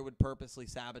X-Slayer would purposely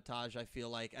sabotage. I feel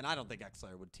like, and I don't think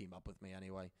X-Slayer would team up with me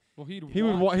anyway. Well, he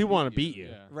would want to beat you.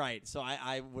 Yeah. Right. So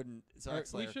I wouldn't. So Or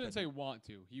X-Slayer we shouldn't say couldn't. want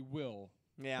to. He will.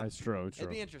 Yeah. That's true. It'd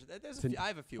be interesting. It's an- I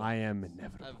have a few. I am options. I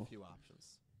have a inevitable. few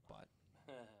options, but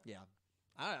yeah,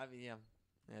 I mean, yeah,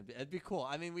 it'd be cool.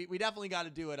 I mean, we definitely got to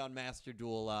do it on Master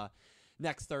Duel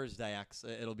next Thursday.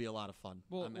 It'll be a lot of fun.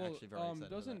 Well, I'm actually very excited.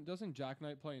 for that. doesn't Jack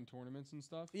Knight play in tournaments and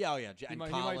stuff? Yeah, oh yeah, He and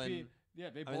might, Colin. Yeah,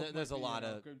 they I both mean, might there's a be, lot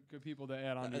of good people to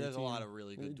add on. To there's a your lot team. of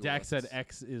really good. Dak said duelists.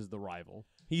 X is the rival.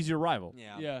 He's your rival.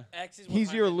 Yeah. Yeah. X is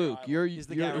He's your 100% Luke. rival. You're He's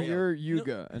the you're Gary. you're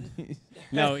Yuga. and he's-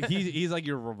 No, he's like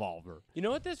your revolver. You know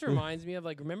what this reminds me of?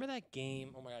 Like, remember that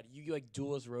game? Oh my god, you like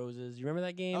Duelist Roses. You remember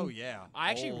that game? Oh yeah.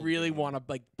 I actually Old really game. want to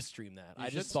like stream that. You I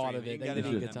should just thought stream of it. You That can would get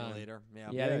be a it good on time. emulator. Yeah.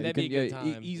 Yeah, I think you that'd be a can- good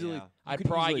yeah, time. easily. Yeah. you I'd could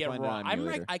probably easily get find it raw. on I remember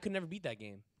emulator. I could never beat that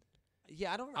game.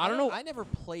 Yeah, I don't know. I never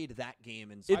played that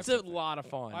game in. It's a Super. lot of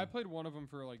fun. I played one of them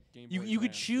for like Game Boy. You could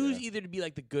Advance. choose Yeah. either to be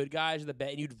like the good guys or the bad,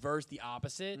 and you'd verse the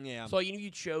opposite. Yeah. So you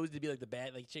chose to be like the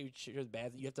bad, like you chose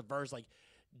bad. You have to verse like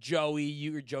Joey,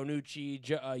 you or Jonucci,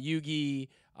 Yugi,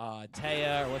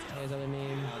 Taya, or what's Taya's other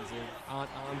name?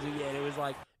 Anzu. Yeah, and it was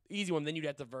like easy one. Then you'd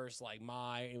have to verse like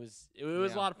Mai. It was Yeah.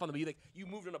 a lot of fun. But you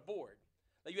moved on a board.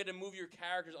 Like you had to move your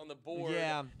characters on the board.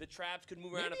 Yeah. The traps could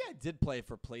move around. Maybe I did play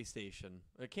for PlayStation.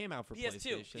 It came out for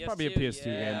PS2. PlayStation. Probably a PS2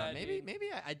 game. yeah, Maybe dude.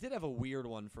 I did have a weird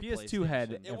one for PS2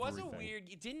 had PlayStation. It was a everything. weird.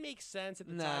 It didn't make sense at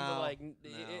the No, time. But like, no.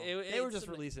 it They were it's just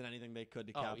something- releasing anything they could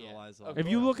to Oh, yeah. capitalize Of on. If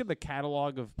you course. look at the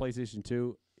catalog of PlayStation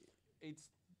 2, it's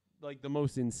like the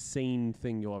most insane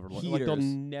thing you'll ever look. Like they'll Heaters.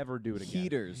 never do it again.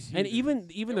 Heaters. And even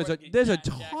Or there's a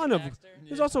Jack ton of Baxter.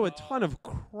 there's also a ton of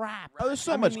crap. Oh, there's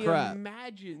so I mean, much the crap.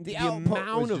 Imagine The the output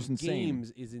amount was of just insane.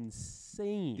 games is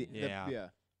insane. Yeah. yeah.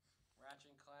 Ratchet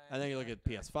and Clank. And then you look at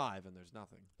PS5 and there's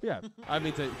nothing. Yeah, I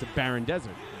mean it's a barren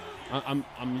desert.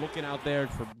 I'm looking out there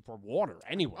for water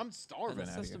anyway. I'm And starving. the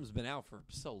out here. system's been out for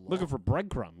so long. looking for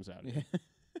breadcrumbs out here.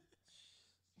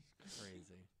 crazy.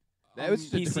 That was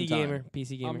just a PC different time. gamer.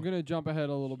 PC gamer. I'm gonna jump ahead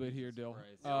a little bit here, Dill.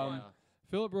 Crazy.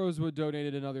 Philip Rosewood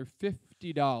donated another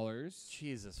 $50,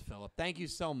 Jesus, Philip. Thank you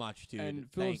so much, dude. and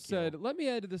Philip Thank said, you. "Let me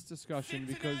add to this discussion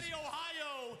because."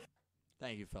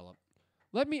 Thank you, Philip.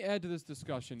 Let me add to this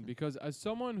discussion because as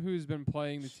someone who's been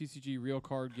playing the TCG real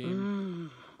card game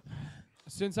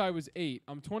since I was 8,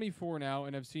 I'm 24 now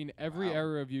and I've seen every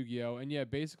era of Yu-Gi-Oh! And yeah,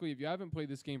 basically, if you haven't played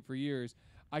this game for years,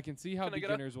 I can see how Can I get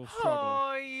a- beginners will struggle.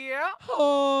 Oh yeah.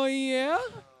 Oh, yeah?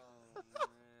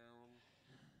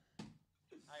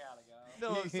 I gotta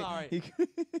go. Philip, sorry.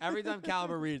 Every time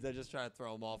Caliber reads, I just try to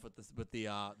throw him off with the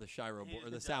Shiro board or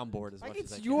the soundboard as much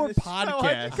as I can. your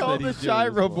podcast. Call that the he's doing this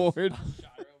gyro for. board.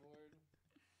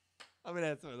 I'm gonna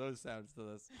add some of those sounds to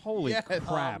this. Holy Yes.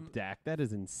 crap, Dak! That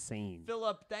is insane.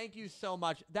 Philip, thank you so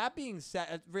much. That being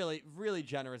said, really, really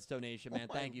generous donation, man.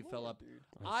 Thank you, Philip.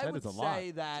 I said would it's a lot.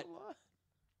 say that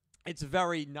it's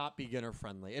very not beginner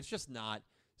friendly. It's just not.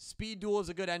 Speed Duel is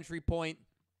a good entry point.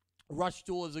 Rush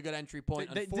Duel is a good entry point.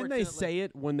 Didn't they Unfortunately- say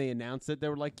it when they announced it? They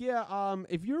were like, "Yeah,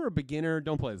 if you're a beginner,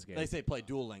 don't play this game." They say play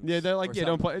Duel Links. Yeah, they're like, or "Yeah,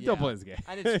 don't something. play this game."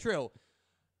 And it's true.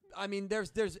 I mean,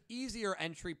 there's easier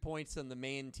entry points than the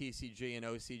main TCG and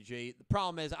OCG. The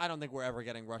problem is, I don't think we're ever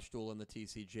getting Rush Duel in the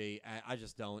TCG. I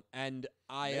just don't. And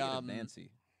Negative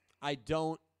Nancy. I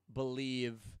don't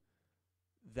believe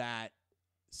that.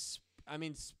 I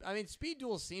mean, Speed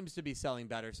Duel seems to be selling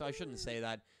better, so I shouldn't say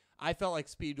that. I felt like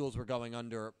Speed Duels were going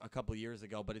under a couple years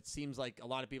ago, but it seems like a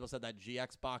lot of people said that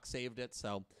GX box saved it.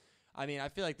 So, I mean, I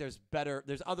feel like there's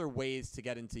other ways to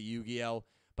get into Yu-Gi-Oh!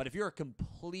 But if you're a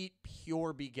complete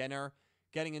pure beginner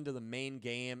getting into the main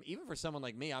game, even for someone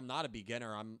like me, I'm not a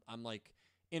beginner. I'm like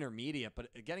intermediate, but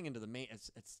getting into the main,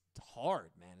 it's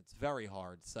hard, man. It's very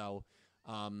hard. So,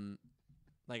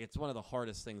 like it's one of the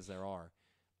hardest things there are.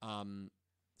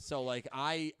 So like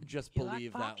I just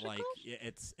believe that like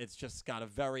it's just got a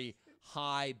very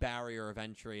high barrier of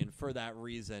entry, and for that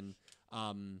reason,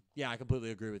 yeah, I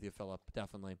completely agree with you, Philip.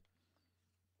 Definitely.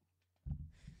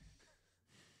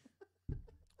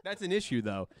 That's an issue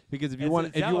though, because if you It's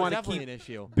want to definitely keep an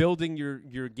issue. building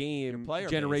your game player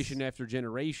generation base. after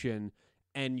generation,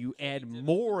 and you add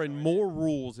more and more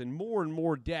rules and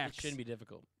more It decks, shouldn't be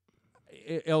difficult.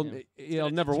 it'll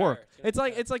gonna never deter. work. It's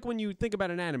gonna It's like when you think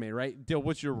about an anime, right? Dill,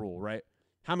 what's your rule, right?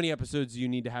 How many episodes do you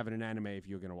need to have in an anime if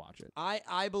you're going to watch it? I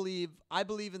believe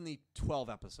in the 12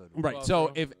 episode. Right. Well, So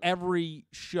so- if every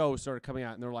show started coming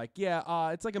out and they're like, yeah,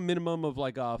 it's like a minimum of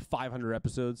like 500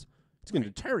 episodes, it's going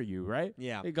to deter you, right?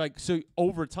 Yeah. Like so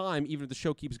over time, even if the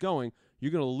show keeps going,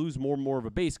 you're going to lose more and more of a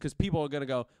base because people are going to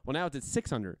go, well, now it's at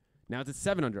 600. Now it's at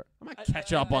 700. I'm going to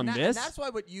catch up on And this. that's why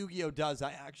what Yu-Gi-Oh does,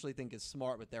 I actually think, is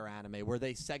smart with their anime, where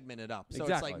they segment it up. So it's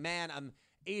Exactly. like, man, I'm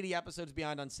 80 episodes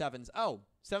behind on Sevens. Oh,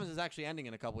 Sevens is actually ending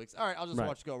in a couple weeks. All right, I'll just Right.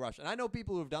 watch Go Rush. And I know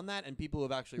people who have done that, and people who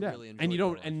have actually yeah. really enjoyed. And you Go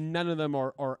don't, Rush. and none of them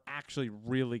are actually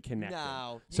really connected.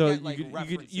 No, you So get, like, you could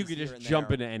references you could here just and jump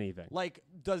there. into anything. Like,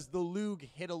 does the Lug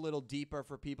hit a little deeper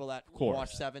for people that course.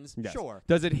 watch Sevens? Yes. Sure.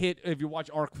 Does it hit if you watch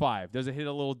Arc 5? Does it hit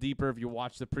a little deeper if you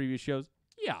watch the previous shows?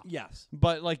 Yeah. Yes.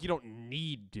 But like you don't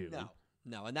need to. No.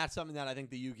 No, and that's something that I think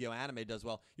the Yu-Gi-Oh anime does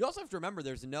well. You also have to remember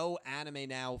there's no anime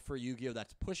now for Yu-Gi-Oh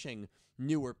that's pushing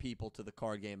newer people to the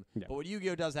card game. Yeah. But what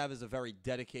Yu-Gi-Oh does have is a very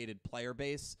dedicated player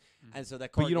base, and so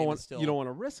that card But you don't game want is still you don't want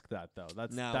to risk that though.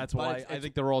 That's No, that's but why it's- I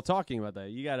think they're all talking about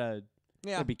that. You gotta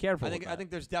be careful. I think with I that.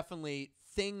 think there's definitely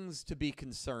things to be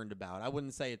concerned about. I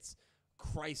wouldn't say it's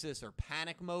crisis or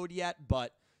panic mode yet,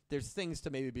 but there's things to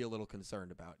maybe be a little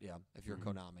concerned about. Yeah, if you're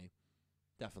Konami,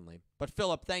 definitely. But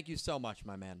Philip, thank you so much,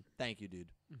 my man. Thank you, dude.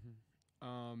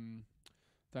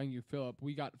 Thank you, Philip.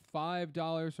 We got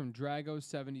 $5 from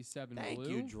Drago77 Thank Blue.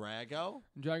 you, Drago.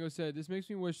 Drago said, "This makes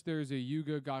me wish there's a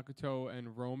Yuga, Gakuto,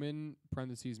 and Roman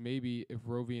 (parentheses maybe if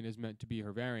Rovian is meant to be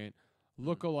her variant)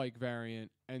 look-alike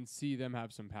variant, and see them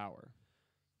have some power."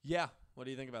 Yeah, what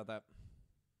do you think about that?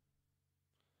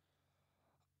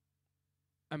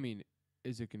 I mean,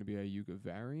 is it going to be a Yuga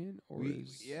variant, or We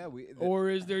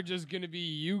is there just going to be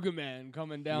Yuga Man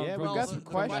coming down? Yeah, from we've the- got some from the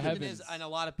questions. question heavens? is, and a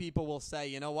lot of people will say,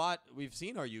 you know what? We've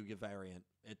seen our Yuga variant.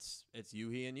 It's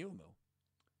Yuhi and Yumu.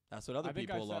 That's what other I think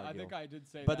people will I argue. think I did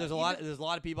say But that. there's a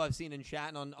lot of people I've seen in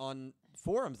chat and on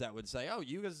forums that would say, "Oh,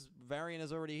 Yuga's variant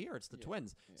is already here. It's the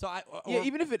twins." So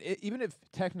even if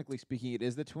technically speaking it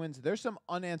is the twins, there's some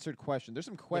unanswered questions. There's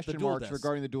some question dual marks disc.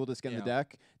 regarding the dual disc in the Yeah.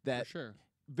 deck For that sure.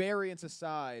 variance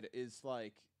aside is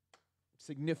like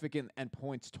significant and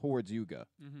points towards Yuga.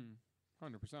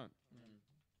 100%.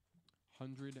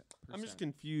 100%. I'm just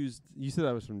confused. You said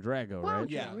that was from Drago, right?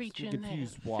 Yeah. I'm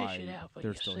confused why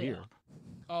they're still here.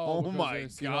 Oh,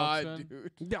 because they're Seahawks fan?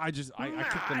 dude! Yeah, I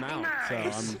kicked them out,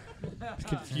 so I'm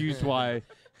confused why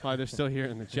they're still here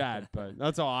in the chat. But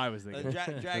that's all I was thinking.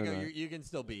 Drago, you can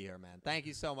still be here, man. Thank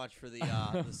you so much for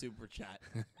the super chat.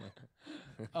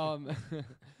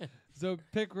 So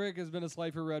Pick Rick has been a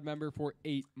Slifer Red member for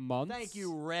 8 months. Thank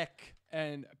you, Rick.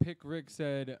 And Pick Rick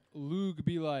said, "Luke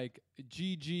be like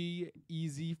GG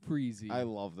easy freezy." I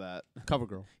love that. Cover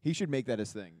girl. He should make that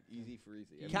his thing. Easy for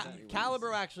easy. Every time he wins.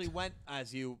 Calibro actually went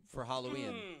as you for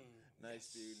Halloween.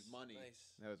 Nice, dude. Money.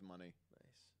 That was money.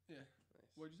 Yeah.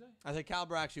 What'd you say? I said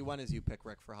Calibro actually went as you, Pick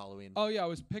Rick, for Halloween. Oh yeah, it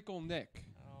was Pickle Nick.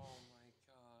 Oh my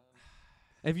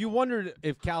god. If you wondered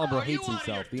if Calibro hates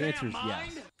himself, the answer is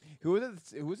yes. Who was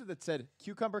it? Who was it that said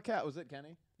Cucumber Cat? Was it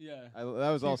Kenny? Yeah. That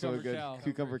was also a Cucumber good Cal.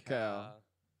 Cucumber Cow.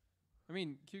 I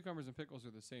mean, cucumbers and pickles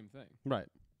are the same thing. Right.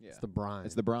 Yeah. It's the brine.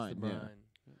 It's the brine. Brian.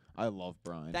 Yeah. I love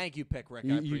brine. Thank you, Pick Rick. I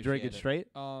You appreciate drink it straight?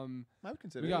 I would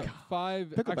consider We got it. 5.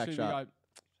 Pickleback Actually, shot.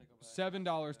 we got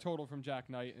 $7 total from Jack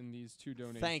Knight in these 2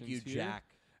 donations. Thank you, here. Jack.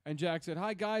 And Jack said,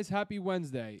 "Hi guys, happy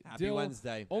Wednesday. Happy Dill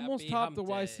Wednesday. almost Happy topped the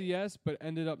hump day. YCS, but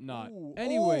ended up not. Ooh.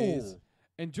 Anyways, Oh.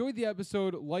 enjoyed the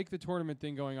episode. Like the tournament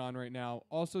thing going on right now.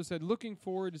 Also said, looking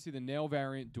forward to see the nail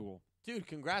variant duel. Dude,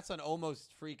 congrats on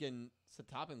almost freaking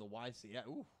topping the YC.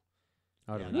 Ooh.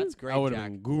 I would've Yeah, been- that's great, I would have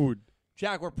Jack. been good.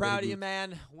 Jack, we're proud of Very you, good.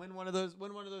 man. Win one of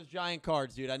those giant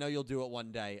cards, dude. I know you'll do it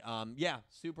one day. Yeah,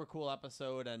 super cool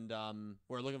episode, and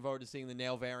we're looking forward to seeing the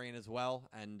nail variant as well.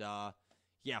 And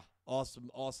yeah,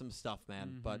 awesome stuff,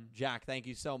 man. But Jack, thank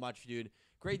you so much, dude.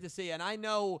 Great to see you. And I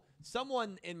know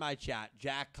someone in my chat,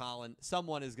 Jack, Colin,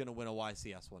 someone is gonna win a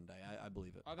YCS one day. I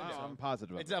believe it. I think I'm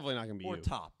positive. It's definitely not going to be Or you.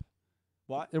 top.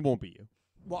 What? It won't be you.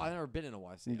 Well, I've never been in a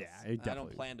YCS. Yeah, it I definitely.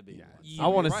 don't plan to be. Yeah. in one. You- So I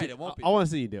want you're to right, see. it won't be. I want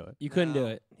to see you do it. You couldn't do No.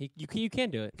 it. You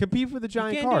can do it. Compete for the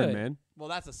giant can't do card, it. man. Well,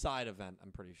 that's a side event.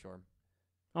 I'm pretty sure.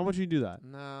 How much you do that?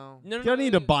 No. No, You don't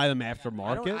need to buy them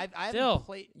aftermarket. I haven't Still,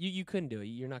 played. you couldn't do it.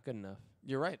 You're not good enough.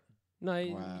 You're right. No,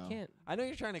 you Wow. can't. I know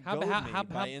you're trying to How goad ba- how- me how-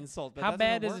 by how- insult, but How that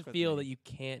bad doesn't does work it with feel me. that you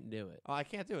can't do it? Oh, I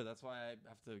can't do it. That's why I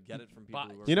have to get it from people.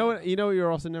 But- Who are You know good what? at You know what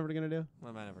you're also never going to do. it. What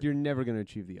am I never You're never going to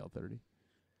achieve the L30.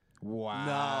 Wow.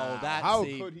 No, that- How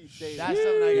see, could he say That's that?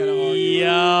 something I gotta argue. Yo,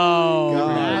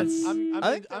 God. that's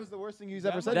I think that's the worst thing he's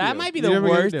ever said. to that you. might be You're the never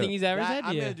gonna worst do it. thing he's ever said I'm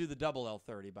to you. gonna do the double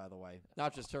L30, by the way.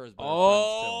 Not just hers, but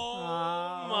Oh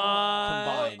her my!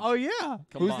 Combined. Oh yeah. friends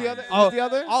too. Who's the Combined. other? Oh, Who's the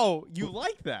other? Oh, you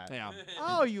like that? Yeah,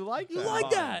 Oh, you like that? You like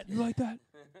that? You like that?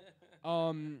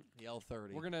 the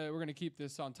L30. we're gonna keep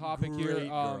this on topic Great here.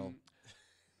 girl.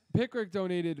 Pickrick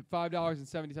donated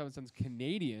 $5.77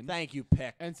 Canadian Thank you,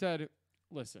 Pick. and said,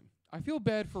 "Listen, I feel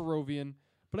bad for Rovian,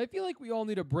 but I feel like we all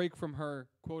need a break from her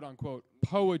quote unquote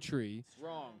poetry."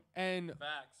 Wrong. And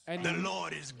and The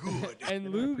Lord is good.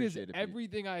 and Lug is appreciate it, Pete.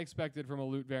 everything I expected from a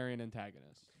loot variant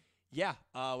antagonist. Yeah,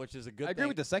 which is a good I agree thing.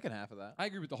 with the second half of that. I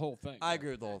agree with the whole thing. I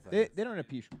agree with the whole thing. They don't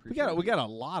appreciate. We got a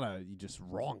lot of just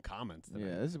wrong comments. Today.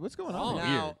 Yeah. What's going Oh, on?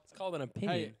 Now- here? It's called an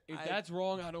opinion. Hey, if that's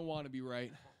wrong, I don't want to be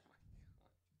right.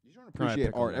 You don't appreciate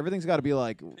pickle art. it. Everything's got to be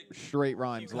like straight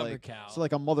rhymes, Cucumber like cow. it's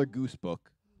like a Mother Goose book.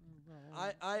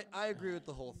 I agree with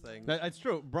the whole thing. That's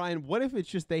true, Brian. What if it's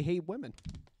just they hate women?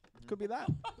 Could be that.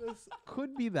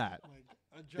 Could be that.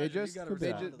 They just gotta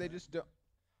respond to they that. just don't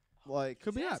like.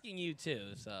 Could be He's that. asking you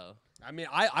too, so. I mean,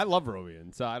 I love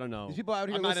Rovian, so I don't know. These people out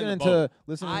here I'm not in the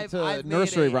listening I've to made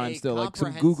nursery a rhymes still, like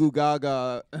some goo comprehensive- goo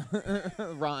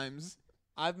gaga rhymes.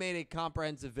 I've made a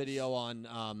comprehensive video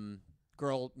on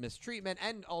girl mistreatment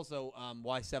and also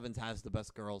why Sevens has the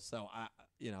best girls. So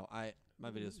my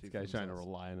videos This speak guy's for trying to themselves.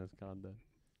 rely on his content.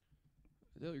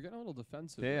 You're getting a little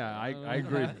defensive. Yeah, I I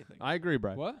agree. anything. I agree,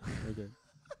 Brad. What? Okay.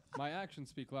 My actions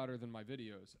speak louder than my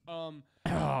videos.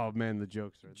 Oh man, the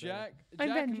jokes are there.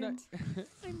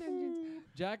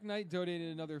 Jack Knight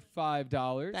donated another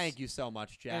 $5. Thank you so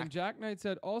much, Jack. And Jack Knight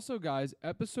said, also, guys,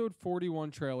 episode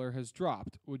 41 trailer has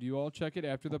dropped. Would you all check it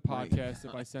after the podcast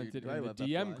if I sent it Did I in the let that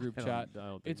DM fly? group I chat?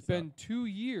 don't think It's so. been 2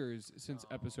 years since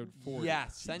episode 40. Yeah,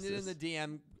 send it in the Jesus.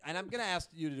 DM. And I'm going to ask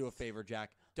you to do a favor,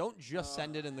 Jack. Don't just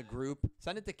send it in the group.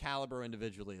 Send it to Calibro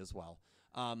individually as well.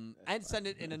 And send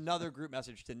it in another group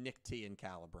message to Nick T and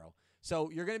Calibro.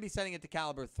 So you're going to be sending it to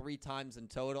Calibro 3 times in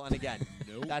total. And again,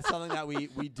 that's something that we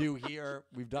do here.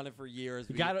 We've done it for years.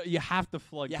 You have to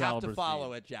plug You Caliber's have to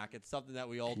follow feed. it, Jack. It's something that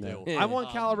we all No. do. I want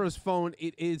Um, Caliber's phone.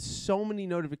 It is so many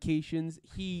notifications.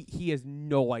 He has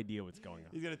no idea what's going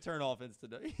He's going to turn off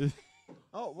instantly.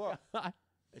 Oh, well. on.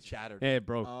 It shattered. It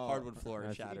broke. Hardwood floor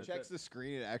That's- shattered. He checks the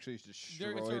screen. It actually is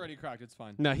destroyed. It's already cracked. It's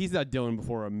fine. No, he's not Dylan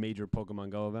before a major Pokemon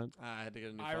Go event. I had to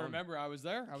get a new I phone. remember I was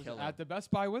there. I was Killer. at the Best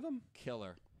Buy with him.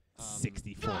 Killer.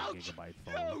 64 gigabyte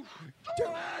phone.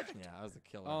 Yeah, I was a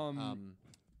killer. I'm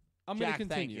going to Jack, continue.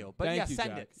 thank you. But Thank yeah, you, send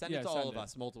Jack. it. Send Yeah, it to all send of it.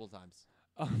 us multiple times.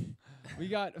 We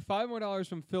got $5 more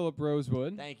from Philip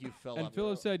Rosewood. Thank you, Philip. And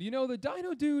Philip said, the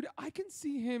Dino Dude, I can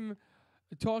see him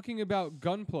talking about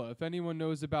Gunpla. If anyone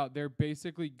knows about their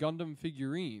basically Gundam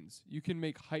figurines, you can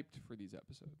make hyped for these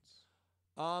episodes.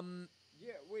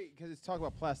 Yeah, wait, because it's talking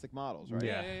about plastic models, right?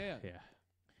 Yeah.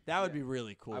 that would be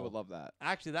really cool. I would love that.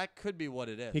 Actually, that could be what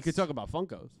it is. He could talk about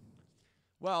Funkos.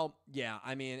 Well, yeah.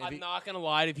 I mean, if I'm he- not gonna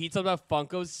lie. If he talks about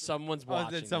Funkos, someone's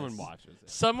watching. Then someone this. watches it.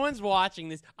 Someone's watching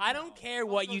this. I don't care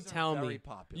what you Funkos are tell very me.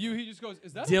 Popular. He just goes,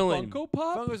 is that Dylan. a Funko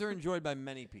Pop? Funkos are enjoyed by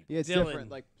many people. Yeah, it's Dylan.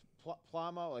 different. Like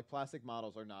Plama, like plastic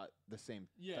models are not the same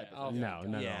Yeah. type of Oh, thing. No, thank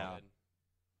no, God. no. Yeah.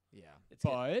 Yeah. It's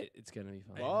gonna, But- it's gonna be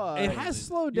fine. But It has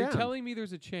slowed You're down. telling me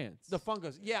there's a chance. The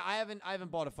Funkos. Yeah, I haven't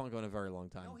bought a Funko in a very long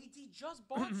time. No, he just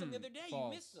bought some the other day. You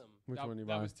False. missed them. Which that, one you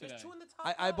that buy? was today. There's two in the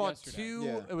top. I bought Yesterday. two.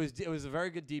 Yeah. It was a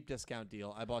very good deep discount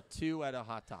deal. I bought 2 at a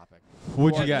Hot Topic.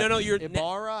 What'd you No, get? no, you're.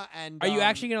 Ibarra and. Are you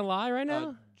actually gonna lie right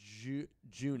now?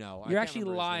 Juno. I You're can't actually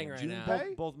remember his lying name. right June now.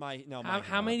 Pay? Both my no.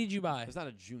 how my, many did you buy? It's not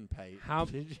a Junpei. How-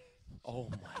 Oh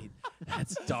my,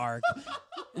 that's dark.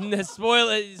 And the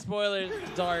spoiler,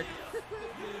 dark.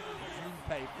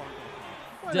 Junpei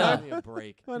Funko. Duh. Give me a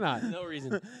break. Why not? No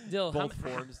reason. Dill, Both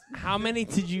Forbes. how many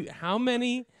did you? How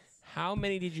many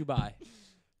did you buy?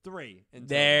 3. in total.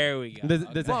 There we go.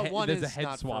 There's Well, a head, one there's a is head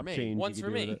not for swap me. change. One's you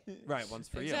for could do me. with it. Right, one's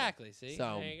for you. Exactly. See,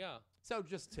 So- there you go. So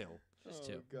just 2. Just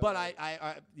two. But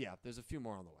I yeah, there's a few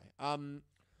more on the way.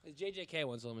 The JJK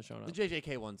ones still haven't shown The up.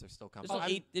 JJK ones are still coming.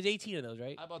 There's, there's 18 of those,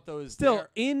 right? I bought those. Still,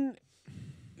 there.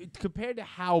 compared to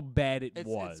how bad it It's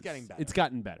was, getting better. it's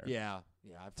gotten better. Yeah.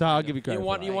 I've So I'll kind give you of- credit. You for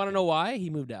want that. you want to know why he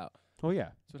moved out? Oh yeah,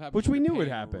 That's what happens which when we you're knew would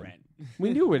paying happen. rent.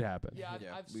 We knew would happen. Yeah,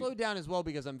 Yeah, I've we- slowed down as well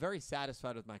because I'm very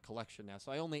satisfied with my collection now.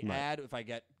 So I only Right. add if I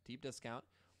get deep discount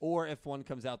or if one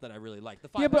comes out that I really like. The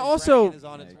Yeah, but Five-Headed also- Dragon is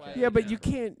on its way. Yeah, but you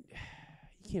can't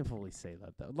fully say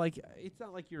that though. Like, it's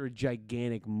not like you're a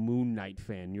gigantic Moon Knight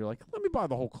fan. You're like, let me buy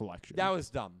the whole collection. That was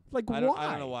dumb. Like, I don't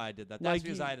why? know why I did that. That's Like,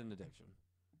 because you- I had an addiction,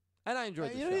 and I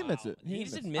enjoyed the You show. know, he admits it. He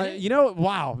just admits admitted it. You know,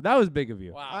 wow, that was big of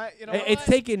you. Wow. You know It's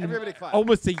what? taken Everybody clap.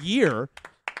 almost a year,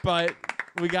 but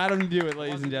we got him to do it,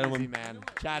 ladies and Wasn't gentlemen. easy, man.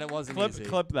 Chad, it wasn't Clip, easy.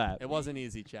 clip that. It wasn't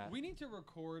easy, Chad. We need to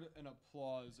record an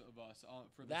applause of us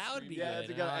for the That would stream. be Yeah, good. that's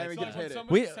a good- and we So get when paid it.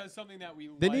 somebody We- says something that we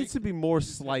There like, needs to be more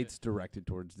just hit it. slights directed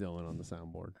towards Dylan on the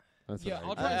soundboard. That's Yeah, what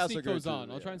I'll I try I and also sneak agree those too, on.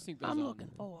 I'll yeah. try and sneak those I'm on. looking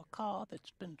for a car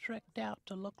that's been tricked out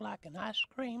to look like an ice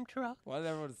cream truck. Why did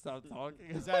everyone stop talking?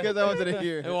 Because I wanted to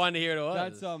hear. I wanted to hear what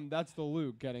it was. That's the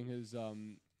Luke getting his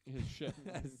shit.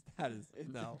 that is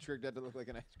no. Tricked out to look like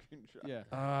an ice cream truck. Yeah.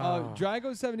 Oh.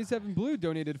 Drago77 Blue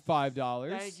donated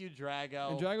 $5. Thank you,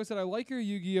 Drago. And Drago said, I like your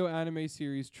Yu-Gi-Oh! Anime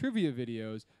series trivia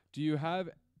videos. Do you have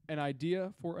an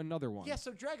idea for another one? Yeah,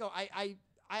 so Drago, I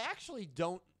actually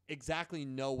don't exactly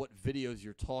know what videos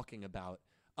you're talking about,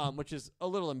 which is a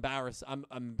little embarrassed. I'm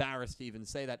embarrassed to even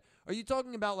say that. Are you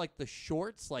talking about like the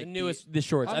shorts, like The newest, the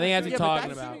shorts. I I'm think that's assuming- what yeah, but talking I'm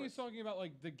that's- about. assuming he's talking about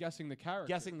like the guessing the character.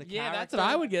 guessing the Yeah, character? that's what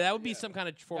I would get. That would be some kind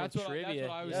of form of That's what I- that's trivia.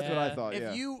 what I was That's Yeah. what I thought. If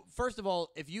yeah. you, first of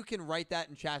all, if you can write that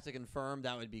in chat to confirm,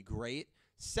 that would be great.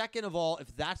 Second of all,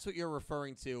 if that's what you're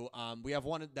referring to, we have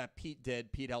one that Pete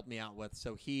did. Pete helped me out with,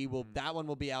 so he will. That one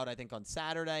will be out, I think, on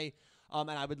Saturday. And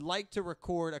I would like to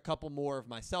record a couple more of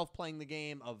myself playing the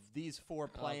game, of these 4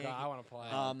 playing. God, I want to play.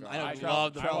 I know I'd Trell,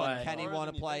 love to Trell and play. Kenny More want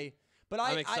than to you play. But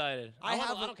I'm excited. I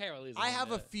don't care what Lee's I gonna have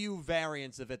do a it. few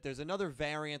variants of it. There's another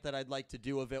variant that I'd like to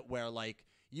do of it where like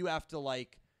you have to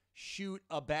like shoot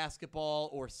a basketball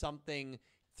or something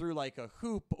through like a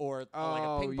hoop or like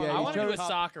a ping pong. yeah, I you want to do a showed-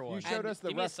 soccer one. You showed us the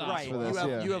Give me a reference soccer Right, for one.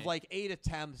 this. you Yeah. have like 8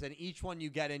 attempts, and each one you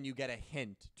get a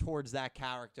hint towards that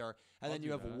character, and I'll then you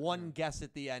do have that, one yeah. guess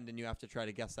at the end, and you have to try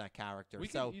to guess that character. We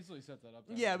so can easily set that up.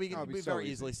 yeah, we can Oh, it'd be we so very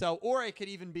easy. easily. So, or it could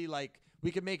even be like we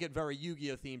could make it very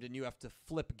Yu-Gi-Oh themed, and you have to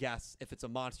flip guess if it's a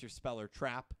monster spell or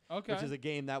trap, Okay. which is a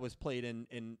game that was played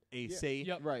in AC.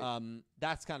 Yep. Right.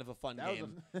 That's kind of a fun That was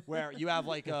game where you have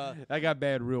like a That got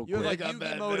bad real you have quick. like got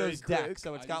bad Yu-Gi-Moto's very deck, quick.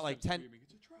 so it's got like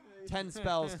 10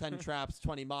 spells, 10 traps,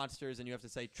 20 monsters, and you have to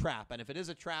say trap. And if it is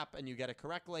a trap and you get it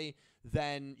correctly,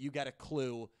 then you get a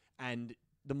clue, and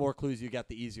the more clues you get,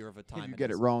 the easier of a time. If you get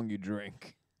it is. wrong, you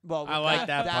drink. Well, I like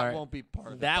that part. won't be part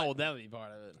of it. That but- will definitely be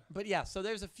part of it. But yeah, so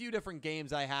there's a few different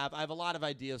games I have. I have a lot of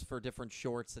ideas for different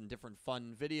shorts and different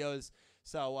fun videos.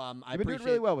 So I You've been appreciate doing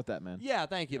really well with that, man. Yeah,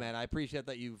 thank you, man. I appreciate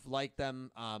that you've liked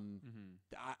them. I'm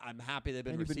happy they've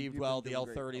been And you've been- received you've well. been The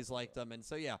doing great. L30s liked them, and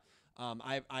so yeah,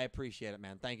 I appreciate it,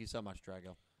 man. Thank you so much,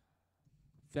 Drago.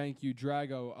 Thank you,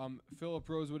 Drago. Philip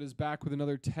Rosewood is back with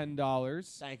another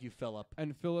 $10. Thank you, Philip.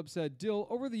 And Philip said, Dill,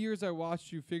 over the years I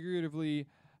watched you figuratively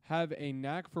have a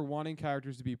knack for wanting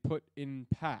characters to be put in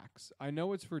packs. I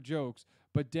know it's for jokes,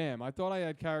 but damn, I thought I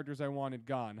had characters I wanted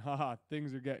gone. Haha,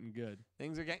 things are getting good.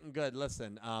 Things are getting good.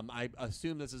 Listen, I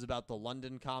assume this is about the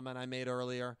London comment I made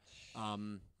earlier.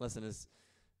 Listen, is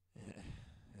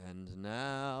and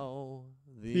now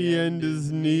The end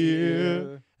is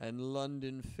near. and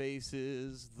London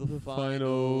faces the final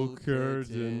final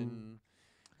curtain.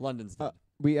 London's dead.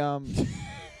 We actually,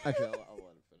 I'll let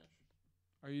him finish.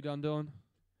 Are you done, Dylan?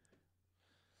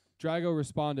 Drago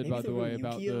responded, by the way,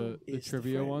 about the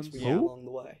trivia ones. Who? along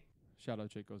the way. Shout out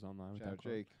Jake Goes Online. with Shout that out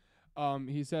quote. Jake.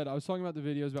 He said, I was talking about the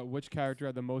videos about which character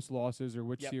had the most losses or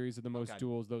which Yep. series had the most Okay.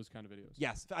 duels, those kind of videos.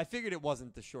 Yes, I figured it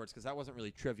wasn't the shorts because that wasn't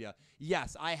really trivia.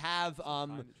 Yes, I have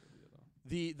Kinda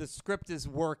trivia, though. the script is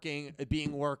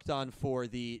being worked on for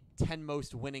the 10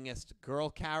 most winningest girl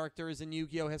characters in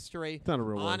Yu-Gi-Oh history. It's not a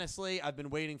real one. Honestly, I've been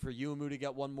waiting for Yuumu to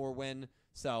get one more win.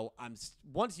 So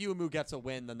once Yuumu gets a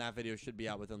win, then that video should be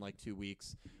out within like 2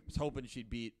 weeks. I was hoping she'd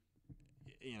beat,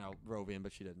 Rovian,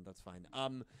 but she didn't. That's fine.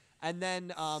 And then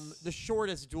the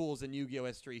shortest duels in Yu-Gi-Oh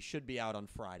history should be out on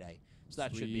Friday. So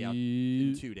that should be out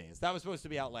in Sweet. 2 days. That was supposed to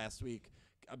be out last week.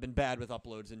 I've been bad with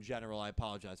uploads in general. I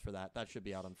apologize for that. That should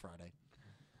be out on Friday.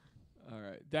 All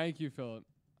right. Thank you, Philip.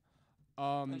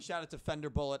 And shout out to Fender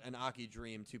Bullet and Aki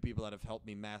Dream, 2 people that have helped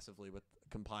me massively with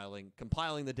compiling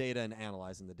the data and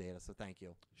analyzing the data. So thank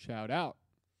you. Shout out.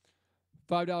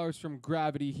 $5 from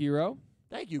Gravity Hero.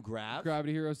 Thank you, Grav.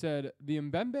 Gravity Hero said, the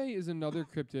Mbembe is another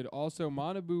cryptid. Also,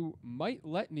 Manabu might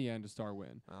let Neanderstar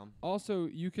win. Also,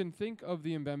 you can think of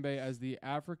the Mbembe as the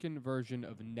African version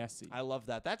of Nessie. I love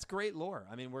that. That's great lore.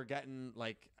 I mean, we're getting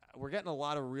a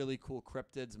lot of really cool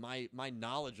cryptids. My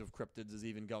knowledge of cryptids is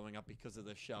even going up because of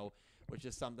this show, which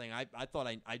is something I thought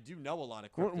I do know a lot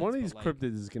of cryptids. One of these but,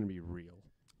 cryptids is going to be real.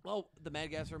 Well, the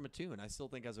Madagascar Mattoon, I still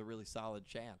think has a really solid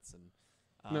chance.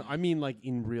 And No, I mean like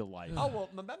in real life. oh well,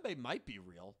 Mbembe might be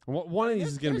real. One of these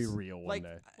is going to be There's, real one like,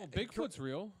 day. Well, Bigfoot's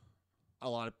real.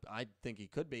 I think he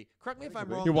could be. Correct me if I'm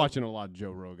wrong. You're though. watching a lot of Joe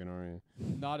Rogan, aren't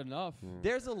you? Not enough.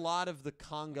 There's a lot of the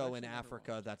Congo in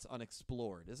Africa that's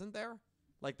unexplored, isn't there?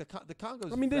 Like the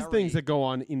Congo's. I mean, there's very, things that go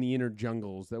on in the inner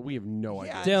jungles that we have no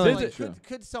yeah, idea. Dylan. like, True.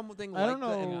 could something I like don't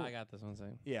the- know. I got this one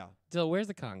second. yeah, Dill, where's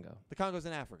the Congo? the Congo's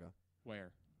in Africa. Where?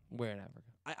 Where in Africa?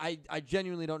 I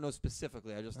genuinely don't know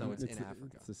specifically. I just know it's in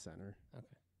Africa. It's the center. I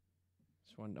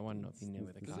want to know if you knew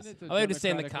where the Isn't Congo. it the I would just say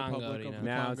in the Democratic Congo. Republic You of know. the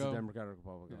Now it's the Congo? Democratic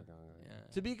Republic of the Congo. Yeah.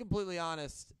 To be completely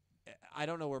honest, I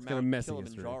don't know where It's got a Mount messy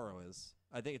history. Kilimanjaro is.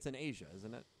 I think it's in Asia,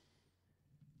 isn't it?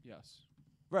 Yes.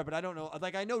 Right, but I don't know.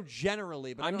 Like I know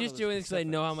generally, but I I'm don't just know the doing this because I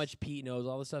know how specifics. much Pete knows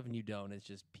all this stuff, and you don't. It's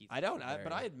just Pete. I don't,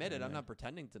 but I admit it. I'm not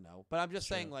pretending to know. But I'm just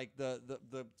Sure. saying, like the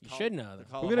You should know. the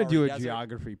We're gonna do a Kalahari Desert.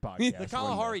 geography podcast. The one day.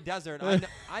 Kalahari Desert.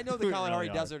 I know the We Kalahari really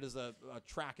are. Desert is a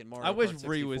track in Mario I wish Kart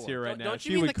Bree was 64. here right now. Don't She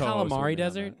you mean would the co-host with Calamari me on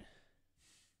Desert? that.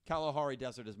 Kalahari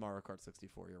Desert is Mario Kart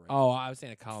 64. You're right. Oh, I was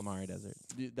saying the Calamari Desert.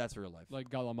 That's real life. Like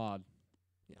Galamad.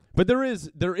 But there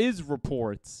is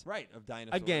reports. Right, of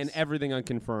dinosaurs. Again, everything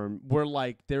unconfirmed. Where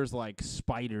like there's like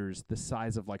spiders the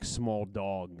size of like small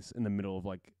dogs in the middle of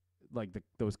like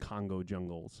those Congo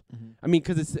jungles. Mhm. I mean,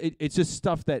 because it's just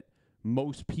stuff that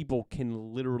most people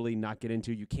can literally not get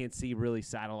into. You can't see really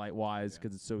satellite wise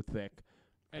because it's so thick.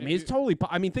 I And mean, if it's you- totally.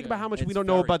 I mean, think Yeah. about how much we It's don't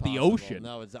know very about the possible. ocean.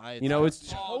 No, it's You know,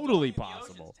 it's Oh, totally going to the ocean's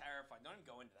possible. terrifying. Don't even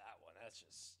go into that one. That's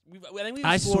just. I think we've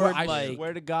I explored, swear, like, I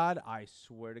swear to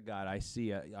God, I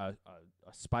see a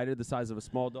spider the size of a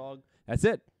small dog. That's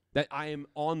it. That I am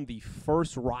on the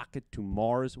first rocket to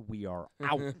Mars. We are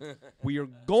out. We are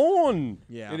gone.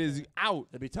 Yeah. It is out.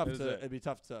 It'd be tough That is to it. it'd be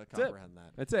tough to it. comprehend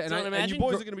that. That's it. And, So and you imagine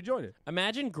boys gr- are gonna be joining it.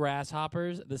 imagine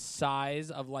grasshoppers the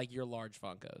size of like your large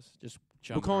Funkos. Just We're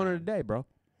jumping calling it a around. day, bro.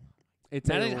 It's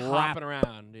Imagine a wrap. hopping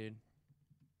around, dude.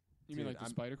 You mean Dude, like the I'm-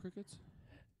 spider crickets?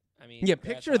 I mean, Yeah,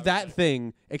 picture that grasshoppers.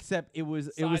 thing. Except it was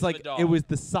Size of a like dog. it was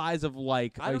the size of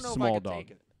like I a don't know if I small could dog.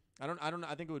 take it. I don't know.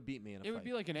 I think it would beat me in a It fight. would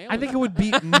be like an alien. I think it would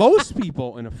beat most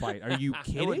people in a fight. Are you It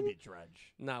kidding? wouldn't be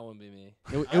Dredge. No, it wouldn't be me.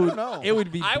 It I would. don't know. It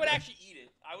would be. I would actually eat it.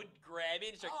 I would grab it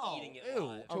and start Oh, eating it. ew.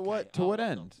 live. To Okay. what? To Oh, what no.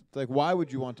 end? Like, why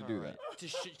would you want to do that?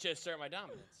 To assert my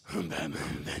dominance.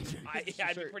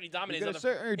 I'd be pretty dominant. You gotta His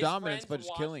other- assert your his dominance friends by would just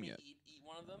watch killing me it. Eat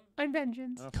one of them.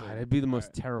 God, it'd be the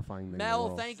most terrifying thing. in the Mel,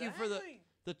 world. thank you for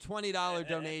the $20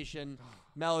 donation.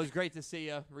 Mel, it was great to see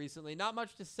you recently. Not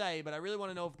much to say, but I really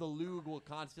want to know if the Lug will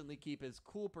constantly keep his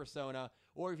cool persona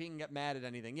or if he can get mad at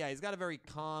anything. Yeah, he's got a very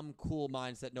calm, cool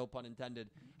mindset, no pun intended.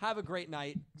 Have a great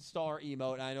night, star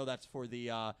emote. I know that's for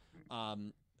the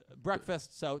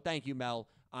breakfast, so thank you, Mel.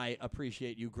 I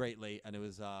appreciate you greatly, and it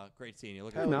was great seeing you.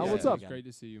 Looking Hey, forward Mel, to what's seeing you up? It's again. great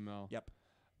to see you, Mel. Yep.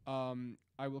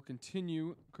 I will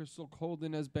continue. Crystal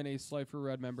Colden has been a Slifer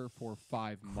Red member for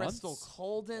 5 months. Crystal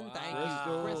Colden, thank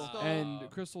Wow. you, Crystal. And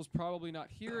Crystal's probably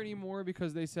not here anymore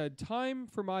because they said, time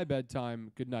for my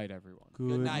bedtime. Good night, everyone.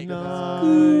 Good night.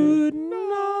 Good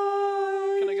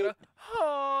night. Can I get a?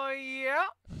 Oh yeah.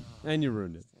 And you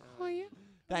ruined it.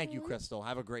 Thank you, Crystal.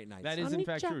 Have a great night. That is in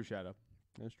fact true, Shadow.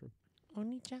 That's true.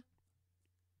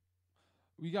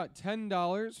 We got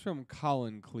 $10 from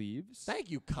Colin Cleaves. Thank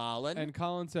you, Colin. And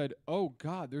Colin said, oh,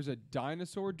 God, there's a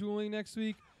dinosaur dueling next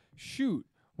week? Shoot.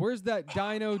 Where's that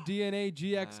Dino DNA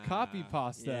GX copy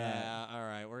pasta at? Yeah, all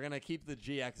right. We're going to keep the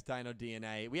GX Dino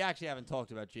DNA. We actually haven't talked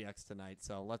about GX tonight,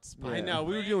 so let's... I Yeah. know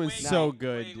we were Wait, doing wait, so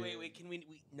good. Wait. Can we?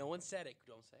 No one said it.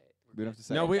 Don't say it. We don't have to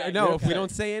say No, it. we Okay. no. We're If we okay.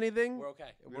 don't say anything, We're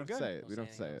okay. We don't have to say it. We don't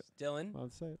have to say it. Dylan, I'll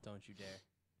say it. don't you dare.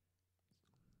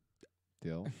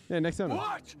 Deal. Yeah, next time.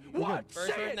 What? What? First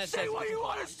Say person it. that Say says what it's you fine.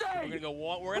 want to say. We're gonna go.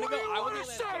 We're gonna What go. do you I will wanna do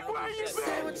that. say? Where you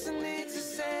Say been? what you need to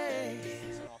say.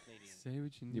 Say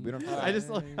what you need. Yeah, we don't to have to I just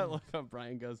look how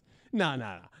Brian goes.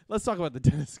 No. Let's talk about the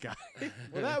tennis guy.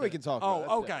 Well, that we can talk about.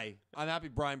 Oh, okay. I'm happy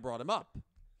Brian brought him up.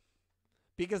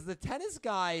 Because the tennis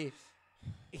guy,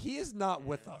 he is not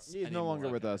with us He's no anymore. longer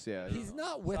with us. Yeah. He's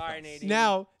not with Sorry, us. Nadine.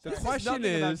 Now the This is question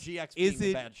nothing about is: GX is being a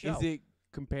it bad show. is it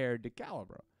compared to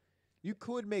Calibro? You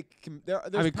could make. There's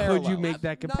I mean, could you parallels. make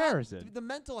that Not- comparison? the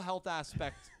mental health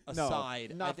aspect No,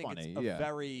 aside, I not think funny. it's a Yeah.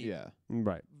 very Yeah.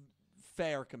 Right.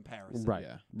 fair comparison. Right.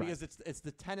 Yeah. Because it's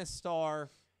the tennis star.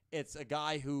 It's a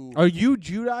guy who Are you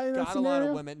Judai in that got a lot of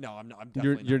scenario? women. No, I'm not. I'm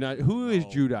You're definitely not. Who is No.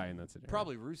 Judai in that scenario?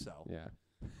 Probably Russo. Yeah.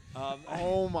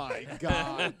 Oh my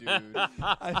God, dude.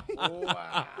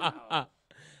 Wow.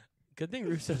 Good thing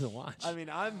Russo doesn't watch. I mean,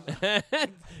 I'm.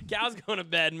 Gal's going to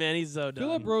bed, man. He's so done.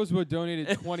 Philip Rosewood donated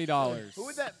 $20. Who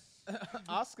would that?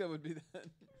 Oscar would be that.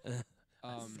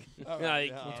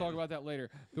 We'll talk about that later.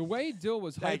 The way Dill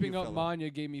was Thank hyping you, up Philip. Manya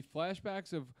gave me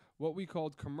flashbacks of what we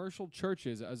called commercial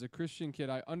churches. As a Christian kid,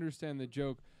 I understand the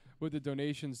joke with the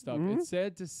donation stuff. It's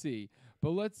sad to see,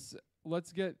 but let's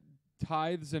get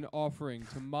tithes and offering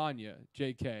to Manya,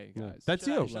 JK, Yeah. guys. That's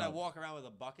Should you. I, should I walk around with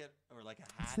a bucket or like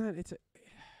a hat? It's not.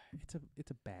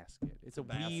 It's a basket. It's a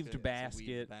weaved It's a basket.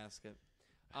 weaved basket.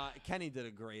 Kenny did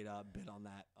a great bit on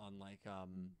that. On like Well,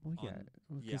 on- yeah,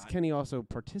 yeah, because Kenny also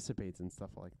participates in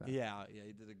stuff like that. yeah,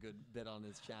 he did a good bit on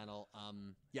his channel.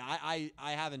 Yeah, I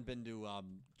haven't been to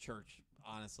church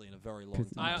honestly in a very long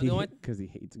time. You know what? Because he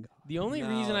hates God. The only No,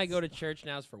 reason I it's- go to church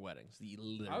now is for weddings. The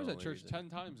I was at literal church reason. 10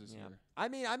 times this Yeah. year. I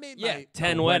mean, I made Yeah, my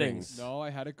 10 weddings. No,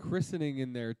 I had a christening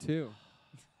in there too.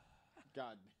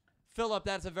 God. Philip,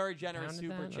 that's a very generous Counted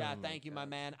super that? chat. Oh my Thank you, my God.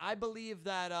 man. I believe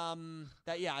that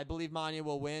I believe Manya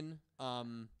will win.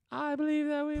 I believe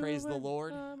that we Praise will the win.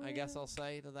 Lord, I guess I'll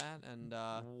say to that. And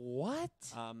What?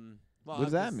 well, What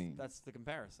does that that's- mean? That's the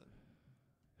comparison.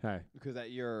 Hey, Because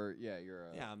that you're Yeah, I'm-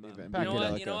 you've I'm- been Back You know it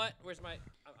what? up. You know what? Where's my?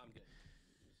 I'm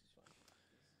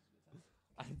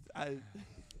good.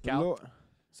 Cal?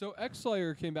 So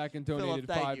X-Slayer came back and Philip, donated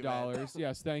thank you, man. $5.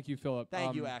 Yes, thank you, Philip.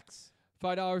 Thank you, X.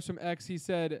 $5 from X. He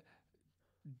said,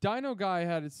 Dino Guy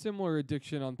had a similar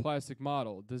addiction on Plastic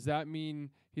Model. Does that mean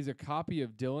he's a copy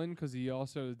of Dylan because he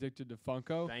also is addicted to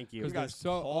Funko? Thank you. Because You guys there's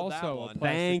called that also one. a Plastic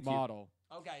Thank you. Model.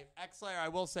 Okay, X-Layer, I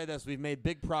will say this. We've made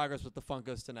big progress with the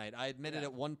Funkos tonight. I admitted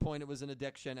at one point it was an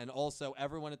addiction, and also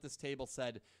everyone at this table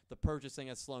said the purchasing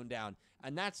has slowed down.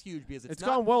 And that's huge because It's not,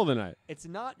 gone well tonight. it's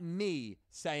not me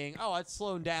saying, oh, it's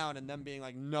slowed down, and them being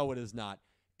like, no, it is not.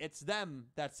 It's them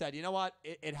that said, you know what,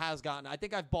 it has gotten. I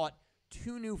think I've bought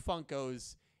 2 new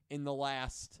Funkos in the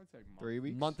last I'd say month. 3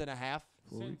 weeks. month and a half.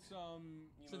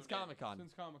 Since Comic-Con.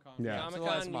 Since Comic-Con. Yeah. So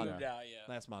last Comic-Con month. moved out,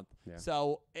 yeah. Last month. Yeah.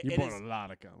 So You it bought is- a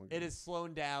lot of comics. it has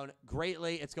slowed down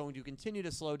greatly. It's going to continue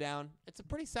to slow down. It's a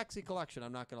pretty sexy collection,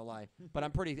 I'm not going to lie. But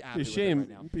I'm pretty happy Be a with it shame. right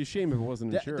now. Be a shame if it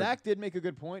wasn't insured. Dak did make a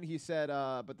good point. He said,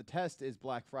 but the test is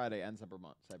Black Friday and Cyber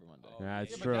Monday. Yeah,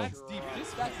 it's but true. that's deep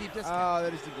That's deep discount. Oh,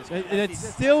 that is deep discount. And it That's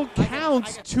deep still discount.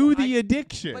 counts I get- to I- the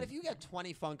addiction. But if you get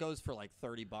 20 Funkos for like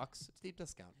 $30, it's deep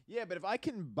discount. Yeah, but if I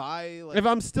can buy like if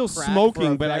I'm still crack for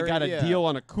smoking, a but I very- got a yeah. deal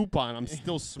on a coupon, I'm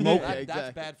still smoking. Yeah, That's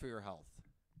exactly. bad for your health.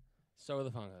 So are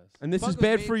the Funkos. And this is Funkos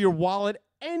bad made- for your wallet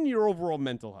and your overall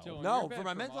mental health. Dylan, No, you're bad for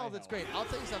my for mental my health, it's health. great. I'll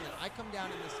tell you something. I come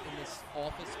down in this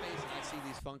office space and I see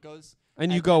these Funkos.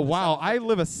 And you and go, the wow, 7 I foot-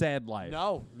 live a sad life.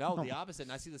 No, the opposite.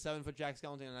 And I see the 7-foot Jack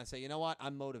Skellington and I say, you know what?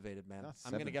 I'm motivated, man. Not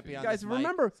I'm gonna 7 get feet. beyond Guys, this mic.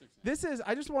 remember, this is,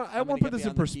 I want gonna to put get this in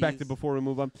beyond the perspective keys. before we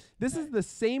move on. This is the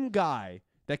same guy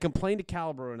that complained to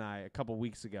Caliber and I a couple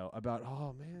weeks ago about,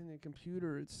 oh man, the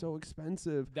computer, it's so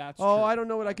expensive. That's oh, true. I don't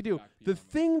know what I could do. Back The beyond.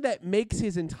 thing that makes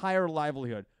his entire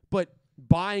livelihood, but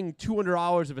buying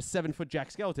 $200 of a 7-foot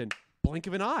Jack Skeleton, blink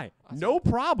of an eye, no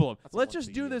problem. that's a Let's once just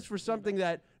a do year. this for something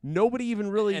that nobody even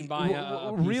really And buying a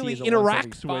PC really is a once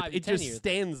every interacts with. 5 to It 10 just years.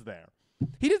 stands there.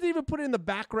 He doesn't even put it in the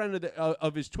background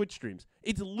of his Twitch streams.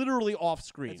 It's literally off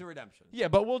screen. It's a redemption. Yeah,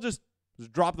 but we'll just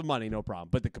drop the money, no problem.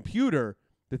 But the computer,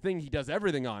 the thing he does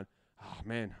everything on, oh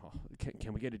man,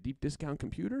 can we get a deep discount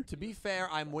computer? To be fair,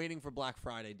 I'm waiting for Black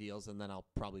Friday deals and then I'll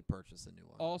probably purchase a new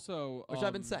one. Also, Which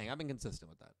I've been saying. I've been consistent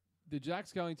with that. The Jack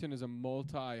Skellington is a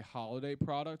multi-holiday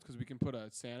product because we can put a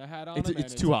Santa hat on It's- him.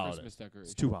 it's and 2 a holidays. Christmas decoration.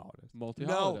 It's 2 holidays.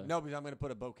 Multi-holiday. No, because I'm going to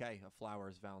put a bouquet of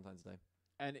flowers Valentine's Day.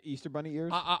 and Easter Bunny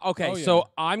ears. Okay, Oh, yeah. so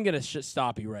I'm going to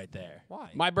stop you right there.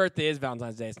 Why? My birthday is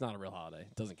Valentine's Day. It's not a real holiday.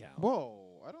 It doesn't count.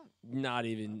 Whoa, I don't. Not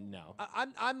even, no.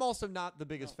 I'm also not the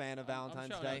biggest fan of Valentine's I'm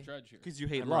shouting Day. out Dredge here. Because you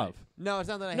hate I'm love. right. No, it's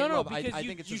not that I hate No, love. because I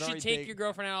think it's you a very should take big- your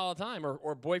girlfriend out all the time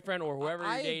or boyfriend or whoever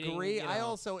I you're dating. agree. you I know.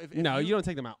 also if No, you you don't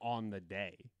take them out on the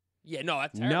day. Yeah, no,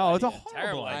 that's No, terrible. it's a idea. horrible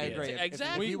terrible idea. I agree. If- if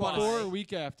Exactly. you Week wanna before s- or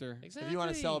week after. Exactly. If you want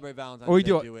to celebrate Valentine's Or you Day,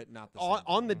 do it do it. Not the On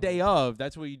same. the day of,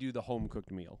 that's where you do the home cooked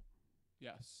meal.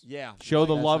 Yes. Yeah. Show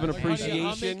the That's love and nice. Like, honey, I'm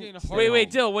appreciation. making a Stay heart- Wait,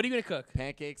 home. Dill, what are you going to cook?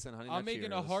 Pancakes and honey nut I'm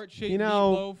making a Cheerios. heart-shaped You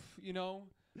know- meatloaf, you know.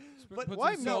 But put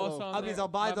why some no? sauce on I mean, there. I'll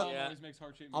buy My the- mom Yeah. always makes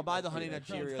heart-shaped I'll buy the meatloaf honey for nut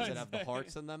Valentine's Cheerios that have the Day.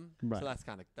 hearts in them. Right. So that's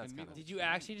kind of And kind of. Did you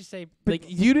actually just say But like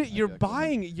you're I feel like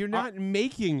buying. You're not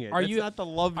making it. Are That's you- not the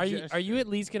love. are you gesture. at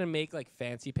least going to make like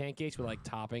fancy pancakes with like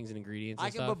toppings and ingredients I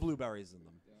and can stuff? put blueberries in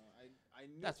them. I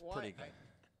knew That's why- pretty good.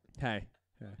 Hey,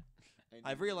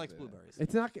 Ivrea likes blueberries.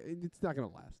 it's not. It's not gonna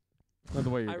last. Not the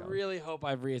way you're I going. really hope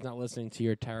Ivrea is not listening to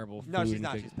your terrible No, food she's and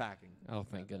not. thing. She's packing. Oh,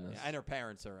 thank goodness. Yeah, and her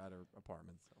parents are at her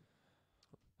apartment.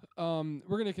 So.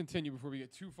 We're gonna continue before we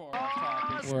get too far off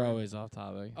topic. We're always off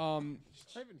topic.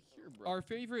 Our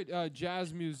favorite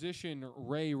jazz musician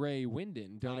Ray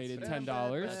Winden donated $10.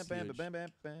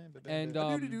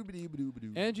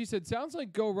 And Angie said, "Sounds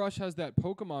like Go Rush has that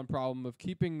Pokemon problem of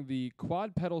keeping the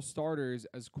quad pedal starters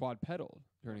as quad pedal,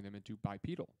 turning them into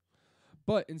bipedal.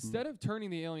 But instead of turning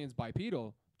the aliens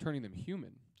bipedal, turning them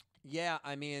human." Yeah,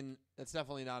 I mean that's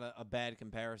definitely not a bad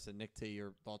comparison. Nick T,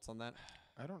 your thoughts on that?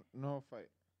 I don't know if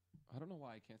I don't know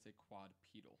why I can't say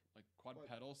quadpedal. Like quad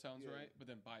pedal sounds yeah. right, but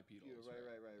then bipedal. is right.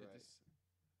 It just-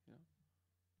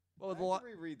 Well, I with a lot. have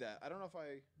to reread that. I don't know if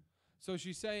I. So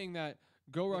she's saying that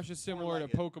Go Rush is similar to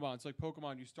four-legged. Pokemon. It's like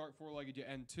Pokemon, you start four-legged, you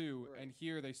end two, Right. and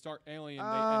here they start alien, they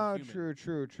Ah, end human.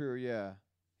 true.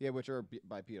 Yeah, which are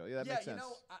bipedal. Yeah, that Yeah, makes you sense.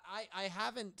 know, I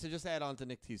haven't, to just add on to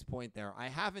Nick T's point there, I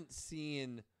haven't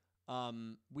seen,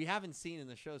 we haven't seen in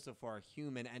the show so far a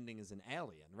human ending as an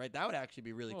alien, right? That would actually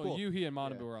be really Well, cool. Yuhi and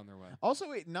Monabu Yeah. are on their way. Also,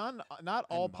 wait, not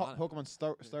all Mono. Pokemon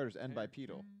starters end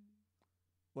bipedal.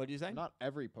 What did you say? Not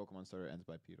every Pokemon starter ends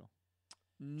bipedal.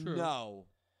 True. No,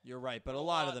 you're right, but a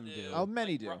lot of them do. Oh,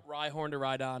 many do. Rhyhorn to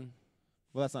Rhydon,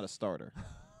 Well, that's not a starter.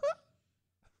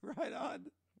 Right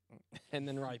on. and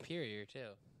then Rhyperior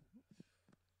too.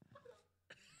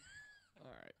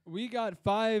 All right. We got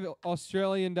 $5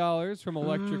 Australian from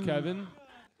Electra Kevin.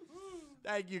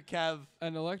 Thank you, Kev.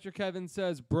 And Electra Kevin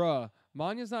says, "Bruh,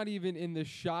 Manya's not even in the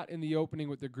shot in the opening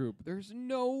with the group. There's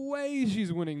no way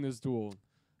she's winning this duel."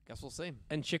 Guess we'll see.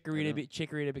 And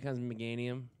Chikorita becomes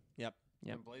Meganium. Yep.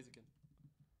 Yep. And Blaziken.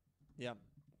 Yep.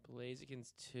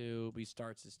 Blaziken's 2, but he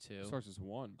starts as 2. Starts as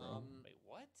 1, bro. Wait,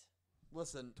 what?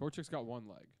 Listen, Torchic's got 1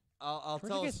 leg. I'll Torchic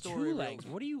tell a has story. 2 legs.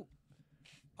 What do you?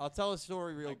 I'll tell a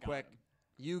story real got quick. him.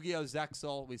 Yu-Gi-Oh!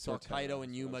 Zexal. We saw Torterra, Kaido that's and what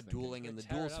I Yuma was thinking. dueling in the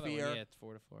Terra, duel another one. sphere. Yeah, it's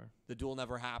 4 to 4. The duel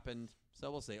never happened, so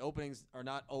we'll see. Openings are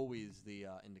not always the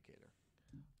indicator.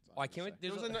 Oh, I can't wait.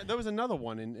 There was another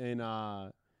one in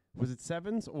was it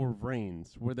Sevens or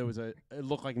Reigns where there was it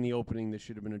looked like in the opening there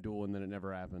should have been a duel and then it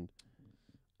never happened.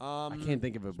 I can't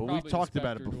think of it, but we've probably the talked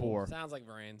about it Spectre duel. before. Sounds like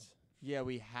Vrains. Yeah,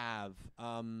 we have.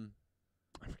 I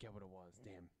forget what it was.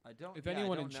 Damn. I don't. If yeah, I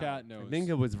anyone in don't know. chat knows, I think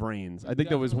it was Reigns. I think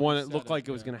there was Definitely one that said looked like it,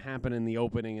 it was yeah. going to happen in the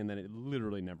opening and then it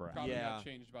literally never happened. probably Yeah. got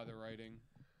changed by the writing.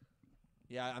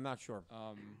 Yeah, I'm not sure.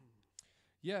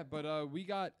 Yeah, but we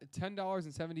got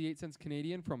 $10.78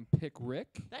 Canadian from Pick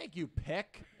Rick. Thank you,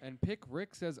 Pick. And Pick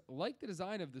Rick says, like the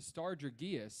design of the Star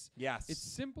Dragius, Yes. it's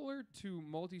similar to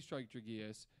Multi-Strike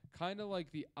Dragius, kind of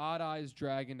like the Odd Eyes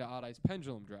Dragon to Odd Eyes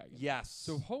Pendulum Dragon. yes.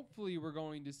 So hopefully we're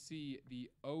going to see the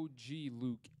OG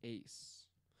Luke Ace.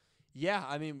 Yeah,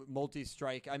 I mean,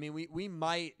 multi-strike. I mean, we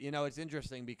might, it's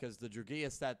interesting because the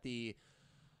Dragius that the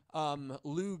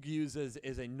Lug uses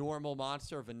is a normal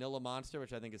monster, a vanilla monster,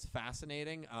 which I think is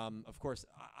fascinating. Of course,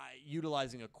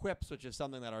 utilizing equips, which is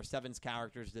something that our 7's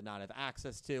characters did not have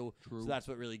access to. True. So that's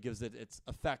what really gives it its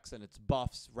effects and its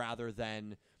buffs rather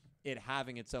than it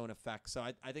having its own effects. So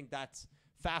I think that's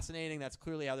fascinating. That's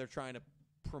clearly how they're trying to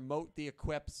promote the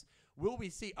equips. Will we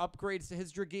see upgrades to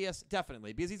his Dragius?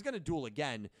 Definitely, because he's going to duel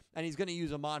again, and he's going to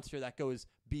use a monster that goes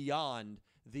beyond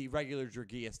the regular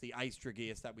Dragius, the Ice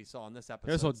Dragius that we saw in this episode.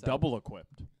 They're also So- double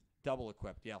equipped. double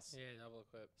equipped, yes. Yeah, double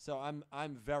equip. So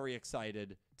I'm very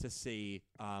excited to see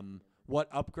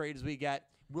what upgrades we get.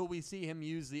 Will we see him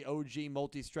use the OG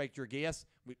multi-strike Dragius?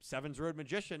 7's Road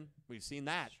Magician, we've seen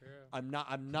that. True. I'm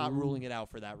not ruling it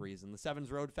out for that reason. The 7's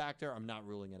Road factor, I'm not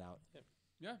ruling it out.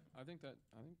 Yeah, I think that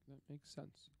makes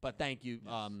sense. But thank you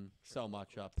so much,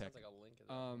 Pick. Sounds like a link. In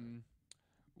there.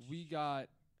 We got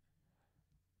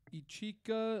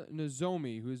Ichika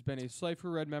Nozomi, who's been a Slifer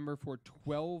Red member for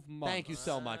 12 months. Thank you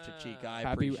so much, Achika. I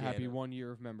Happy appreciate it. 1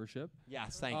 year of membership.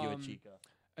 Yes, thank you, Um, Achika.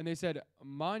 And they said,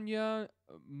 Manya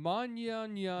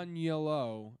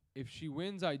Nyanyelo. If she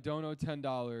wins, I dono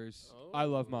 $10. I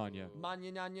love Manya.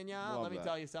 Manya, nya, nya, nya. Love Let me that.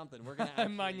 tell you something. We're gonna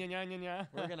Manya actually, Nyanya.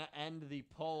 we're gonna end the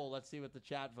poll. Let's see what the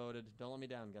chat voted. Don't let me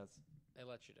down, guys. They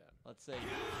let you down. Let's see.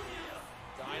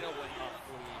 Dino went up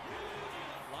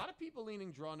 48. A lot of people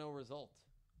leaning draw no result.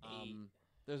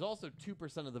 There's also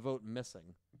 2% of the vote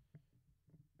missing.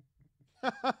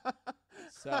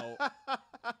 So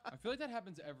I feel like that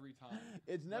happens every time.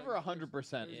 It's never Like,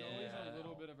 100%. There's always Yeah. a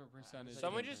little bit of a percentage.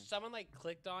 Someone like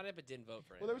clicked on it but didn't vote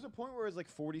for it. Well, there was a point where it was like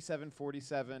 47,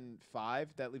 47,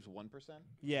 5. That leaves 1%.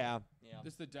 yeah.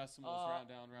 Just the decimals, round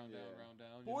down, round down, round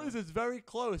down. you Boys, know? it's very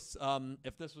close.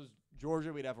 If this was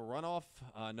Georgia, we'd have a runoff.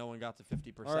 No one got to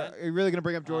 50%. All right, are you really gonna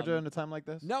bring up Georgia Um, in a time like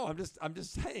this? No, I'm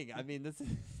just saying. I mean, this is.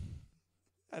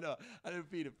 I know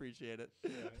Pete appreciate it.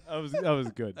 That was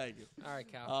good. Thank you. All right,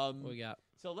 Cal. Um, what we got?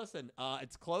 So listen,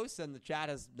 it's close, and the chat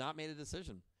has not made a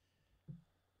decision.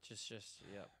 Just,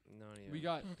 yep. No need. We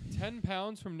got 10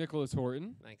 pounds from Nicholas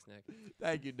Horton. Thanks, Nick.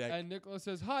 Thank you, Nick. And Nicholas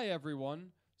says, hi,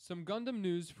 everyone. Some Gundam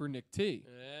news for Nick T.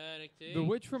 Nick T. The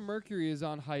Witch from Mercury is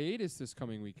on hiatus this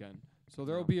coming weekend, so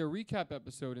there will be a recap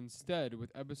episode instead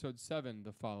with episode 7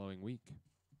 the following week.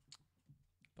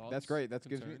 That's Thoughts, great. That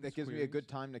gives concerns, me a queries? good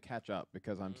time to catch up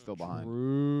because I'm still behind.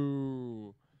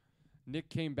 True. Nick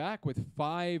came back with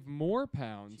 5 more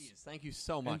pounds Jeez, thank you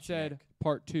so much, and said, Nick.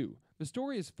 part 2. The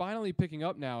story is finally picking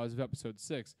up now as of episode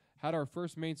 6. Had our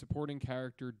first main supporting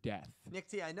character death. Nick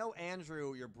T, I know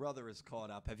Andrew, your brother, is caught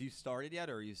up. Have you started yet,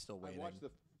 or are you still I waiting? watched the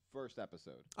first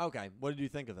episode. Okay, what did you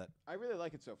think of it? I really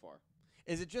like it so far.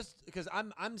 Is it just because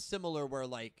I'm similar where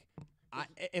like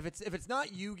if it's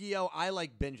not Yu-Gi-Oh, I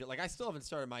like binge it. Like I still haven't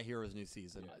started My Hero's new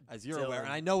season, as you're aware,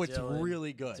 and I know it's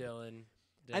really good. Dylan.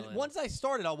 And once I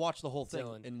start it, I'll watch the whole thing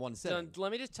Dylan. in one sitting. Dylan,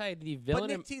 let me just tell you, the But villain.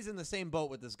 Nick T's in the same boat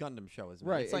with this Gundam show as me.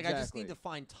 Right, It's like I just exactly. need to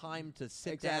find time to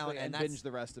sit Exactly, down and that's binge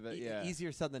the rest of it. Yeah.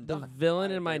 easier said than the done.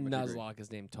 villain I in my very much agree. Nuzlocke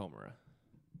is named Tomura.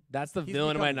 That's the He's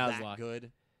villain in my become that Nuzlocke.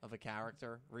 good of a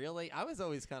character, really? I was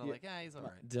always kind of like, yeah, he's all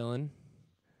right. Dylan.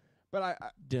 But I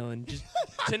Dylan, just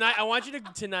tonight. I want you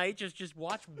to just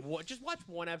watch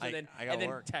one episode I gotta and then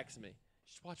work. text me.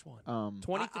 Just watch one.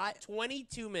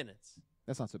 22 minutes.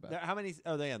 that's not so bad. How many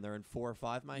are they in? They're in 4 or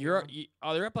 5. My You're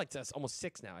Hero? they're up like almost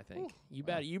 6 now. I think. You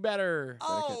better.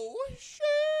 Oh,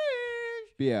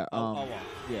 sheesh. But yeah, I'll watch.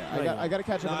 yeah, No, you I got to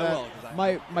catch No, up I on will, 'cause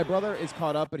that. My brother is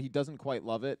caught up, but he doesn't quite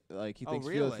love it. Like he Oh, thinks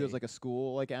really? feels like a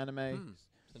school like anime.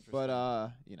 It's interesting.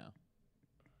 But you know,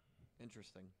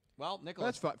 Interesting. Well,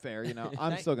 Nicholas, that's fair. You know,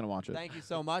 I'm Thank- still gonna watch it. thank you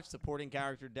so much. Supporting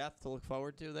character death to look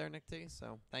forward to there, Nick T.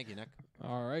 So thank you, Nick.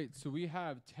 All right, so we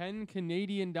have 10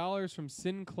 Canadian dollars from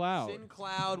Sin Cloud. Sin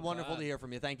Cloud, wonderful to hear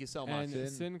from you. Thank you so much. And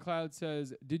Sin Cloud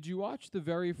says, "Did you watch the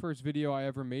very first video I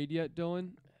ever made yet,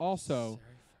 Dylan? Also,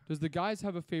 does the guys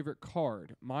have a favorite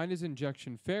card? Mine is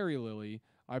Injection Fairy Lily.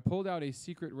 I pulled out a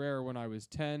secret rare when I was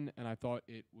 10, and I thought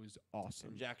it was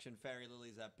awesome." Injection Fairy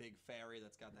Lily's that big fairy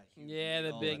that's got that huge Yeah, the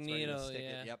needle big that's ready to needle, stick it.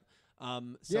 yeah. Yep.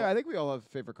 So Yeah, I think we all have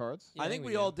favorite cards. Yeah, I think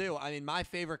we all do. I mean, my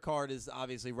favorite card is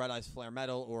obviously Red Eyes Flare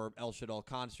Metal or El Shaddai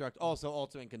Construct. Also,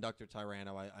 Ultimate Conductor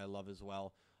Tyranno I love as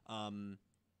well.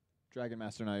 Dragon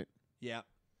Master Knight. Yeah,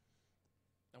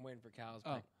 I'm waiting for Cal's.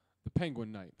 Oh, the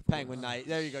Penguin Knight. of Penguin course. Knight.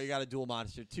 There you go. You got a dual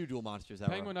monster, two dual monsters.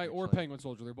 Ever, Penguin Knight or actually. Penguin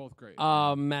Soldier. They're both great.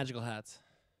 Magical hats.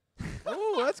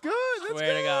 Oh, that's good. That's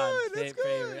Swear good. to God, That's favorite.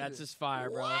 good. That's just fire,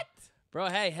 bro. What? Bro,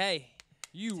 hey.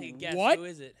 you Take a guess. what? Who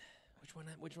is it?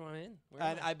 Which one I'm in? Where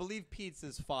And am I believe Pete's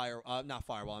is not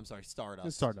Firewall. I'm sorry,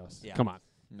 Stardust. Stardust. Yeah. Come on.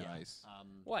 Nice.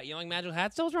 What? You don't like magical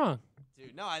hats? Still what's wrong?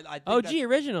 Dude, no, I think Oh, that- gee,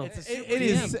 original. It's a super It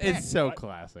is. DM. It's so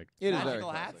classic. It is very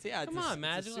Magical hats. classic. Yeah, Come it's on, it's a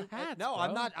magical super- hats, No, bro.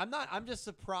 I'm not. I'm just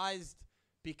surprised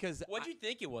because What'd you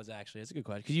think it was, actually? That's a good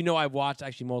question. Because you know I've watched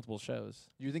actually multiple shows.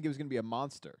 You think it was gonna be a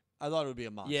monster? I thought it would be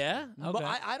a monster. Yeah? But Okay.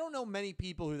 I don't know many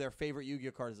people who their favorite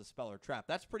Yu-Gi-Oh card is a spell or trap.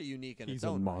 That's pretty unique in He's its a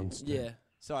own right. monster. Yeah.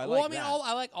 So I Well, like I mean, that.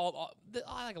 I like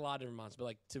I like a lot of different monsters, but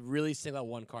like to really single out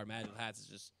one card, magical hats is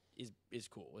just is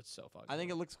cool. It's so fucking. I think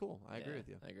it cool. looks cool. I agree Yeah, with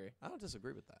you. I agree. I don't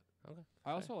disagree with that.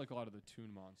 I also like a lot of the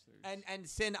Toon Monsters. And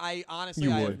Sin, I honestly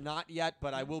You I have would. not yet,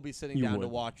 but I will be sitting You down to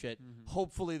would. watch it.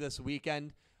 Hopefully this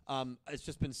weekend. It's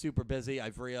just been super busy.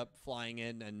 I've re-up flying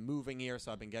in and moving here,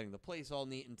 so I've been getting the place all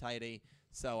neat and tidy.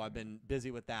 So I've been busy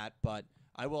with that, but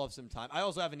I will have some time. I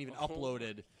also haven't even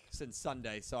uploaded since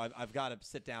Sunday, so I've got to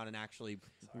sit down and actually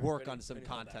work on some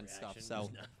content stuff. So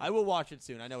I will watch it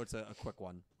soon. I know it's a quick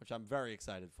one, which I'm very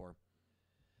excited for.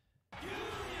 Righty.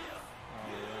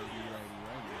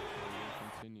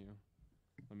 We'll continue.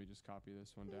 Let me just copy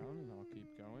this one down, and I'll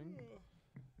keep going.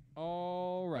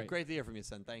 All right. Great to hear from you,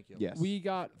 Sin. Thank you. Yes. We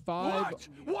got five.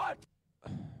 What?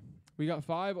 We got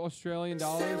 $5 Australian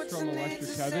from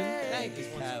Electric Kevin. Thank you,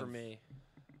 This one's Kev. for me.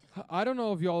 I don't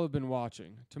know if y'all have been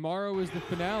watching. Tomorrow is the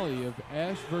finale of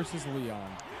Ash versus Leon.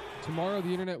 Tomorrow, the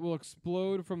internet will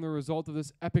explode from the result of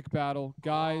this epic battle.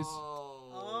 Guys,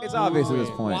 It's obvious at this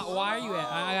Wait. point. Why are you?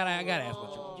 I gotta ask.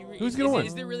 What you, Who's gonna win?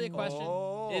 Is there really a question?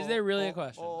 Is there really a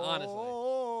question?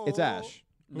 Honestly, It's Ash.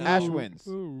 No. Ash wins.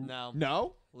 No.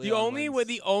 No. the Leon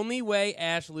only wins. way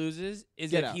Ash loses is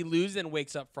Get if out. he loses and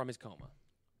wakes up from his coma.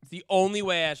 It's the only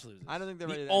way Ash loses. I don't think they're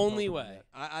ready the to end only Pokemon way.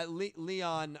 yet.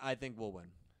 Leon, I think, will win.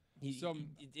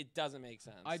 It doesn't make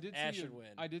sense. Ash should win.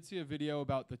 I did see a video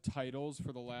about the titles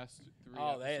for the last 3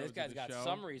 Oh, episodes this of guy's the got show.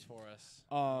 summaries for us.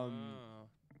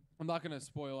 I'm not going to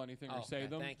spoil anything or Oh, say okay,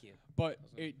 them, Thank you. but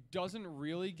it doesn't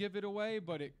really give it away,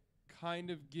 but it kind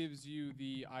of gives you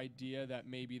the idea that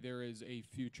maybe there is a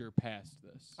future past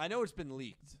this. I know it's been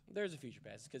leaked. There's a future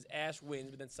pass because Ash wins,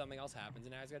 but then something else happens,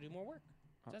 and now he's got to do more work.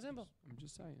 It's that simple. I'm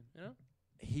just saying. You know.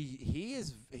 He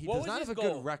What does was not his have a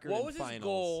goal? good record What in was finals. his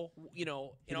goal? You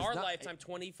know, He in does our not- lifetime,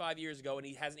 25 years ago, and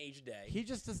he hasn't aged a day. He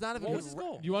just does not have a What good was his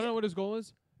goal? Do you want to know what his goal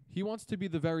is? He wants to be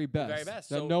the very best, best.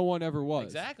 that So- no one ever was.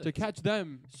 Exactly. To catch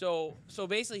them, So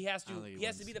basically, he has I don't to think he he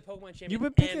has to wins. be the Pokemon champion. You've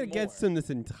been picking and against more. him this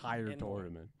entire And more.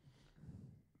 tournament.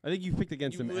 I think you've picked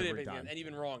against You him literally every picked him, time. and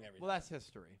even wrong every time. Well, that's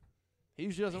history. He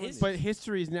usually doesn't win. His- these. But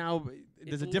history is now.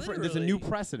 There's a different. There's a new literally-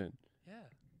 precedent. Yeah.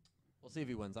 We'll see if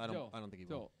he wins. I don't think he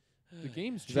will. still, the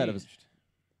game's Is that of his- changed.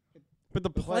 But the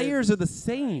players- players are the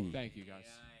same. Thank you, guys.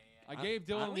 I I- gave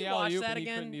Can Dylan we the watch alley-oop that and he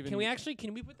again? couldn't even.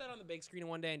 Can we put that on the big screen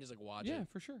one day and just like watch Yeah, it?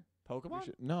 for sure.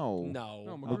 Pokemon? No. No.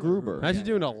 No, MacGruber. Imagine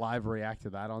doing a live react to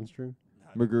that on stream.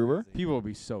 MacGruber? People will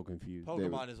be so confused.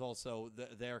 Pokemon is also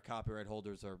their copyright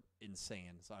holders are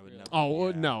insane. So I would Really? never. Oh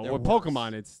well, yeah, no! they're With worse.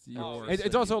 Pokemon, it's They're worse it's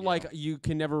than also Yu-Gi-Oh. like you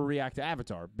can never react to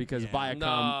Avatar because Yeah.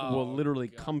 Viacom will No, literally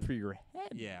God. come for your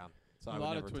head. Yeah. So A I would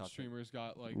lot never of Twitch touch it. streamers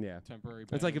got like Yeah. temporary.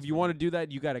 It's like bans if you from want to it. do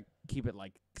that, you got to keep it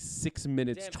like 6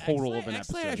 minutes Damn, total of an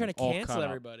X-Lane episode. are trying to all cancel cut up.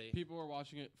 everybody. People were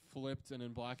watching it flipped and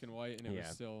in black and white, and it Yeah.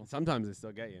 was still. Sometimes they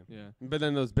still get you. Yeah. But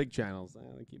then those big channels,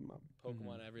 they keep them up.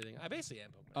 Pokemon, everything. I basically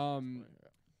am Pokemon.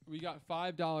 We got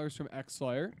 $5 from X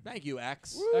Slayer. Thank you,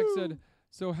 X. X said,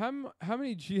 So how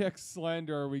many GX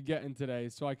slander are we getting today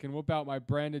so I can whip out my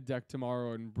branded deck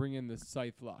tomorrow and bring in the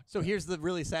Scythe Lock? So here's the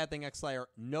really sad thing, X-Slayer.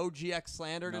 No GX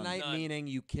slander tonight, meaning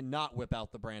you cannot whip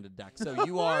out the branded deck. So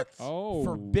you are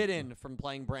forbidden from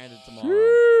playing branded tomorrow.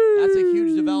 That's a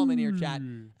huge development here, chat.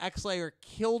 X-Slayer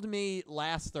killed me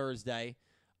last Thursday.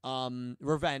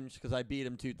 Revenge, because I beat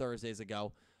him 2 Thursdays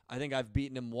ago. I think I've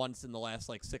beaten him once in the last,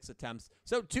 6 attempts.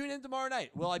 So tune in tomorrow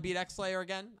night. Will I beat X-Slayer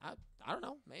again? I don't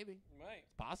know. Maybe. Right.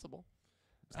 It's possible.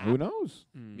 Who knows?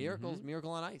 Miracles,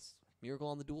 miracle on ice. Miracle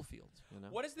on the dual field. You know?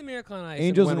 What is the Miracle on Ice?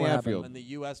 Angels and in when the will it happen? outfield. When the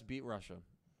U.S. beat Russia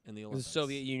in the The Olympics.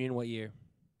 Soviet Union, what year?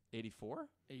 84?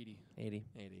 80. 80.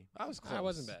 80. I was close. That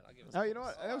wasn't bad. I'll give it. Oh, you know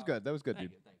what? That was good. That was good,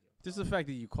 dude. Thank you. Just the fact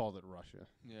that you called it Russia.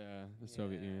 Yeah, the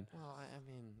Soviet Union. Well, I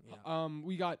mean, yeah.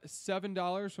 We got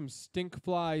 $7 from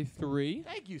Stinkfly3.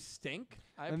 Thank you, Stink.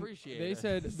 I And appreciate they it.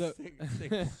 said the Stink.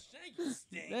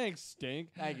 Thanks, Stink.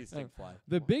 Thank you, Stinkfly.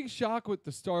 The big shock with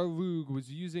the Star Lug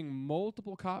was using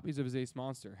multiple copies of his Ace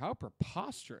Monster. How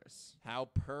preposterous. How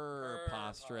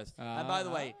preposterous. And by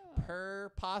the way,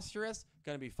 preposterous,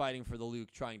 going to be fighting for the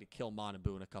Luke, trying to kill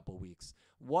Manabu in a couple weeks.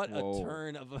 What Whoa. a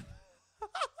turn of a...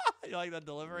 You like that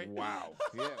delivery? Wow.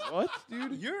 Yeah. What,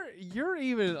 dude? You're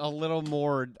even a little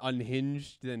more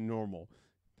unhinged than normal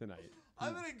tonight.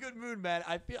 I'm in a good mood, man.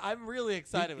 I'm really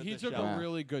excited with He this took show. a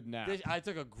really good nap. I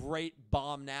took a great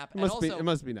bomb nap. It And must also, be. It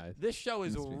must be nice. this show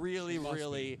is Must be. really, It must be.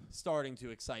 really starting to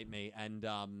excite me. And,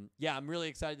 yeah, I'm really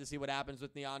excited to see what happens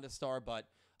with Neon Star. But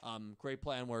great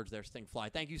play on words there,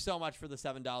 Stinkfly. Thank you so much for the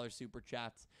 $7 super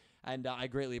chats. And I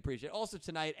greatly appreciate it. Also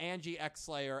tonight, Angie,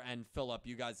 X-Slayer, and Philip,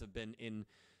 you guys have been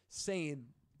insane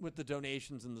with the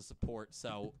donations and the support.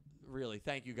 So really,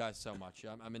 thank you guys so much.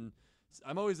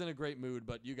 I'm always in a great mood,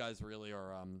 but you guys really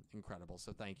are incredible.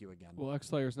 So thank you again. Well,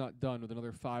 X-Slayer's not done with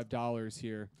another $5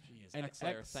 here. Jeez, and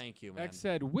X-Slayer, thank you, man. X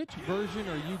said, which version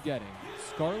are you getting,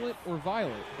 Scarlet or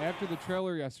Violet, after the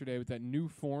trailer yesterday with that new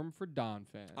form for Don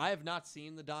Fan? I have not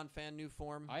seen the Don Fan new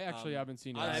form. I actually haven't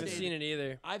seen it. I haven't either. seen it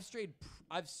either. I've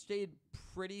stayed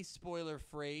pretty spoiler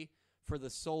free for the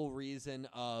sole reason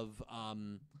of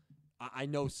I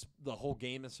know the whole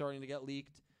game is starting to get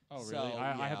leaked. Oh, really? So,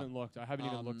 I yeah. haven't looked. I haven't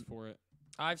even looked for it.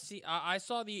 I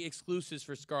saw the exclusives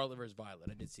for Scarlet vs. Violet.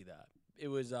 I did see that. It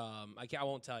was I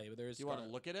won't tell you, but there is. Do you want to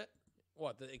look at it?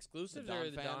 What, the exclusives The or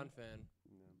Don the Fan? Don Fan?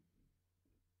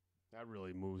 That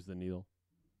really moves the needle.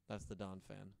 That's the Don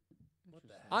Fan. What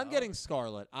the hell? I'm getting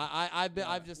Scarlet.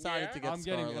 I've decided to get I'm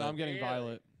Scarlet. getting. I'm getting Really?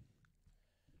 Violet.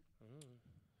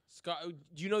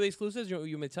 Do you know the exclusives? You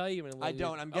want me to tell you? I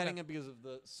don't. I'm Okay. getting it because of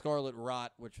the Scarlet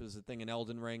Rot, which was a thing in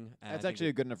Elden Ring. and I That's think actually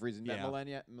a good enough reason. Yeah.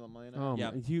 Yeah, millennia. Oh,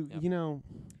 Yep. you Yep. you know.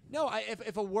 No,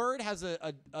 if a word has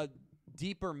a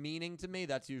deeper meaning to me,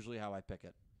 that's usually how I pick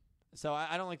it. So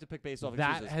I don't like to pick based off That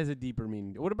excuses. has a deeper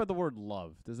meaning. What about the word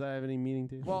love? Does that have any meaning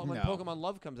to you? Well, when No. Pokemon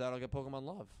Love comes out, I'll get Pokemon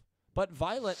Love. But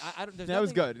Violet, I don't. There's That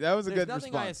was nothing- good. That was a There's good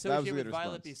nothing I response. That was associate a with good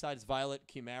Violet response. besides Violet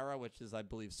Chimera, which is, I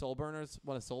believe,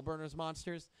 one of Soul Burner's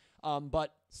monsters.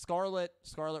 But Scarlet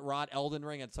Rot, Elden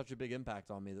Ring had such a big impact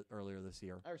on me earlier this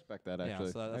year. I respect that, actually.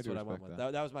 Yeah, so that's do what I went respect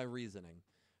with. That was my reasoning.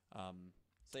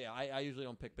 So yeah, I usually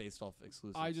don't pick based off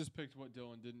exclusives. I just picked what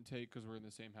Dylan didn't take because we're in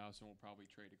the same house and we'll probably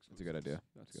trade exclusives. That's a good idea.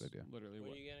 That's a good idea. Literally What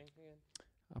what. are you getting again?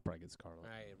 I'll probably get Scarlet. All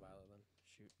right, Violet then.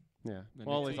 Shoot. Yeah. Then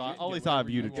Well, you at take- least get I'll have whatever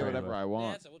you to you Get trade whatever with. I Yeah,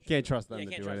 want. that's it, we'll trade. Can't trust them Yeah,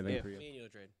 to can't do trust anything them. for you. Me and you will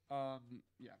trade.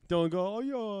 Yeah. Don't go. Oh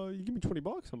yeah, you give me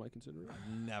 $20. I might consider it.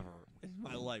 never in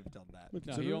my life done that.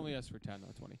 No, he only asked for 10,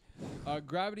 not 20.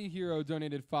 Gravity Hero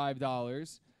donated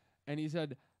 $5, and he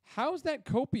said, "How's that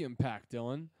copium pack,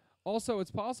 Dylan? Also, it's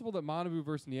possible that Manabu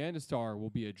versus Neanderstar will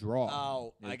be a draw."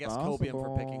 Oh, I It's guess copium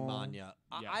for picking possible. Manya.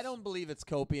 I Yes. don't believe it's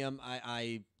copium.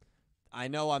 I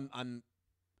know I'm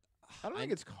I don't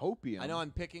think it's copium. I know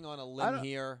I'm picking on a I limb don't-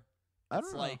 here. I It's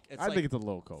don't know. like it's I like think it's a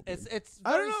low copium. it's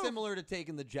I don't very know. similar to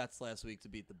taking the Jets last week to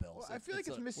beat the Bills. Well, I feel like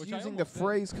it's I misusing the almost did.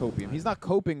 phrase copium. He's not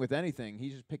coping with anything.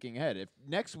 He's just picking ahead. If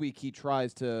next week he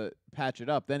tries to patch it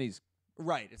up, then he's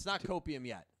right. It's not copium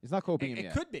yet. not copium It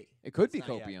yet. could be. It could It's be not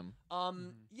yet.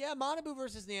 copium. Yeah, Manabu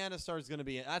versus Neanderstar is going to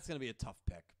be a tough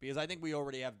pick because I think we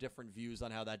already have different views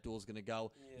on how that duel is going to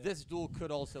go. This duel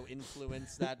could also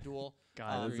influence that duel.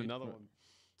 God, there's Agreed. another one.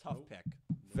 Tough pick.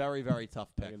 Very, very tough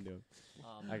I pick. can do it.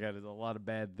 Um, I got a lot of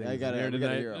bad things. I in gotta, here we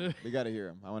gotta tonight. hear him. We gotta hear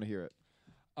him. I want to hear it.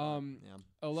 yeah.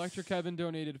 Electric Kevin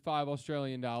donated $5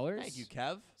 Australian. Thank you,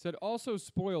 Kev. Said also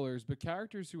spoilers, but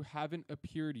characters who haven't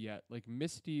appeared yet, like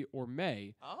Misty or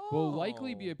May, Oh. will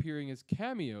likely be appearing as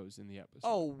cameos in the episode.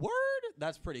 Oh, word?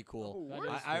 That's pretty cool. Oh, That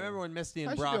word. is I remember when Misty and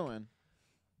How's she Brock. doing?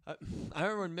 I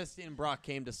remember when Misty and Brock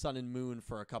came to Sun and Moon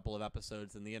for a couple of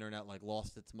episodes, and the internet like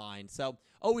lost its mind. So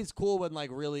always cool when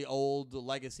like really old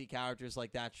legacy characters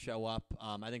like that show up.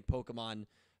 I think Pokemon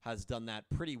has done that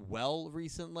pretty well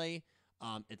recently.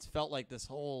 It's felt like this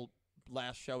whole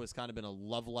last show has kind of been a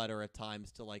love letter at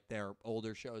times to like their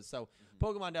older shows. So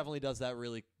Pokemon definitely does that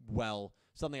really well.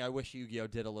 Something I wish Yu-Gi-Oh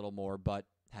did a little more, but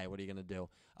hey, what are you gonna do?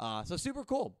 So super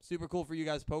cool for you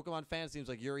guys Pokemon fans. Seems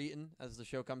like you're eating as the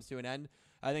show comes to an end.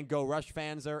 I think Go Rush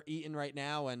fans are eating right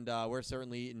now, and we're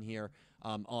certainly eating here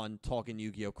on Talking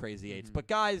Yu-Gi-Oh! Crazy Eights. But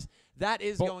guys, that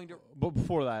is going to. But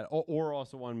before that, Aura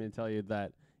also wanted me to tell you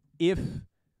that if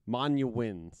Manya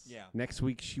wins, next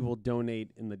week she will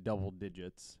donate in the double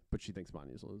digits, but she thinks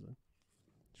Manya's losing.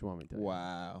 She wanted me to tell you.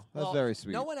 Wow, that's very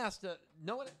sweet. No one has to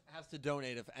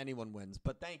donate if anyone wins.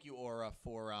 But thank you, Aura,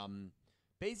 for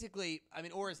basically. I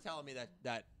mean, Aura's telling me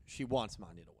that she wants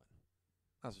Manya to win.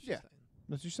 That's what she's saying.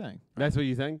 That's what you're saying. That's what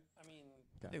you think? I mean,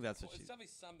 I think that's what it's she's.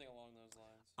 definitely something along those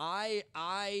lines.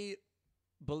 I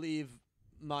believe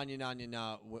Manya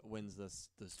Nanya wins this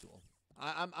duel.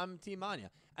 I'm Team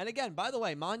Manya. And again, by the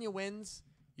way, Manya wins.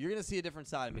 You're gonna see a different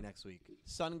side of me next week.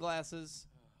 Sunglasses,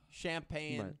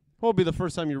 champagne. Right. Well, it'll be the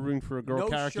first time you're rooting for a girl no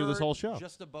character shirt, this whole show.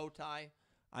 Just a bow tie.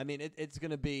 I mean, it's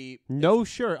gonna be no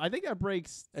shirt. I think that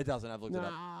breaks. It doesn't. I've looked it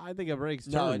up. I think it breaks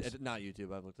No, terms. not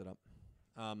YouTube. I've looked it up.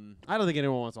 I don't think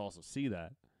anyone wants to also see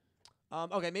that.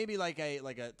 Okay, maybe like a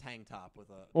tank top with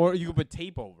a. Or you could put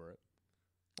tape over it.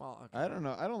 Well, okay. I don't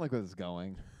know. I don't like where this is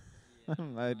going.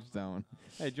 I just don't.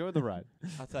 Hey, enjoy the ride.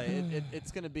 I'll tell you,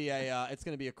 it's gonna be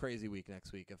a crazy week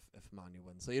next week if Manya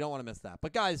wins. So you don't want to miss that.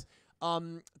 But guys,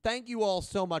 thank you all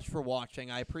so much for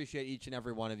watching. I appreciate each and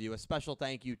every one of you. A special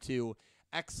thank you to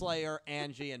X-Slayer,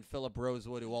 Angie, and Philip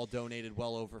Rosewood, who all donated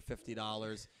well over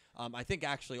 $50. I think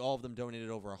actually all of them donated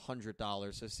over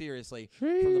 $100. So seriously,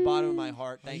 from the bottom of my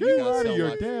heart, thank you guys so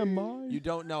much. Damn mind. You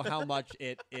don't know how much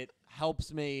it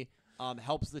helps me.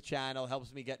 Helps the channel,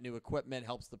 helps me get new equipment,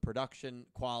 helps the production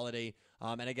quality.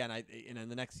 And again, in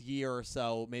the next year or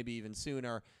so, maybe even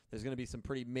sooner, there's going to be some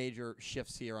pretty major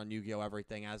shifts here on Yu-Gi-Oh!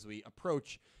 Everything as we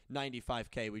approach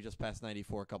 95K. We just passed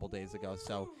 94 a couple days ago.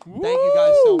 So thank you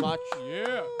guys so much.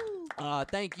 Yeah.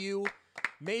 Thank you.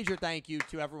 Major thank you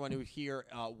to everyone who's here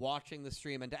watching the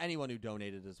stream and to anyone who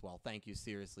donated as well. Thank you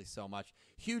seriously so much.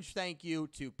 Huge thank you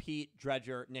to Pete,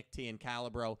 Dredger, Nick T, and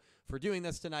Calibro for doing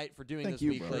this tonight, for doing this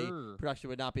weekly. Production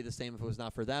would not be the same if it was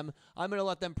not for them. I'm going to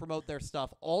let them promote their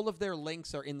stuff. All of their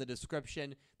links are in the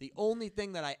description. The only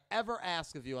thing that I ever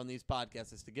ask of you on these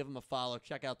podcasts is to give them a follow,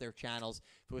 check out their channels.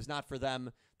 If it was not for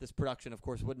them, this production, of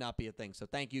course, would not be a thing. So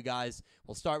thank you guys.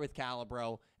 We'll start with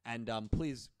Calibro, and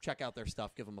please check out their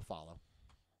stuff. Give them a follow.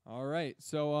 All right.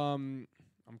 So I'm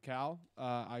Cal.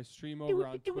 I stream over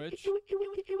on Twitch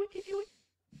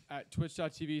at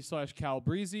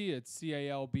twitch.tv/CalBreezy. It's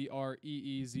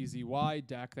CalBreeZzy.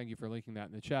 Dak, thank you for linking that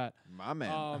in the chat. My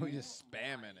man. We just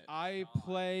spamming it. I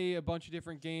play a bunch of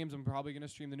different games. I'm probably going to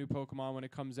stream the new Pokemon when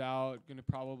it comes out. Going to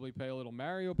probably play a little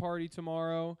Mario Party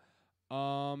tomorrow.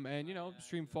 And,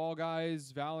 stream Fall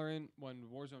Guys, Valorant. When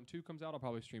Warzone 2 comes out, I'll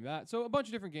probably stream that. So a bunch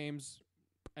of different games.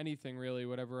 Anything, really,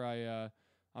 whatever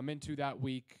I'm into that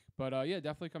week. But, yeah,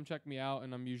 definitely come check me out.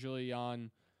 And I'm usually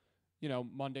on,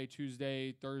 Monday,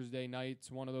 Tuesday, Thursday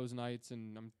nights, one of those nights.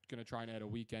 And I'm going to try and add a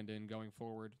weekend in going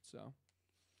forward. So,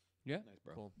 yeah. Nice,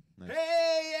 bro. Cool. Nice.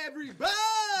 Hey, everybody!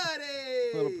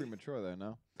 A little premature there,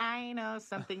 no? I know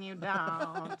something you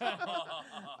don't.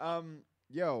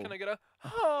 Yo. Can I get a,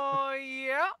 oh,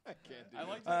 yeah? I can't do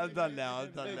I'm done now.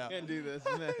 I'm done now. I can't do this,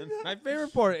 man. My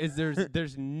favorite part is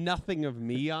there's nothing of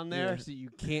me on there, so you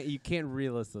can't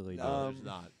realistically do No, it. there's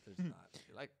not. There's not.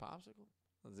 You like popsicle?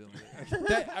 That's the only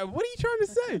thing. What are you trying to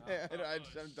say?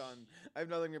 I'm done. I have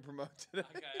nothing to promote today.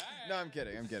 Okay, all right. No, I'm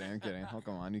kidding. Oh,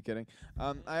 come on. You kidding?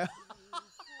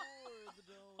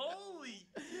 Holy!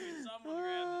 Someone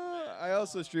grab this man. I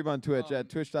also stream on Twitch at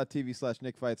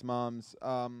twitch.tv/NickFightsMoms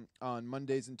on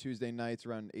Mondays and Tuesday nights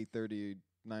around 8:30,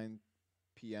 9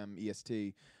 p.m.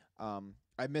 EST.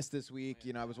 I missed this week.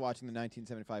 I was watching the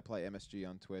 1975 play MSG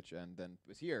on Twitch and then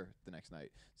was here the next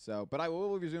night. So, but I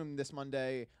will resume this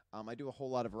Monday. I do a whole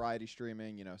lot of variety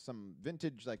streaming, some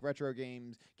vintage like retro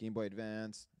games, Game Boy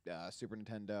Advance, Super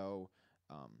Nintendo,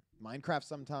 Minecraft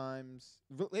sometimes.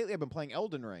 Lately I've been playing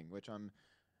Elden Ring, which I'm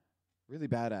really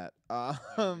bad at.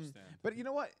 But you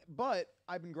know what? But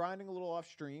I've been grinding a little off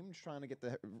stream, just trying to get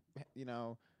the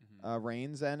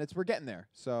reins, and we're getting there.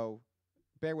 So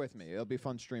bear with me. It'll be a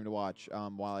fun stream to watch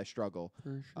while I struggle.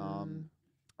 For sure.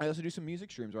 I also do some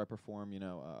music streams where I perform,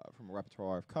 from a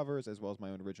repertoire of covers as well as my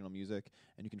own original music.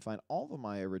 And you can find all of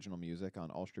my original music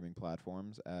on all streaming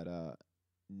platforms at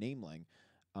Nameling.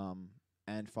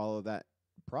 and follow that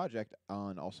project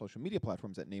on all social media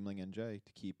platforms at NameLingNJ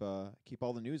to keep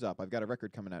all the news up. I've got a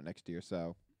record coming out next year,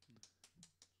 so.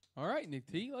 All right, Nick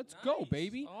T, let's go,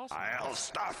 baby. Awesome. I'll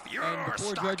stuff your And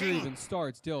before Dredger stocking. even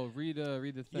starts, Dill, read the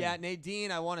thing. Yeah, Nadine,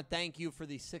 I want to thank you for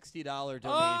the $60 donation.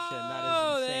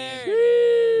 Oh, that is insane. there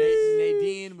it is.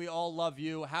 Nadine, we all love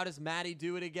you. How does Maddie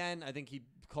do it again? I think he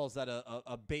calls that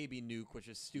a baby nuke, which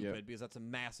is stupid because that's a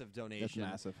massive donation.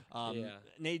 That's massive. Yeah.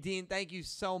 Nadine, thank you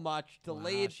so much.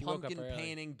 Delayed she woke up pumpkin early.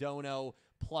 painting dono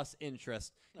plus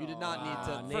interest. You did not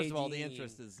need to. Aw, First of all, the Nadine.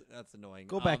 interest that's annoying.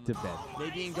 Go back to bed.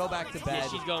 Nadine, go back to Yeah, bed.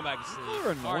 she's going back to sleep.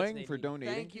 You're Farts, annoying for Nadine.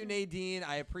 donating. Thank you, Nadine.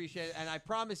 I appreciate it, and I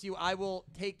promise you, I will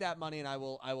take that money and I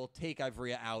will take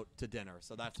Ivrea out to dinner.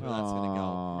 So that's where that's going to go.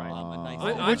 Aw. A nice I-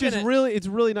 dinner. I'm Which is gonna- really, it's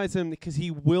really nice of him because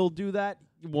he will do that.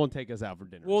 He won't take us out for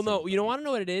dinner. Well, So- no, you don't want to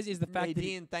know what it is the fact that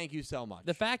Nadine, thank you so much.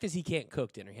 the fact is he can't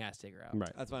cook dinner. He has to take her out.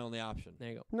 Right. That's my only option. There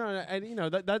you go. No, and you know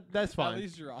that's At fine.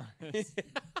 least you're honest.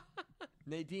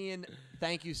 Nadine,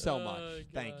 thank you so Oh, much.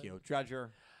 Thank God. you.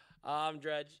 Dredger.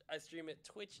 Dredge. I stream at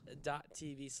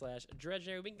twitch.tv/Dredge.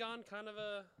 We've been gone kind of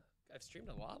I've streamed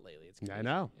a lot lately. It's crazy. I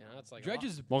know. You know, it's like Dredge a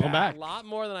is Welcome back. back. lot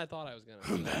more than I thought I was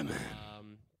gonna.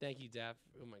 Thank you, Daph.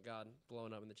 Oh my God,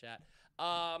 blowing up in the chat.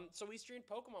 So we streamed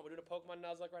Pokemon. We're doing a Pokemon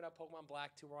Nuzlocke right now. Pokemon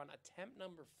Black 2. We're on attempt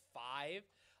number 5.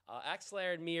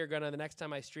 X-Slayer and me are gonna the next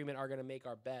time I stream it are gonna make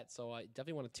our bet. So I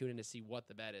definitely want to tune in to see what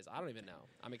the bet is. I don't even know.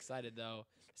 I'm excited though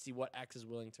to see what X is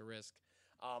willing to risk.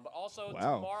 But also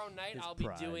Wow. tomorrow night His I'll be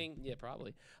pride. doing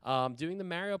probably doing the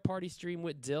Mario Party stream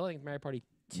with Dill. I think Mario Party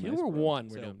 2 Nice, or bro. 1.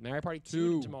 We're Two. doing Mario Party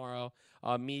 2 tomorrow.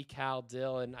 Me, Cal,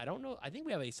 Dill, and I don't know. I think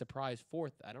we have a surprise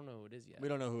 4th. I don't know who it is yet. We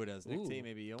don't know who it is. Nick T, Ooh.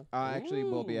 maybe you. I actually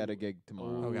will be at a gig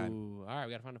tomorrow. Okay. Ooh, all right,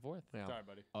 we gotta find a 4th. Yeah. Sorry,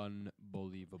 buddy.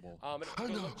 Unbelievable. And go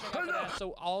look, check out for that.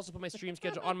 So I'll also put my stream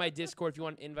schedule on my Discord. If you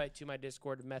want an invite to my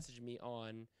Discord, message me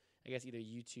on, I guess, either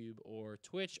YouTube or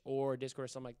Twitch or Discord or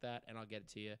something like that, and I'll get it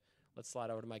to you. Let's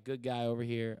slide over to my good guy over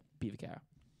here, P. Vacaro.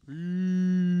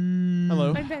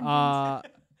 Hello. I'm Ben Hi.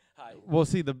 Well,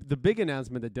 see, the big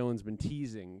announcement that Dylan's been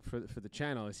teasing for the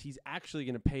channel is he's actually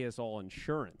going to pay us all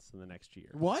insurance in the next year.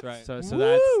 What? Right. So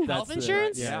Woo! that's Health the-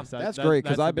 insurance? Yeah, Yeah. That's great,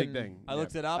 'cause that's the I've big been- thing. I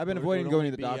looked it up. I've been It avoiding would going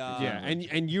only to the be, doctor. Yeah,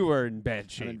 and you were in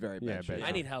bad shape. in very bad shape. yeah.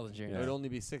 I need health insurance. It would only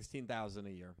be 16,000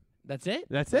 a year. That's it?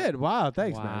 That's it. Wow,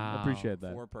 thanks, man. Wow. Appreciate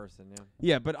that. 4 person, yeah.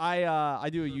 Yeah, but I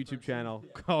do a YouTube channel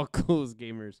called Coolest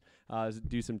Gamers.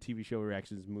 Do some TV show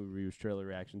reactions, movie reviews, trailer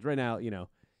reactions. Right now, you know,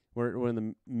 we're in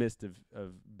the midst of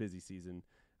busy season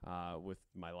with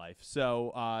my life.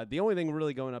 So the only thing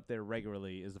really going up there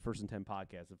regularly is the First and 10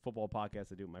 podcast, a football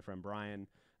podcast I do with my friend Brian.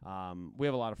 We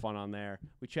have a lot of fun on there.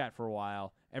 We chat for a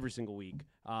while every single week.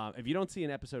 If you don't see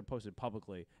an episode posted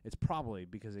publicly, it's probably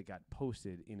because it got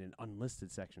posted in an unlisted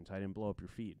section, so I didn't blow up your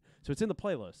feed. So it's in the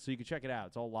playlist, so you can check it out.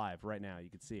 It's all live right now. You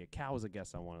can see it. Cal was a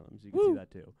guest on one of them, so you can see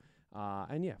that too.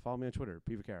 And yeah, follow me on Twitter,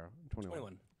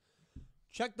 PVacaro21.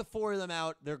 Check the 4 of them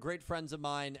out. They're great friends of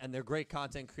mine, and they're great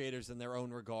content creators in their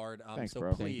own regard. Thanks, so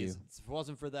bro. Thank please, you. if it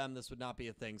wasn't for them, this would not be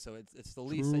a thing. So it's the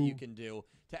least that you can do.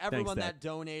 To everyone Dad. that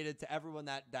donated, to everyone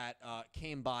that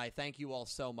came by, thank you all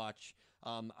so much.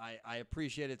 I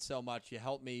appreciate it so much. You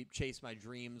helped me chase my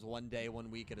dreams one day,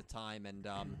 1 week at a time, and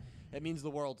it means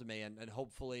the world to me. And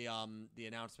hopefully the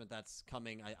announcement that's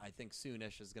coming, I think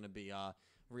soonish, is going to be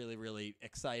really, really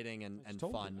exciting and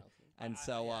fun. And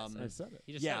so, I said it.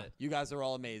 He just yeah, said it. you guys are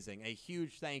all amazing. A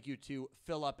huge thank you to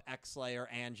Philip, X-Slayer,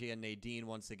 Angie, and Nadine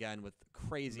once again with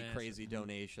crazy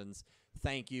donations.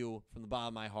 Thank you from the bottom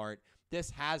of my heart. This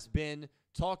has been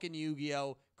Talkin'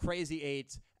 Yu-Gi-Oh! Crazy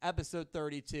 8s, episode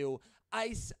 32.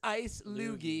 Ice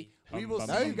Luge-y. We will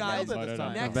see you guys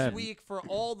next bad. week for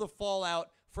all the fallout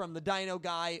from the Dino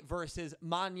Guy versus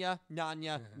Nanya.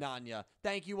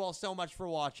 Thank you all so much for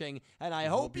watching, and I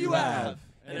hope you have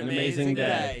an amazing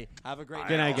day. Have a great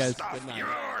Good night, day. guys. Stuff Good night.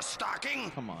 your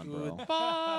stocking. Come on, bro. Bye.